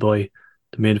team led by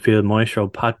the midfield maestro,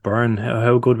 Pat Byrne.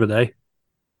 How good were they?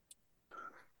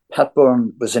 Pat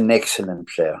Byrne was an excellent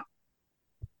player.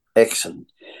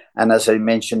 Excellent. And as I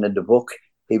mentioned in the book,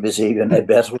 he was even a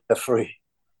better referee,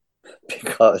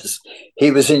 because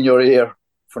he was in your ear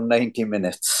for 90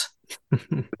 minutes.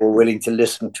 You were willing to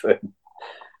listen to him.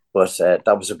 But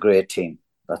that was a great team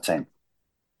that time.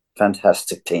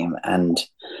 Fantastic team. And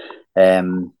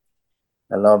I'll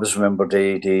always remember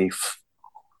there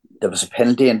was a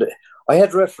penalty, and I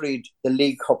had refereed the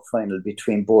League Cup final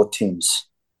between both teams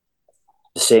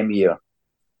the same year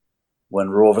when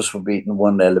Rovers were beaten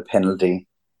 1-0 a penalty.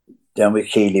 Dermot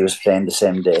Keely was playing the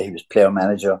same day. He was player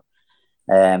manager.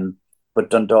 But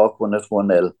Dundalk won it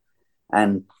 1-0.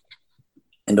 And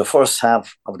in the first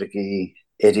half of the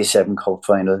 87 Cup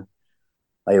final,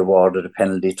 I awarded a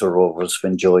penalty to Rovers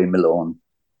when Joey Malone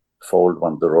fouled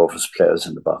one of the Rovers players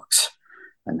in the box.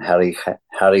 And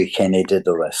Harry Kenny did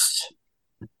the rest.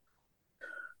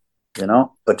 You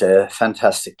know, but a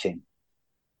fantastic team.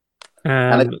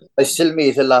 And I still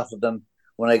meet a lot of them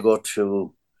when I go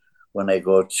to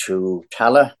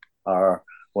Tala or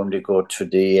when we go to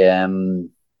the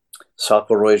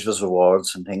Soccer Writers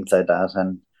Awards and things like that.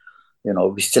 And, you know,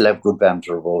 we still have good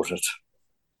banter about it.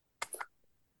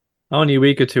 Only a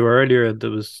week or two earlier, there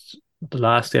was the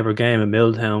last ever game in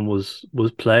Milltown was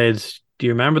played. Do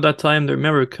you remember that time? I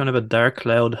remember kind of a dark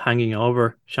cloud hanging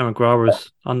over Shamrock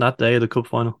Rovers on that day of the cup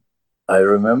final. I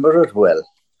remember it well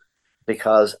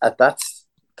because at that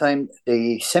time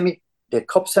the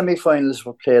cup semi-finals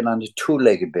were played on a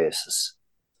two-legged basis,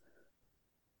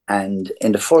 and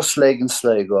in the first leg in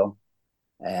Sligo,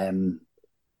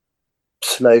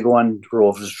 Sligo and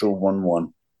Rovers drew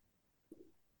 1-1.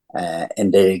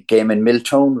 In the game in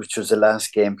Milltown, which was the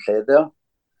last game played there,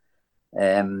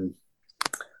 the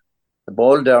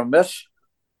Ball Dermot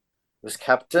was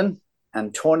captain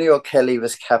and Tony O'Kelly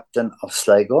was captain of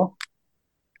Sligo.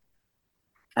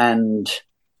 And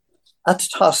at the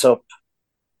toss-up,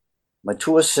 my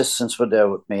two assistants were there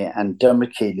with me, and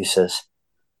Dermot Keely says,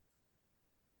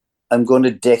 I'm going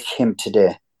to deck him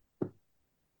today.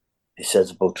 He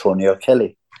says about Tony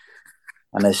O'Kelly.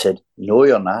 And I said, no,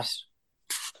 you're not.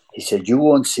 He said, you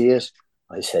won't see it.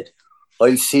 I said,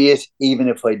 I'll see it even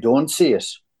if I don't see it.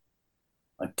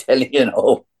 I'm telling you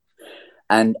now.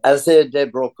 And as they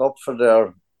broke up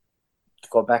to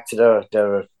go back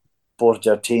to both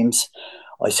their teams,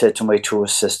 I said to my two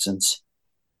assistants,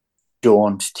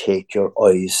 don't take your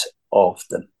eyes off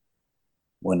them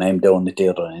when I'm down at the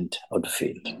other end of the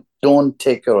field. Don't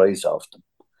take your eyes off them.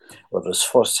 Whether it's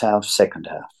first half, second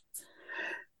half.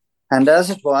 And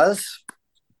as it was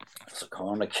a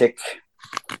corner kick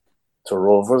to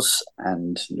Rovers,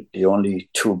 and the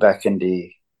only two back in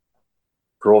the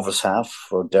Rovers half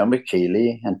were Dermot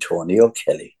Keely and Tony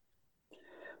O'Kelly.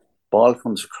 Ball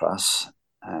comes across,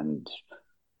 and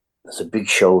there's a big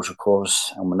shout, of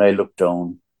course. And when I look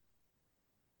down,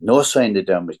 no sign of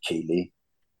Dermot Keely,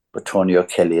 but Tony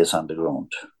O'Kelly is on the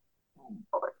ground.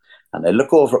 And I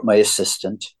look over at my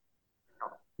assistant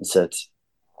and said,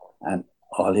 and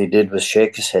all he did was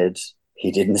shake his head.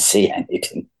 He didn't see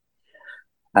anything.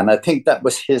 And I think that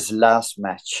was his last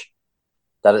match,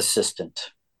 that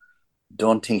assistant.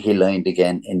 Don't think he lined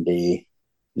again in the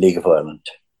League of Ireland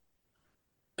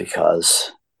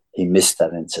because he missed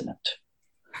that incident.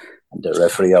 And the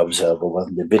referee observer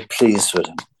wasn't a bit pleased with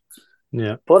him.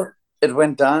 Yeah. But it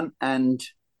went on and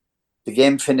the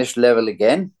game finished level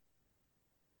again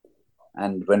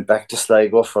and went back to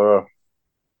Sligo for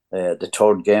the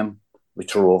third game,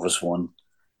 which Rovers won.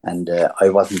 And I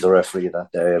wasn't the referee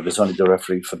that day. I was only the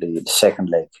referee for the second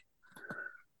leg.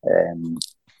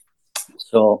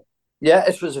 So, yeah,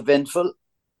 it was eventful.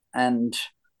 And,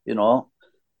 you know,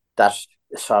 that,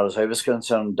 as far as I was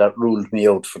concerned, that ruled me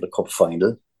out for the cup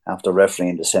final after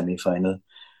refereeing the semi-final.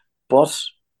 But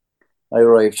I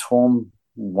arrived home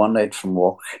one night from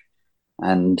work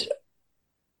and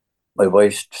my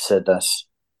wife said that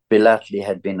Bill Atlee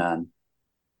had been on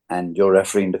and you're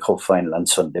refereeing the cup final on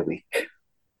Sunday week.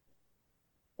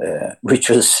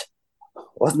 Which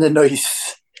wasn't a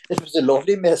nice, it was a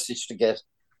lovely message to get,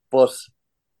 but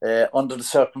under the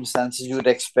circumstances you would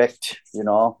expect, you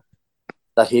know,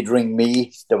 that he'd ring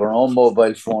me. There were no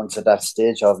mobile phones at that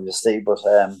stage, obviously, but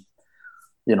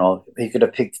you know, he could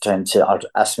have picked the time to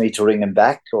ask me to ring him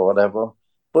back or whatever.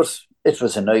 But it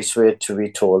was a nice way to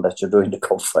be told that you're doing the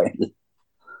cup final.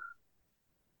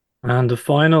 And the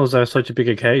finals are such a big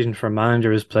occasion for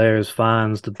managers, players,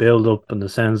 fans, the build-up and the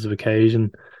sense of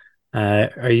occasion.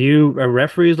 Are you a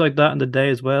referees like that in the day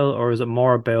as well, or is it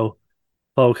more about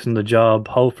focusing the job?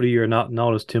 Hopefully you're not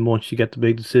noticed too much, you get the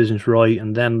big decisions right,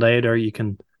 and then later you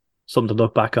can something to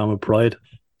look back on with pride.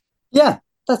 Yeah,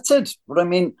 that's it. But I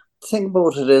mean, the thing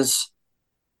about it is,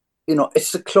 you know,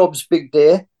 it's the club's big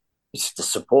day, it's the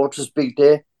supporters' big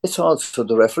day, it's also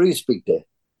the referee's big day.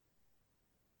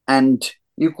 And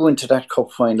you go into that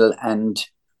cup final and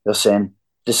you're saying,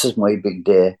 this is my big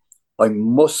day. I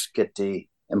must get the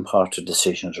imparted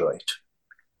decisions right.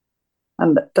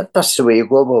 And that's the way you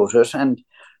go about it. And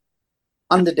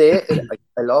on the day,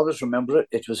 I'll always remember it.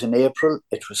 It was in April.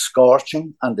 It was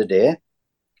scorching on the day.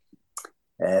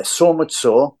 So much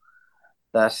so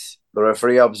that the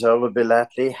referee observer, Bill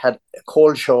Atley, had a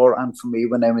cold shower on for me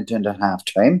when I went into half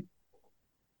time,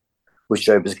 which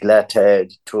I was glad to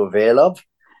avail of.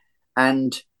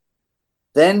 And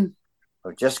then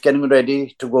we're just getting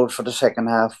ready to go for the second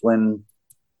half when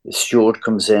the steward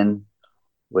comes in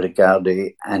with a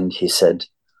Gardaí, and he said,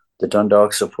 the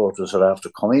Dundalk supporters are after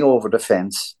coming over the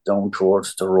fence down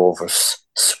towards the Rovers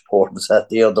supporters at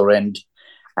the other end,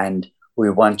 and we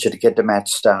want you to get the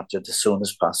match started as soon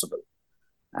as possible.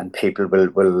 And people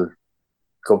will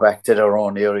go back to their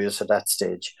own areas at that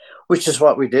stage, which is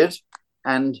what we did.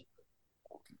 And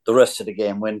the rest of the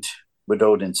game went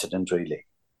without incident, really.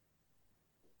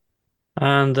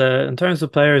 And in terms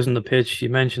of players on the pitch, you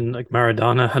mentioned like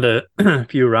Maradona had a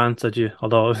few rants at you,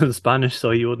 although it was in Spanish,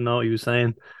 so you wouldn't know what he was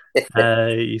saying.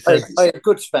 You said I had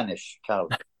good Spanish, Carl.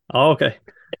 Oh, okay.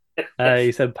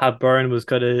 You said Pat Byrne was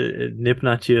kind of nipping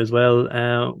at you as well.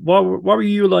 What were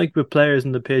you like with players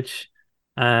in the pitch?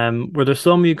 Were there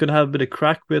some you could have a bit of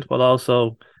crack with while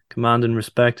also commanding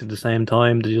respect at the same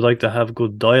time? Did you like to have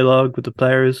good dialogue with the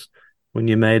players when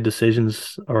you made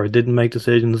decisions or didn't make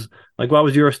decisions? Like, what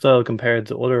was your style compared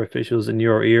to other officials in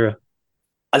your era?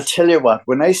 I'll tell you what,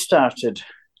 when I started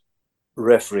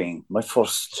refereeing, my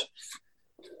first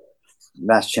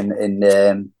match in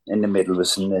the middle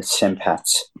was in St.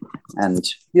 Pat's. And,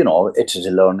 you know, it was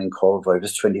a learning curve. I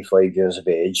was 25 years of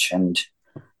age, and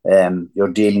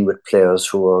you're dealing with players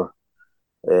who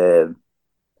are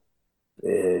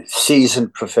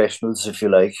seasoned professionals, if you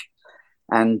like.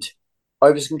 And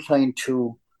I was inclined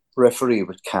to referee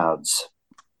with cards.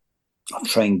 I'll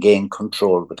try and gain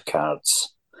control with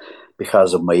cards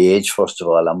because of my age, first of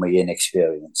all, and my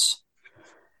inexperience.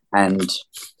 And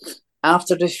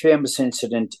after this famous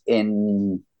incident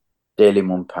in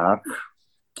Dalymount Park,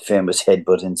 the famous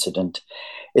headbutt incident,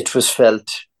 it was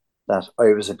felt that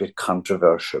I was a bit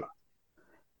controversial.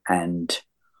 And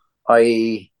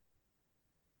I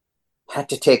had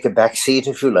to take a back seat,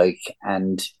 if you like,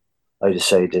 and I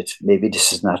decided maybe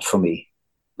this is not for me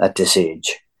at this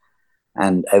age.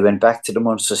 And I went back to the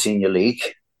Munster Senior League,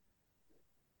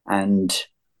 and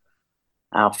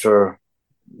after a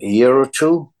year or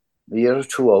two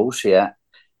out,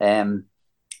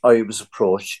 I was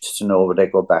approached to know would I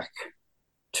go back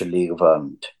to League of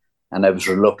Ireland. And I was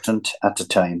reluctant at the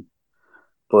time.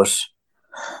 But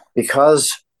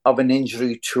because of an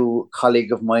injury to a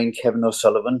colleague of mine, Kevin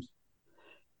O'Sullivan,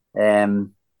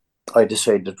 I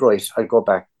decided, right, I'll go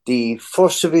back. The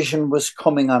first division was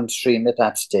coming on stream at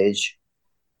that stage.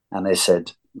 And I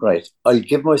said, right, I'll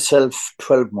give myself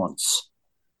 12 months.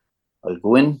 I'll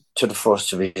go into the first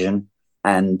division,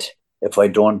 and if I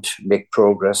don't make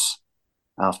progress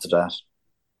after that,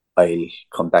 I'll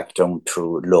come back down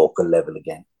to local level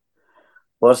again.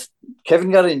 But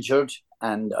Kevin got injured,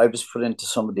 and I was put into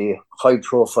some of the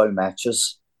high-profile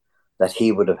matches that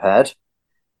he would have had,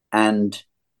 and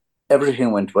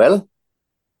everything went well.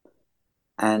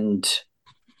 And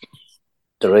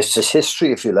the rest is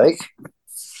history, if you like.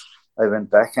 I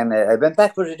went back, and I went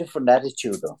back with a different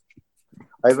attitude, though.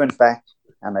 I went back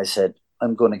and I said,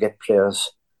 I'm going to get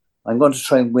players. I'm going to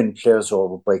try and win players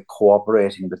over by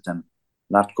cooperating with them,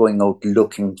 not going out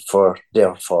looking for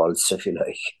their faults, if you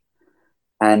like.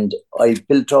 And I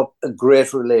built up a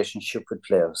great relationship with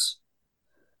players.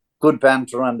 Good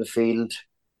banter on the field,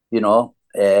 you know.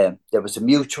 There was a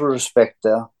mutual respect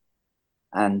there.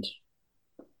 And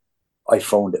I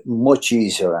found it much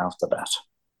easier after that.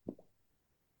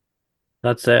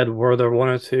 That said, were there one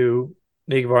or two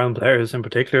League of Ireland players in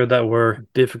particular that were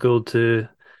difficult to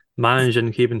manage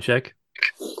and keep in check?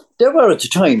 There were at the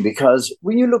time, because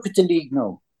when you look at the league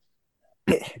now,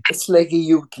 it's like a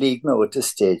youth league now at this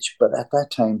stage. But at that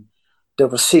time, there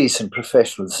were seasoned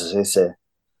professionals, as I say.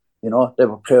 You know, there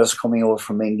were players coming over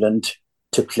from England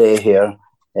to play here.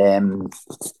 And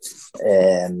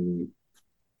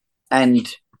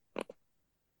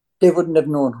they wouldn't have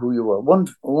known who you were.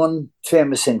 One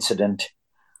famous incident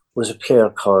was a player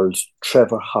called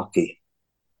Trevor Hockey.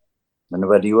 I don't know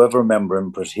whether you ever remember him,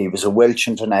 but he was a Welsh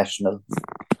international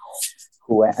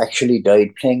who actually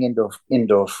died playing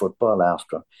indoor football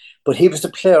after. But he was the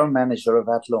player manager of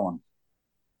Athlone.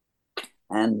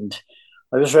 And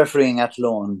I was refereeing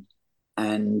Athlone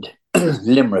and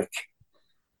Limerick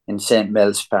in St.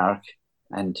 Mel's Park.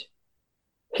 And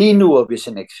he knew of his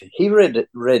inexperience. He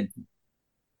read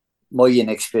my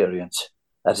inexperience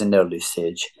at an early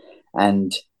stage.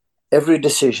 And every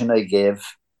decision I gave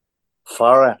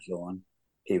for Athlone,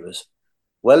 he was,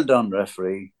 well done,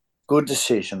 referee, good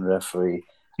decision, referee.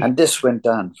 And this went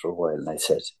on for a while. And I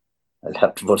said, I'll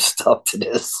have to put a stop to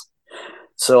this.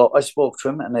 So I spoke to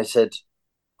him and I said,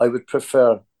 I would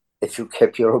prefer if you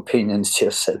kept your opinions to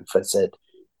yourself, I said,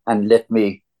 and let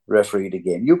me referee the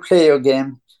game. You play your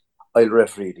game, I'll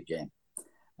referee the game.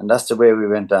 And that's the way we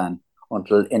went on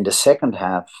until in the second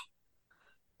half,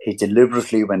 he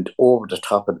deliberately went over the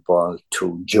top of the ball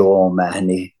to Joe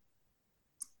O'Mahony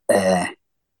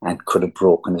and could have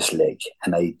broken his leg.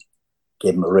 And I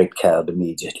gave him a red card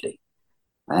immediately.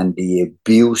 And the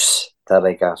abuse that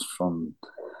I got from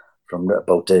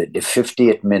about the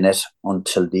 50th minute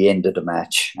until the end of the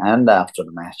match and after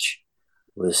the match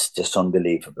was just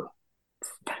unbelievable.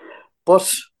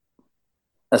 But,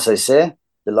 as I say,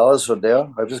 the laws were there.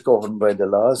 I was governed by the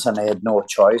laws and I had no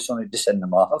choice only to send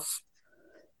them off.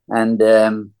 And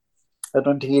I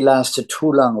don't think he lasted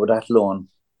too long with that loan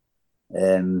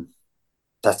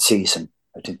that season.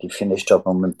 I think he finished up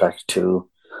and went back to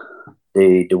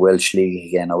the Welsh League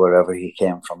again or wherever he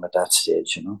came from at that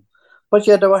stage, you know. But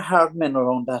yeah, there were hard men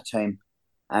around that time.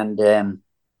 And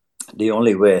the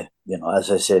only way, you know,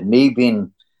 as I said, me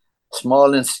being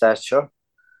small in stature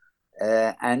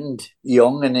and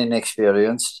young and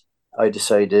inexperienced, I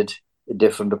decided a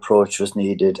different approach was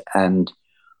needed. And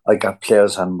I got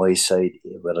players on my side,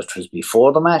 whether it was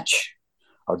before the match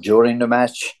or during the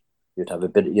match. You'd have a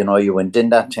bit, you know, you went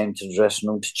in that time to the dressing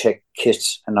room to check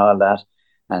kits and all that.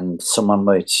 And someone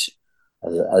might,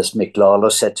 as Mick Lawler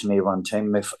said to me one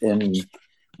time in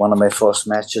one of my first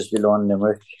matches below in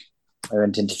Limerick, I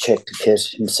went in to check the kit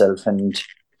himself and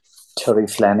Terry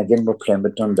Flanagan were playing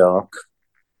with Dundalk.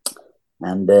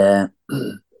 And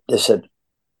they said,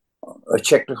 I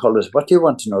checked the colours. What do you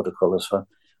want to know the colours for?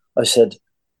 I said,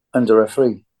 I'm the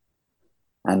referee.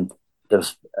 And there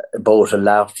was about a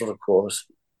laughter, of course.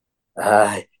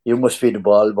 You must be the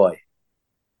ball boy.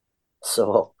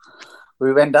 So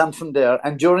we went on from there.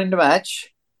 And during the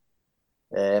match,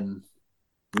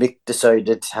 Mick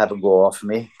decided to have a go off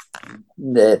me,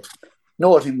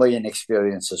 noting my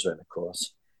inexperience as well, of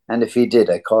course. And if he did,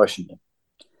 I cautioned him.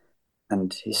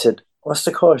 And he said, what's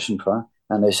the caution for?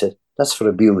 And I said, that's for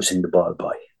abusing the ball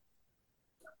boy.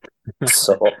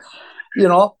 So, you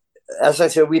know, as I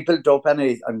said, we built up,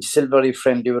 and I'm still very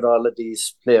friendly with all of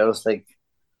these players, like,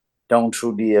 down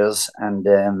through the years.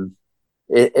 And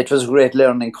it was a great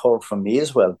learning curve for me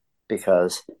as well,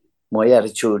 because my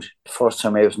attitude, the first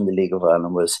time I was in the League of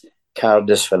Ireland, was card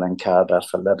this fella and card that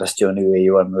fella. That's the only way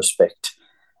you earn respect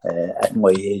at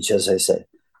my age, as I said.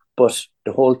 But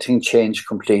the whole thing changed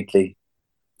completely.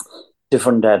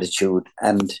 Different attitude.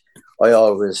 And I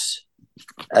always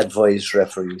advise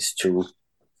referees to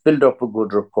build up a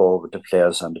good rapport with the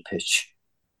players on the pitch,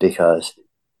 because,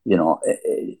 you know,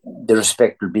 the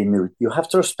respect will be mutual. You have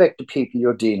to respect the people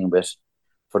you're dealing with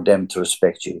for them to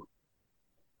respect you.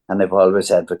 And I've always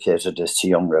advocated this to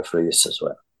young referees as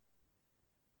well.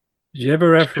 Did you ever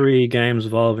referee games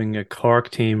involving a Cork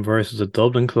team versus a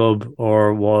Dublin club,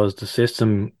 or was the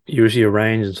system usually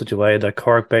arranged in such a way that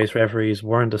Cork-based referees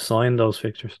weren't assigned those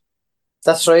fixtures?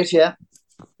 That's right, yeah.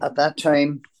 At that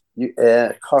time,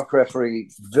 Cork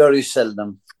referee very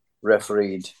seldom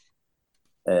refereed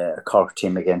a Cork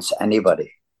team against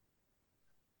anybody.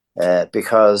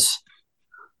 Because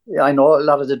I know a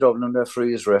lot of the Dublin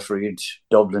referees refereed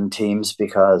Dublin teams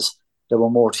because there were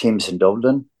more teams in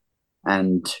Dublin,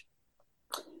 and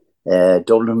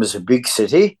Dublin was a big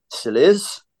city, still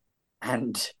is,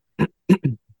 and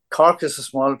Cork is a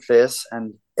small place,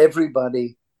 and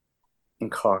everybody in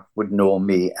Cork would know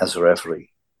me as a referee.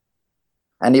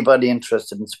 Anybody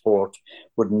interested in sport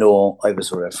would know I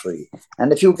was a referee.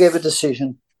 And if you gave a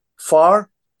decision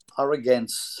for or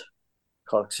against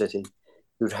Cork City,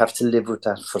 you'd have to live with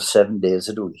that for 7 days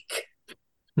of the week.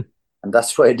 And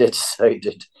that's why they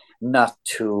decided not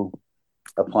to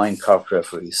appoint Cork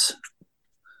referees.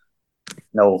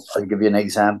 Now, I'll give you an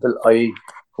example.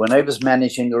 When I was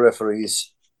managing the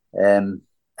referees,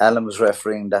 Alan was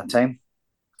refereeing that time.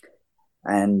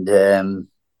 And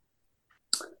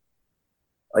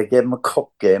I gave him a cup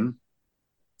game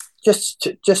just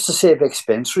to save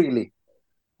expense, really,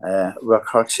 where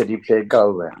Cork City played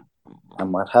Galway.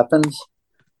 And what happens?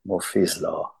 Murphy's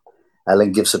Law.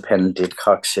 Alan gives a penalty at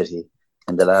Cork City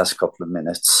in the last couple of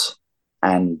minutes,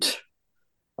 and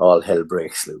all hell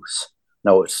breaks loose.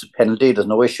 Now, it's a penalty. There's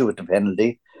no issue with the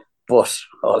penalty, but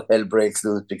all hell breaks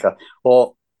loose because,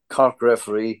 Cork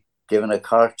referee giving a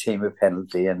Cork team a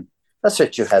penalty, and that's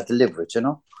what you had to live with, you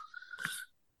know.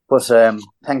 But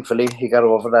thankfully, he got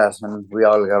over that, and we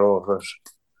all got over it.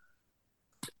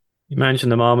 You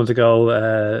mentioned a moment ago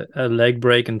a leg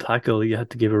break and tackle you had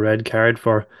to give a red card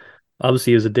for.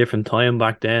 Obviously, it was a different time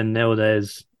back then.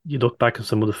 Nowadays, you look back at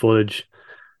some of the footage,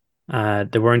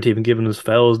 they weren't even giving us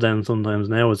fouls then sometimes.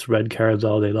 Now it's red cards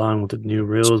all day long with the new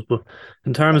rules. But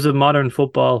in terms of modern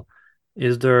football,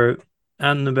 Is there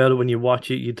anything about it when you watch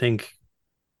it you think,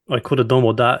 I could have done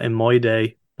with that in my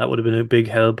day? That would have been a big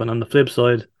help. And on the flip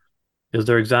side, is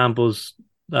there examples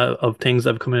of things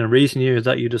that have come in recent years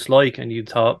that you dislike and you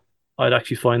thought, I'd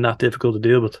actually find that difficult to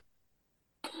deal with?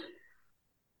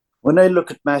 When I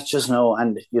look at matches now,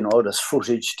 and there's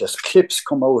footage, there's clips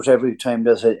come out every time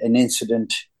there's an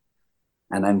incident,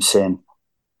 and I'm saying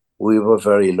we were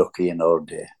very lucky in our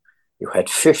day. You had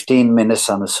 15 minutes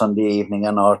on a Sunday evening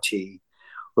on RT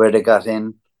where they got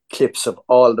in clips of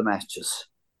all the matches,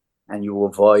 and you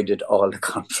avoided all the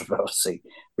controversy.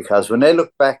 Because when I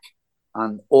look back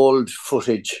on old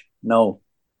footage now,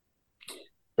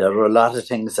 there are a lot of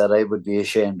things that I would be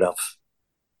ashamed of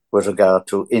with regard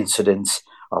to incidents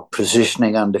or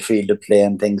positioning on the field of play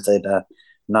and things like that,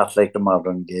 not like the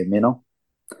modern game,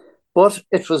 But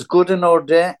it was good in our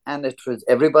day, and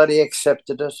everybody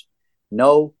accepted it.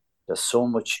 Now there's so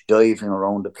much diving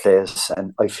around the place,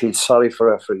 and I feel sorry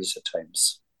for referees at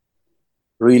times.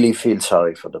 Really feel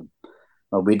sorry for them.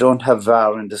 Now, we don't have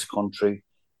VAR in this country,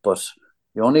 but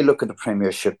you only look at the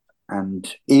Premiership,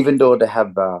 and even though they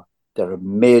have VAR, there are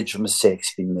major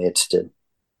mistakes being made still.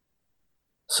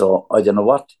 So I don't know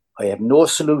what. I have no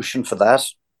solution for that.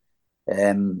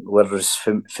 Whether it's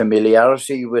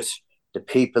familiarity with the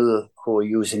people who are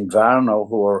using VAR now,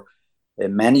 who are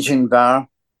managing VAR,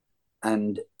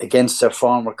 and against their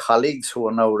former colleagues who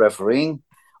are now refereeing,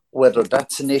 whether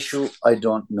that's an issue, I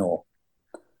don't know.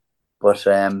 But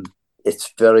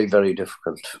it's very, very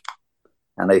difficult.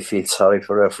 And I feel sorry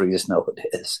for referees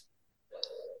nowadays.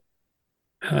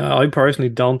 I personally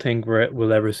don't think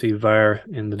we'll ever see VAR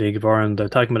in the League of Ireland. They're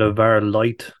talking about a VAR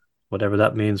light, whatever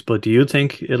that means. But do you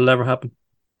think it'll ever happen?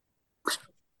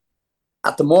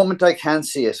 At the moment, I can't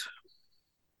see it.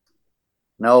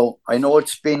 Now, I know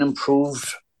it's been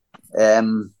improved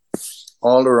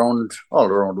all around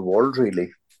the world,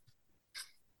 really.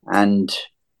 And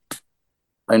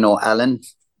I know Alan.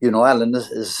 Alan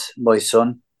is my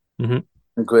son. Mm-hmm.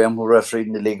 And Graham, who refereed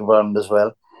in the League of Ireland as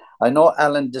well. I know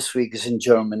Alan this week is in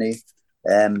Germany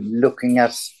looking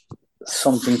at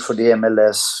something for the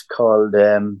MLS called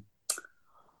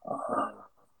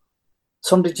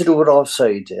something to do with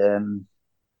offside.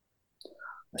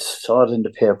 I saw it in the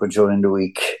paper during the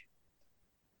week.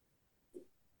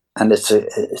 And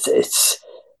it's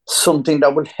something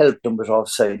that will help them with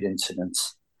offside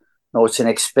incidents. Now, it's an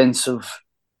expensive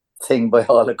thing by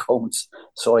all accounts,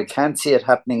 so I can't see it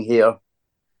happening here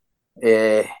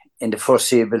in the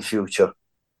foreseeable future.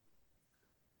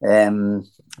 No,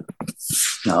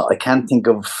 I can't think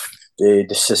of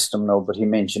the system now, but he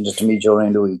mentioned it to me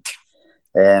during the week.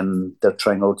 They're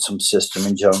trying out some system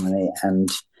in Germany, and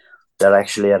they're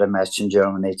actually at a match in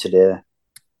Germany today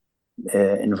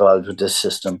involved with this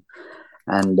system.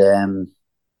 And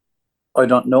I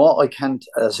don't know. I can't,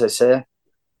 as I say,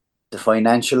 the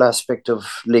financial aspect of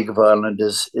League of Ireland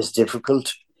is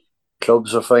difficult.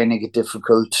 Clubs are finding it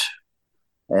difficult.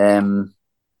 They're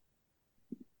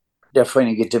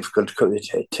finding it difficult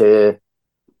to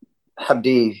have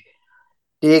the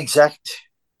exact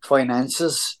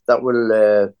finances that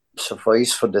will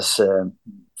suffice for this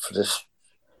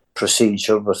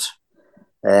procedure, but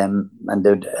and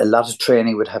a lot of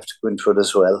training would have to go into it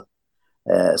as well,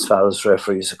 as far as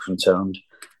referees are concerned.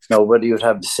 Now, whether you'd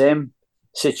have the same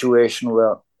situation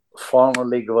where former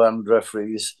League of Ireland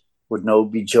referees would now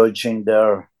be judging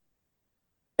their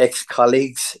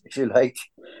ex-colleagues, if you like,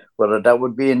 whether that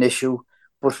would be an issue.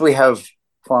 But we have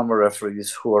former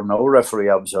referees who are now referee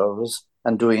observers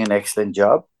and doing an excellent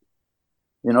job.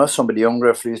 Some of the young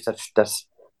referees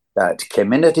that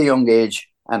came in at a young age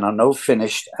and are now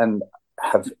finished and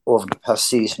have, over the past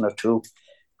season or two,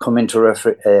 come into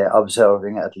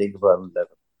observing at League of Ireland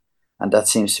level. And that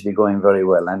seems to be going very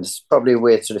well. And it's probably a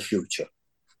way to the future.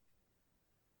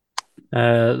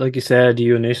 Like you said,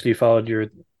 you initially followed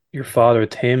your father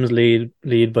Tim's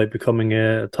lead by becoming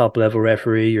a top level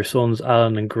referee. Your sons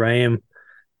Alan and Graham,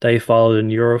 they followed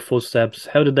in your footsteps.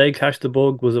 How did they catch the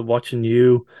bug? Was it watching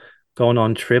you going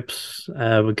on trips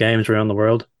with games around the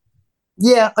world?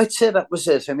 Yeah, I'd say that was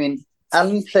it. I mean,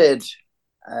 Alan played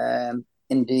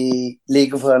in the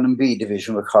League of Ireland B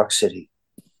division with Cork City.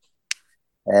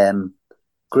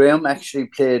 Graham actually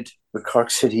played with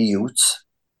Cork City Youths.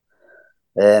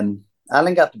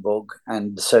 Alan got the bug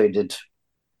and decided,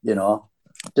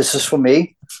 this is for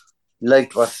me.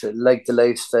 Liked the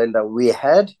lifestyle that we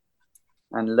had,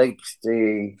 and liked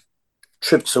the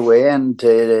trips away and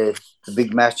the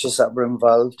big matches that were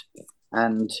involved,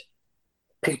 and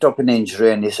picked up an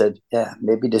injury, and he said, yeah,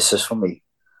 maybe this is for me.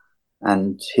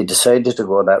 And he decided to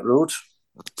go that route,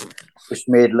 which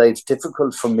made life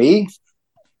difficult for me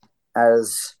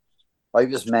as I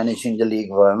was managing the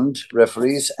League of Ireland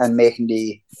referees and making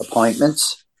the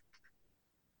appointments.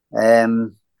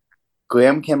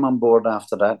 Graham came on board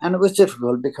after that, and it was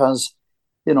difficult because,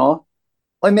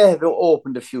 I may have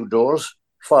opened a few doors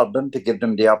for them to give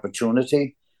them the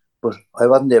opportunity, but I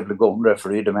wasn't able to go and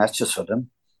referee the matches for them.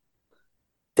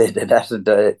 They did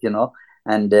that,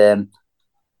 and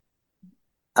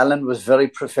Alan was very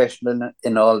professional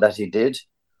in all that he did.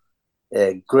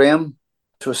 Graham,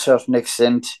 to a certain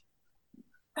extent,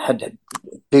 had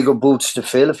bigger boots to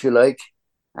fill, if you like.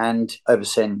 And I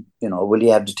was saying, will he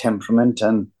have the temperament?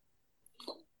 And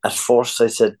at first I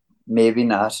said, maybe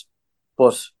not.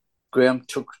 But Graham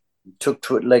took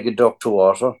to it like a duck to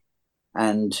water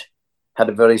and had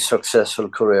a very successful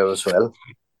career as well.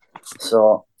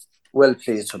 So, well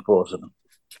pleased with both of them.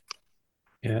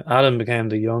 Yeah, Adam became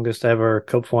the youngest ever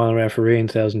cup final referee in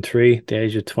 2003, at the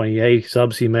age of 28. He's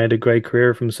obviously made a great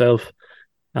career for himself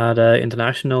at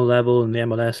international level in the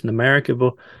MLS in America.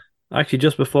 But actually,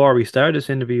 just before we started this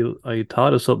interview, I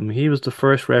thought of something. He was the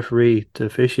first referee to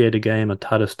officiate a game at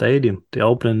Tftes Stadium, the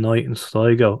opening night in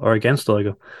Sligo, or against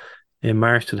Sligo, in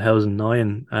March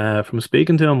 2009. From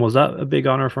speaking to him, was that a big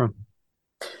honour for him?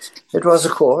 It was,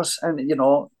 of course. And,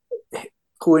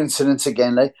 coincidence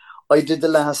again, I did the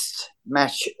last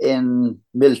match in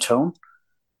Milltown,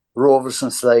 Rovers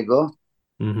and Sligo.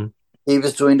 Mm-hmm. He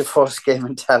was doing the first game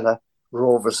in Tala,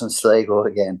 Rovers and Sligo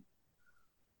again.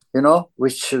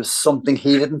 Which was something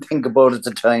he didn't think about at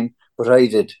the time, but I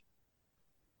did.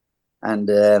 And,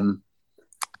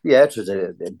 it was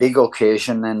a big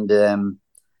occasion. And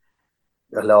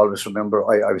I'll always remember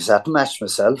I was at the match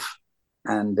myself.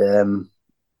 And,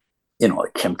 I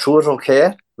came through it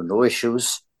okay, with no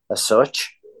issues as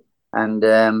such. And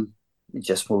we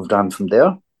just moved on from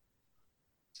there.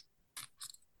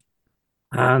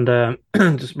 And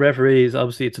just referees,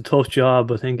 obviously, it's a tough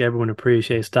job. I think everyone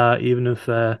appreciates that, even if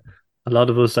a lot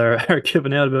of us are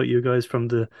giving out about you guys from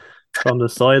the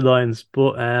sidelines.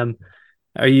 But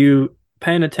are you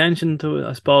paying attention to,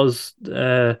 I suppose,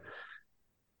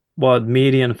 what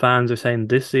media and fans are saying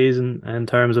this season in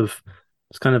terms of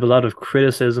it's kind of a lot of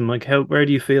criticism? Like, where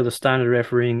do you feel the standard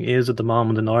refereeing is at the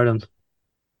moment in Ireland?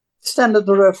 Standard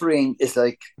of refereeing is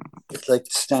it's like the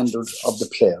standard of the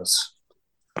players.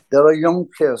 There are young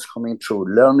players coming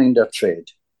through, learning their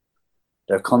trade.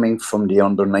 They're coming from the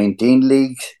under-19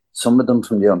 league, some of them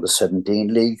from the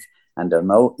under-17 league, and they're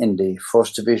now in the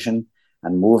first division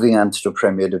and moving on to the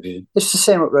Premier Division. It's the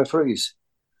same with referees.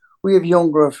 We have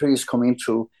young referees coming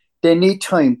through. They need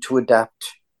time to adapt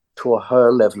to a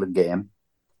higher level of game.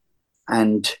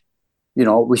 And,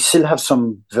 we still have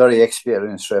some very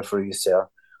experienced referees there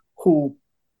who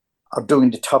are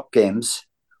doing the top games,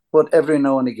 but every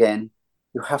now and again,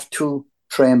 you have to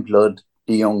train blood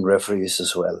the young referees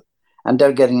as well. And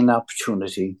they're getting an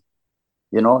opportunity.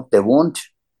 They won't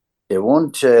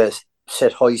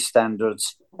set high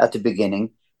standards at the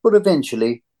beginning, but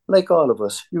eventually, like all of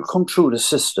us, you come through the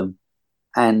system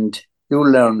and you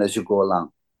learn as you go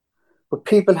along. But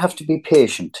people have to be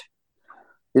patient.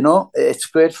 It's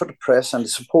great for the press and the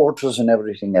supporters and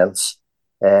everything else.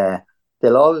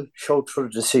 They'll all shout for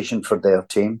a decision for their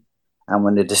team. And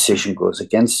when the decision goes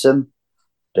against them,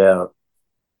 the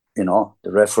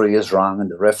referee is wrong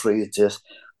and the referee is this.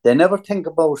 They never think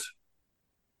about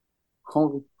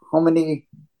how many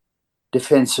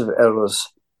defensive errors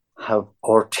have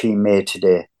our team made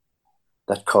today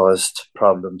that caused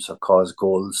problems or caused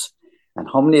goals, and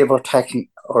how many of our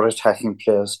attacking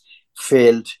players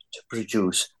failed to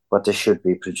produce what they should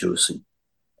be producing.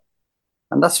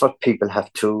 And that's what people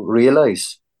have to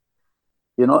realise.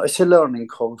 It's a learning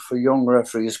curve for young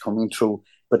referees coming through,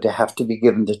 but they have to be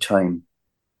given the time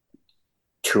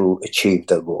to achieve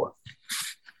their goal.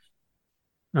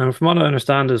 And from what I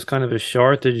understand, there's kind of a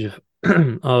shortage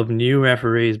of new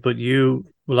referees, but you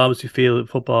will obviously feel that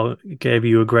football gave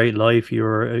you a great life. You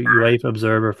were a UEFA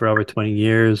observer for over 20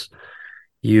 years.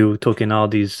 You took in all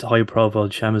these high-profile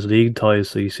Champions League ties,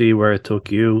 so you see where it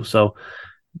took you. So,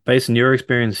 based on your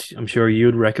experience, I'm sure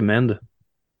you'd recommend it.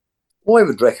 Oh, I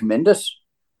would recommend it.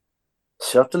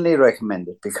 Certainly recommend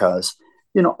it because,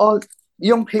 all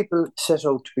young people set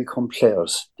out to become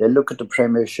players. They look at the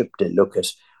Premiership, they look at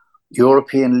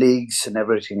European leagues and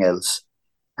everything else.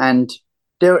 And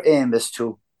their aim is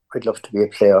I'd love to be a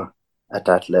player at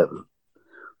that level.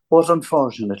 But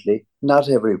unfortunately, not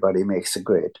everybody makes the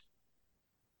grade.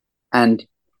 And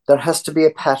there has to be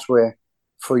a pathway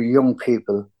for young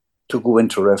people to go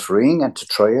into refereeing and to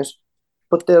try it.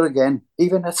 But there again,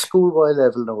 even at schoolboy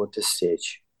level now at this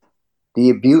stage, the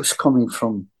abuse coming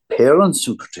from parents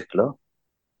in particular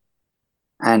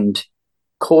and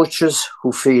coaches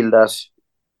who feel that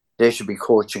they should be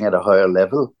coaching at a higher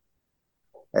level.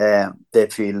 They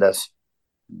feel that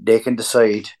they can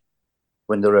decide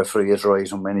when the referee is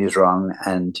right and when he's wrong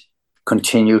and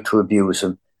continue to abuse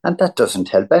him. And that doesn't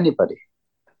help anybody.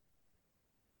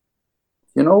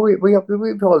 We've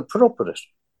all put up with it.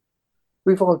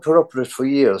 We've all put up with it for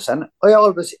years. And I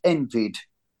always envied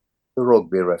the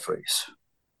rugby referees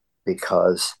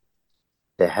because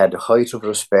they had a height of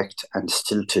respect, and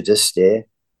still to this day,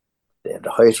 they have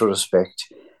the height of respect.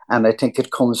 And I think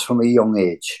it comes from a young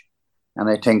age. And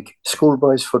I think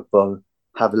schoolboys football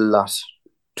have a lot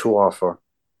to offer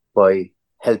by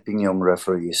helping young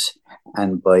referees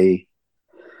and by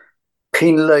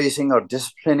penalising or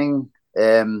disciplining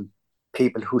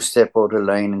people who step out of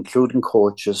line, including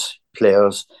coaches,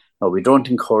 players. Now, we don't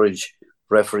encourage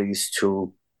referees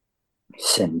to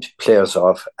send players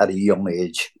off at a young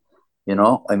age.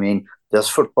 There's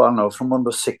football now from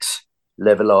under 6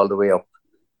 level all the way up.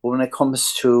 But when it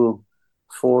comes to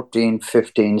 14,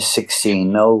 15,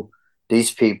 16, now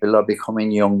these people are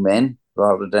becoming young men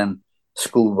rather than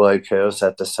schoolboy players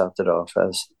that they started off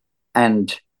as.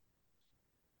 And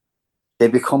they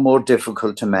become more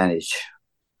difficult to manage.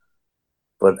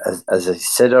 But as I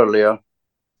said earlier,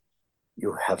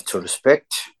 you have to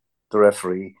respect the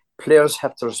referee. Players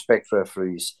have to respect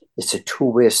referees. It's a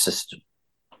two-way system.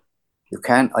 You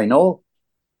can't, I know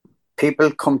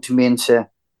people come to me and say,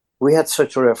 we had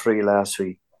such a referee last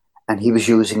week and he was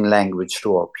using language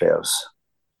to our players.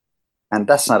 And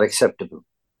that's not acceptable.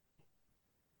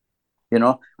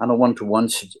 On a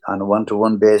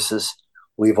one-to-one basis,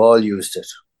 we've all used it.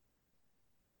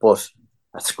 But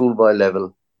at schoolboy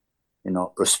level,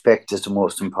 respect is the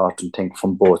most important thing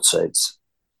from both sides.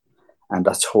 And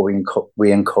that's how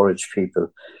we encourage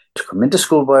people to come into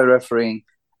schoolboy refereeing,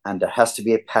 and there has to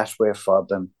be a pathway for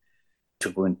them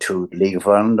to go into League of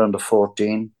Ireland under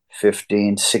 14,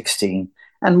 15, 16,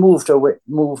 and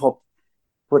move up.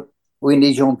 But we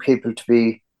need young people to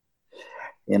be,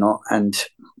 and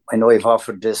I know I've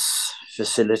offered this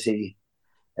facility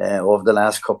over the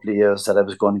last couple of years that I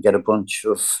was going to get a bunch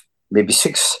of maybe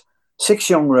six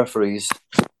young referees,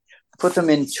 put them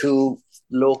into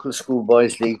local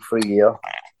schoolboys league for a year,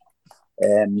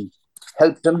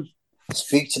 help them,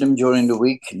 speak to them during the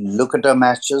week, look at their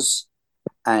matches,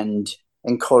 and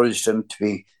encourage them to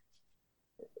be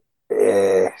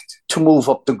to move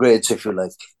up the grades, if you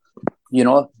like.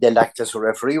 They'll act as a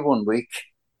referee one week,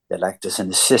 they'll act as an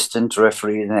assistant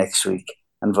referee the next week,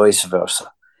 and vice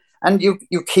versa. And if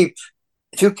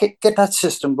you get that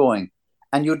system going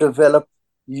and you develop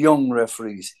young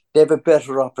referees, they have a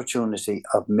better opportunity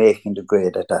of making the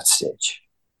grade at that stage.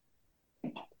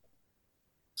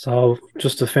 So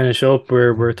just to finish up,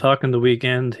 we're talking the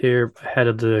weekend here ahead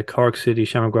of the Cork City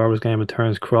Shamrock Rovers game at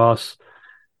Turns Cross.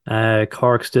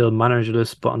 Cork still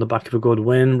managerless, but on the back of a good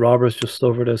win. Rovers just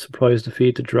suffered a surprise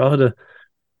defeat to Drogheda.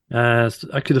 It's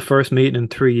actually the first meeting in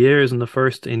 3 years and the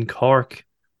first in Cork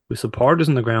with supporters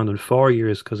in the ground in 4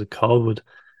 years because of COVID.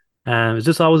 Is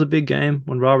this always a big game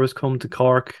when Rovers come to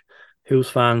Cork? Whose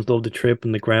fans love the trip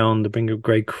and the ground. They bring a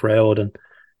great crowd, and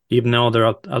even though they're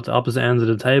at the opposite ends of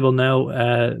the table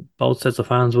now, both sets of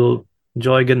fans will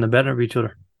enjoy getting the better of each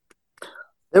other.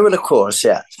 They will, of course,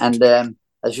 yeah. And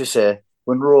as you say,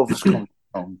 when Rovers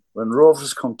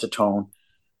come to town,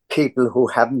 people who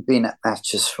haven't been at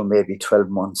matches for maybe 12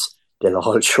 months, they'll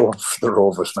all show up for the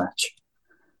Rovers match.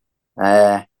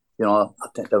 I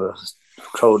think there was a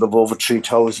crowd of over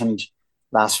 3,000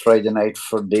 last Friday night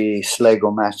for the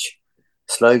Sligo match.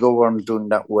 Sligo weren't doing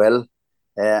that well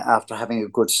after having a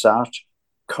good start.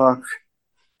 Cork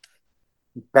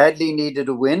badly needed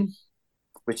a win,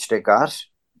 which they got.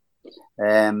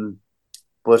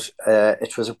 But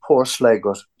it was a poor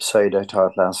Sligo side, I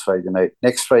thought, last Friday night.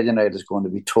 Next Friday night is going to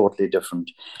be totally different.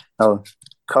 Now,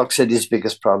 Cork City's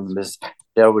biggest problem is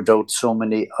they're without so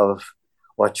many of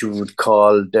what you would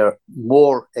call their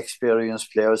more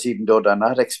experienced players, even though they're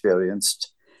not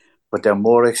experienced. But their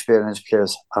more experienced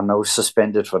players are now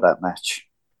suspended for that match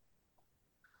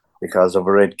because of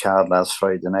a red card last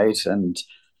Friday night. And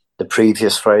the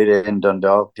previous Friday in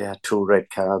Dundalk, they had 2 red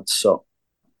cards. So,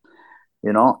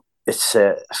 it's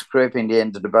scraping the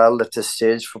end of the barrel at this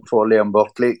stage for Foley and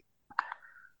Buckley.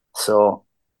 So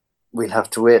we'll have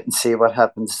to wait and see what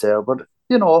happens there. But,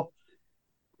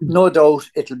 no doubt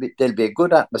there'll be a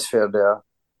good atmosphere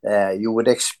there. You would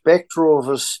expect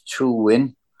Rovers to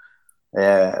win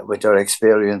with their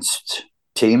experienced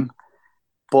team.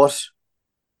 But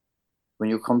when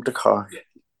you come to Cork,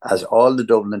 as all the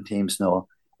Dublin teams know,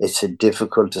 it's a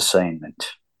difficult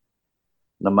assignment.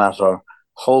 No matter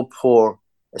how poor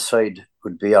a side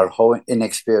would be or how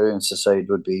inexperienced a side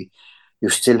would be, you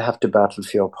still have to battle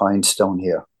for your points down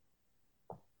here.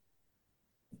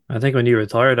 I think when he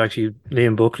retired, actually,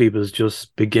 Liam Buckley was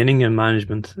just beginning in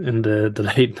management in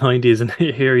the late 90s, and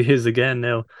here he is again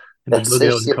now in the That's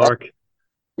dugout it, in Cork.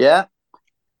 Yeah.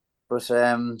 But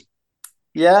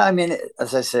yeah, I mean,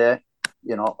 as I say,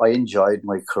 I enjoyed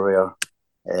my career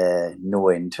no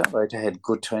end. Right, I had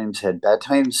good times, had bad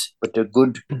times, but the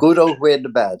good outweighed the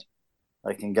bad.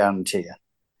 I can guarantee you.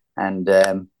 And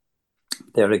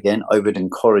there again, I would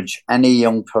encourage any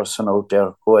young person out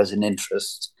there who has an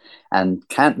interest and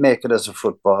can't make it as a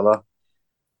footballer,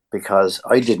 because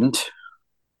I didn't.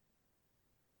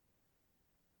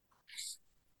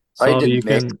 So I didn't you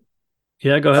make can,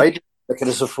 yeah, go I ahead. didn't make it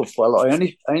as a footballer. I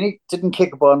only didn't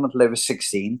kick a ball until I was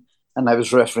 16, and I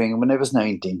was refereeing when I was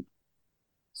 19.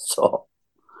 So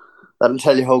that'll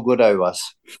tell you how good I was.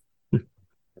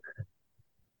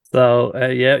 So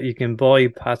yeah, you can buy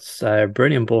Pat's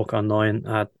brilliant book online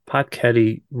at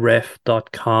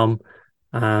patkelly.ref.com,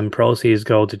 and proceeds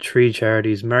go to three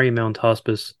charities: Marymount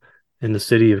Hospice in the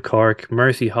city of Cork,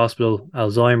 Mercy Hospital,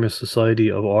 Alzheimer's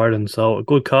Society of Ireland. So a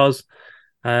good cause.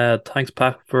 Thanks,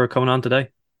 Pat, for coming on today.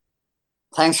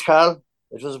 Thanks, Carl.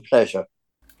 It was a pleasure.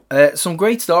 Some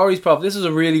great stories, Prof. This is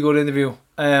a really good interview.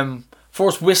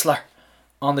 First Whistler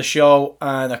on the show,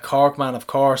 and a Cork man, of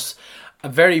course.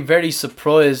 I'm very, very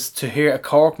surprised to hear a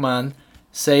Cork man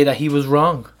say that he was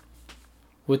wrong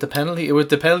with the penalty, with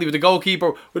the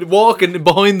goalkeeper, with walking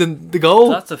behind the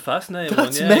goal. That's a fascinating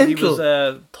That's one. Yeah, mental. He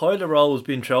was toilet roll was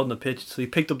being thrown on the pitch, so he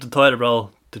picked up the toilet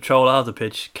roll to throw it out of the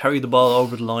pitch, carried the ball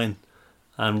over the line,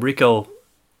 and Rico,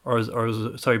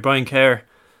 Brian Kerr,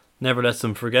 never lets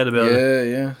them forget about it.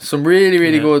 Yeah. Some really,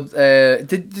 really good.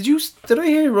 Did I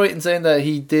hear you right in saying that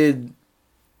he did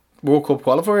World Cup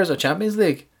qualifiers or Champions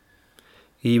League?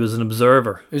 He was an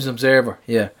observer. He was an observer.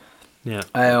 Yeah. Yeah.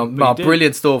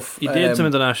 Brilliant stuff. He did some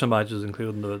international matches,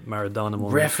 including the Maradona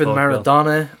one. Ref and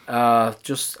Maradona,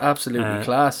 just absolutely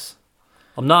class.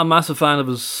 I'm not a massive fan of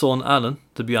his son Alan,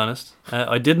 to be honest.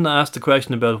 I didn't ask the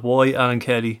question about why Alan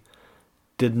Kelly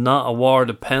did not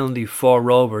award a penalty for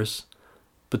Rovers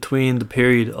between the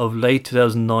period of late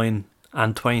 2009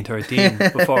 and 2013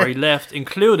 before he left,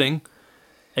 including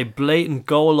a blatant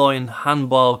goal line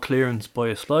handball clearance by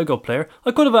a Sligo player.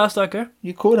 I could have asked that guy.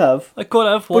 You could have. I could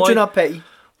have. But you're not petty.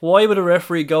 Why would a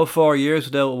referee go 4 years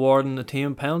without awarding a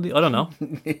team a penalty? I don't know.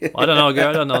 I don't know, Gary.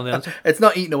 I don't know the answer. It's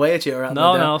not eating away at you or anything.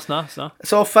 No, it's not.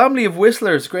 So a family of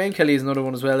Whistlers. Graham Kelly is another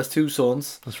one as well. His two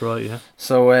sons. That's right, yeah.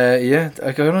 So,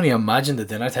 I can only imagine the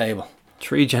dinner table.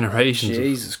 3 generations.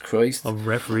 Jesus Christ. Of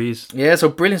referees. Yeah, so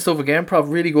brilliant stuff again, Prof.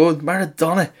 Really good.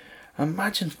 Maradona.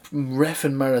 Imagine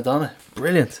reffing Maradona.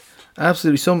 Brilliant.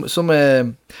 Absolutely.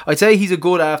 Some. I'd say he's a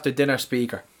good after dinner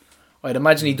speaker. I'd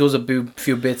imagine he does a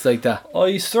few bits like that.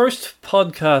 I searched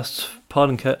podcasts,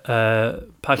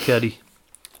 Pat Kelly,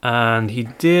 and he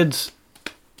did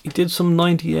some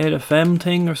 98 FM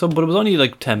thing or something, but it was only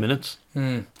like 10 minutes.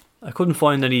 I couldn't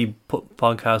find any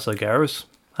podcasts like ours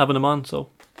having him on, so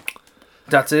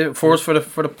that's it for us for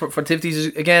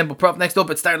Tftes again. But Prof, next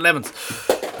up it's Start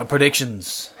 11th and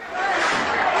predictions.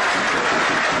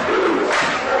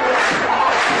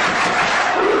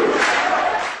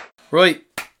 Right.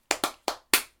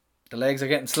 The legs are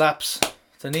getting slaps.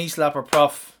 It's a knee slapper,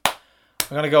 Prof.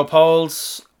 I'm going to go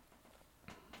polls.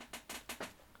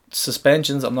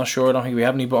 Suspensions, I'm not sure. I don't think we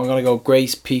have any, but I'm going to go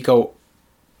Grace, Pico,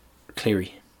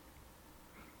 Cleary.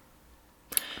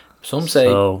 Some say...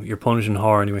 So, you're punishing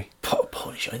her anyway.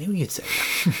 Punish? I knew you'd say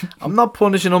that. I'm not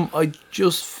punishing him. I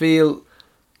just feel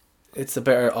it's a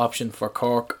better option for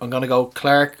Cork. I'm going to go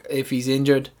Clark if he's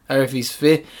injured, or if he's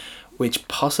fit, which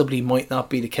possibly might not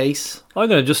be the case. I'm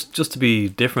going to just to be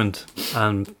different,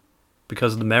 and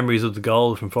because of the memories of the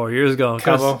goal from 4 years ago, I'm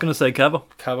going to say Cabo.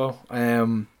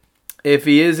 If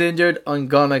he is injured, I'm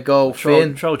going to go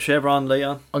Finn. Throw Chevron late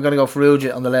on. I'm going to go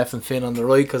Ferrugia on the left and Finn on the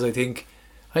right, because I think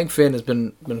Finn has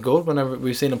been good whenever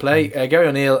we've seen him play. Gary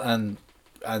O'Neill and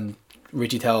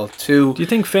Richie Towell too. Do you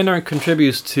think Finner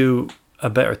contributes to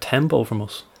a better tempo from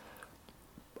us?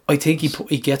 I think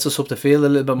he gets us up the field a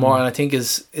little bit more, and I think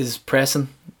his pressing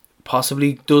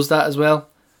possibly does that as well.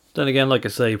 Then again, like I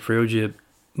say, Ferrugia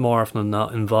more often than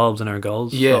not involved in our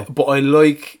goals. Yeah, so. But I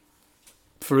like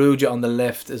Ferrugia on the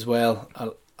left as well.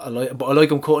 I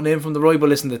like him cutting in from the right. But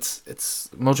listen, it's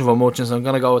much of a muchness. So I'm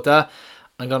gonna go with that.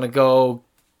 I'm gonna go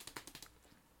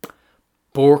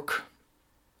Bork,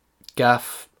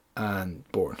 Gaff, and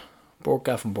Bourne. Bork,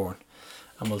 Gaff, and Bourne.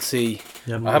 And we'll see.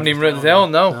 Yeah, I haven't even written it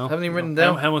down. No, haven't even written it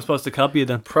down. How am I supposed to copy it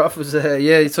then? Prof was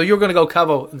yeah. So you're going to go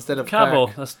Cabo instead of Cabo.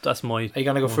 Clark. That's my. Are you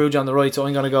going to go Ferrugia on the right? So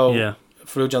I'm going to go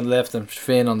Ferrugia on the left and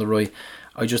Finn on the right.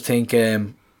 I just think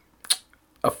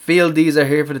I feel these are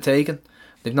here for the taking.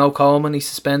 They've no Coleman, he's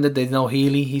suspended. They've no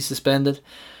Healy, he's suspended.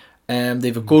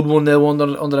 They've a good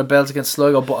 1-0 under their belts against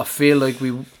Sligo, but I feel like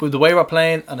with the way we're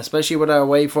playing, and especially with our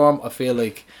away form, I feel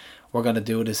like we're going to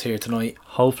do this here tonight.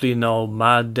 Hopefully no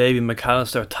mad Davy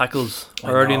McAllister tackles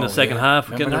early in the second half,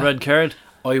 getting a red card.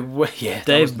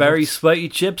 Dave Barry sweaty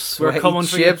chips were coming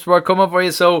for you. We're coming for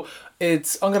you. So I'm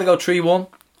going to go 3-1.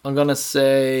 I'm going to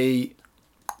say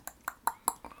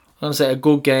a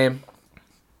good game.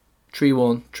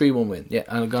 3-1 win. Yeah,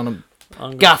 and I'm going to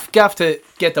Gaff to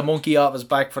get the monkey off his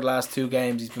back for the last 2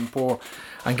 games. He's been poor,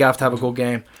 and Gaff to have a good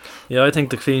game. Yeah, I think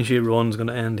the clean sheet run is going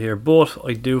to end here, but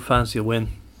I do fancy a win.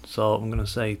 So I'm going to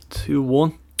say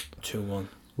 2-1. 2-1.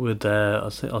 With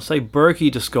I'll say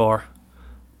Berkey to score,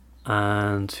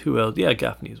 and who else? Yeah,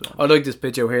 Gaffney as well. I like this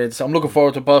pitch out here. So I'm looking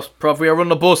forward to bus. Prof, we are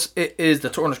running a bus. It is the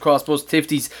Turner's Cross bus.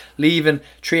 Tftes leaving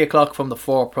 3 o'clock from the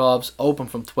 4 Provs, open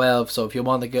from 12. So if you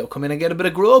want to come in and get a bit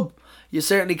of grub, you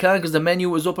certainly can, because the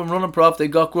menu is up and running, Prof. They've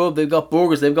got grub, they've got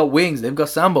burgers, they've got wings, they've got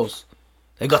sambos,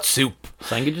 they've got soup,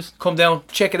 sandwiches. Come down,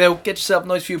 check it out, get yourself a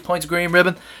nice few pints of green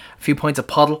ribbon, a few pints of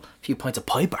puddle, a few pints of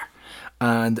piper,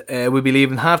 and we'll be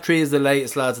leaving 3:30 is the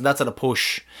latest, lads, and that's at a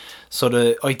push. So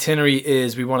the itinerary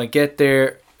is we want to get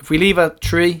there. If we leave at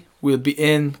 3, we'll be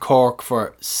in Cork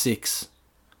for 6.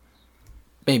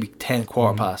 Maybe 10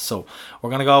 quarter past. So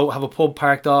we're going to go have a pub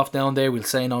parked off down there. We'll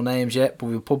say no names yet, but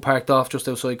we'll pub parked off just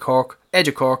outside Cork, edge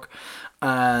of Cork.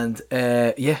 And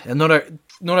another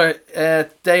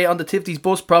day on the Tftes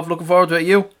bus. Prof, looking forward to it.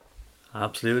 You?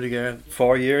 Absolutely, Gareth.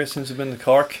 4 years since we've been to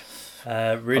Cork.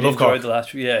 Really enjoyed Cork. the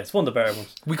last few. Yeah, it's one of the better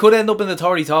ones. We could end up in the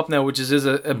Torry Top now, which is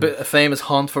a bit a famous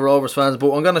haunt for Rovers fans,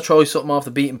 but I'm going to try something off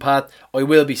the beaten path. I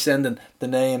will be sending the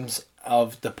names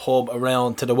of the pub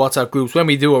around to the WhatsApp groups when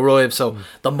we do arrive, so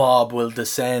the mob will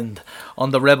descend on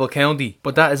the Rebel County.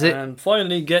 But that is it. And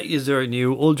finally, get you their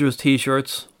new Ultras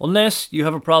t-shirts, unless you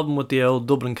have a problem with the old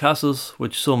Dublin Castles,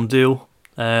 which some do.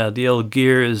 The old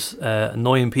gear is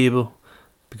annoying people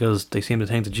because they seem to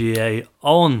think the GAA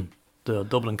own the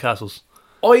Dublin Castles.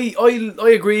 I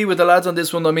agree with the lads on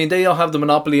this one. I mean, they don't have the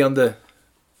monopoly on the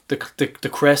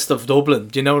crest of Dublin.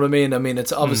 Do you know what I mean? I mean,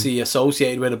 it's obviously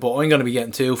associated with it, but I'm going to be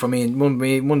getting 2 for me, one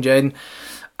Jaden.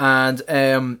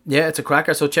 And it's a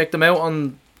cracker. So check them out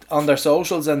on their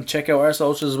socials, and check out our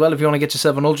socials as well if you want to get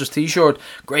yourself an Ultras t-shirt.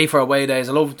 Great for away days.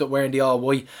 I love wearing the all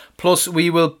white. Plus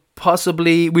we will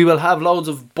have loads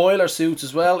of boiler suits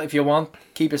as well if you want.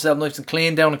 Keep yourself nice and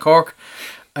clean down in Cork.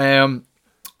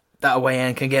 That away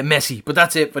end can get messy. But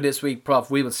that's it for this week, Prof.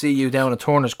 We will see you down at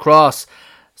Turner's Cross.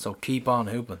 So keep on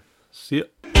hooping. See ya.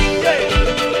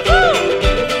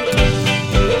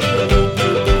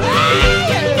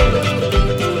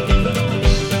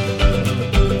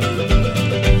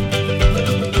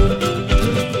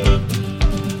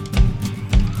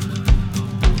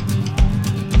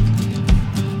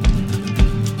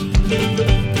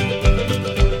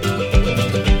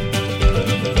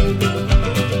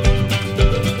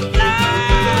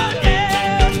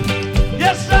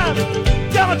 Yes, I'm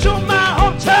coming to my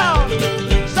hometown.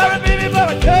 Sorry, baby, but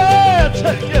I can't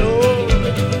take you.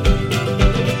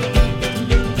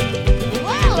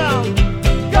 Well, I'm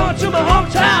going to my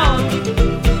hometown.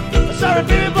 Sorry,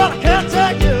 baby, but I can't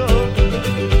take you.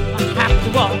 I have to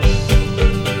walk.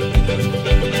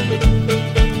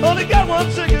 Only got one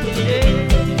ticket.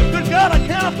 Good God, I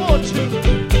can't afford to.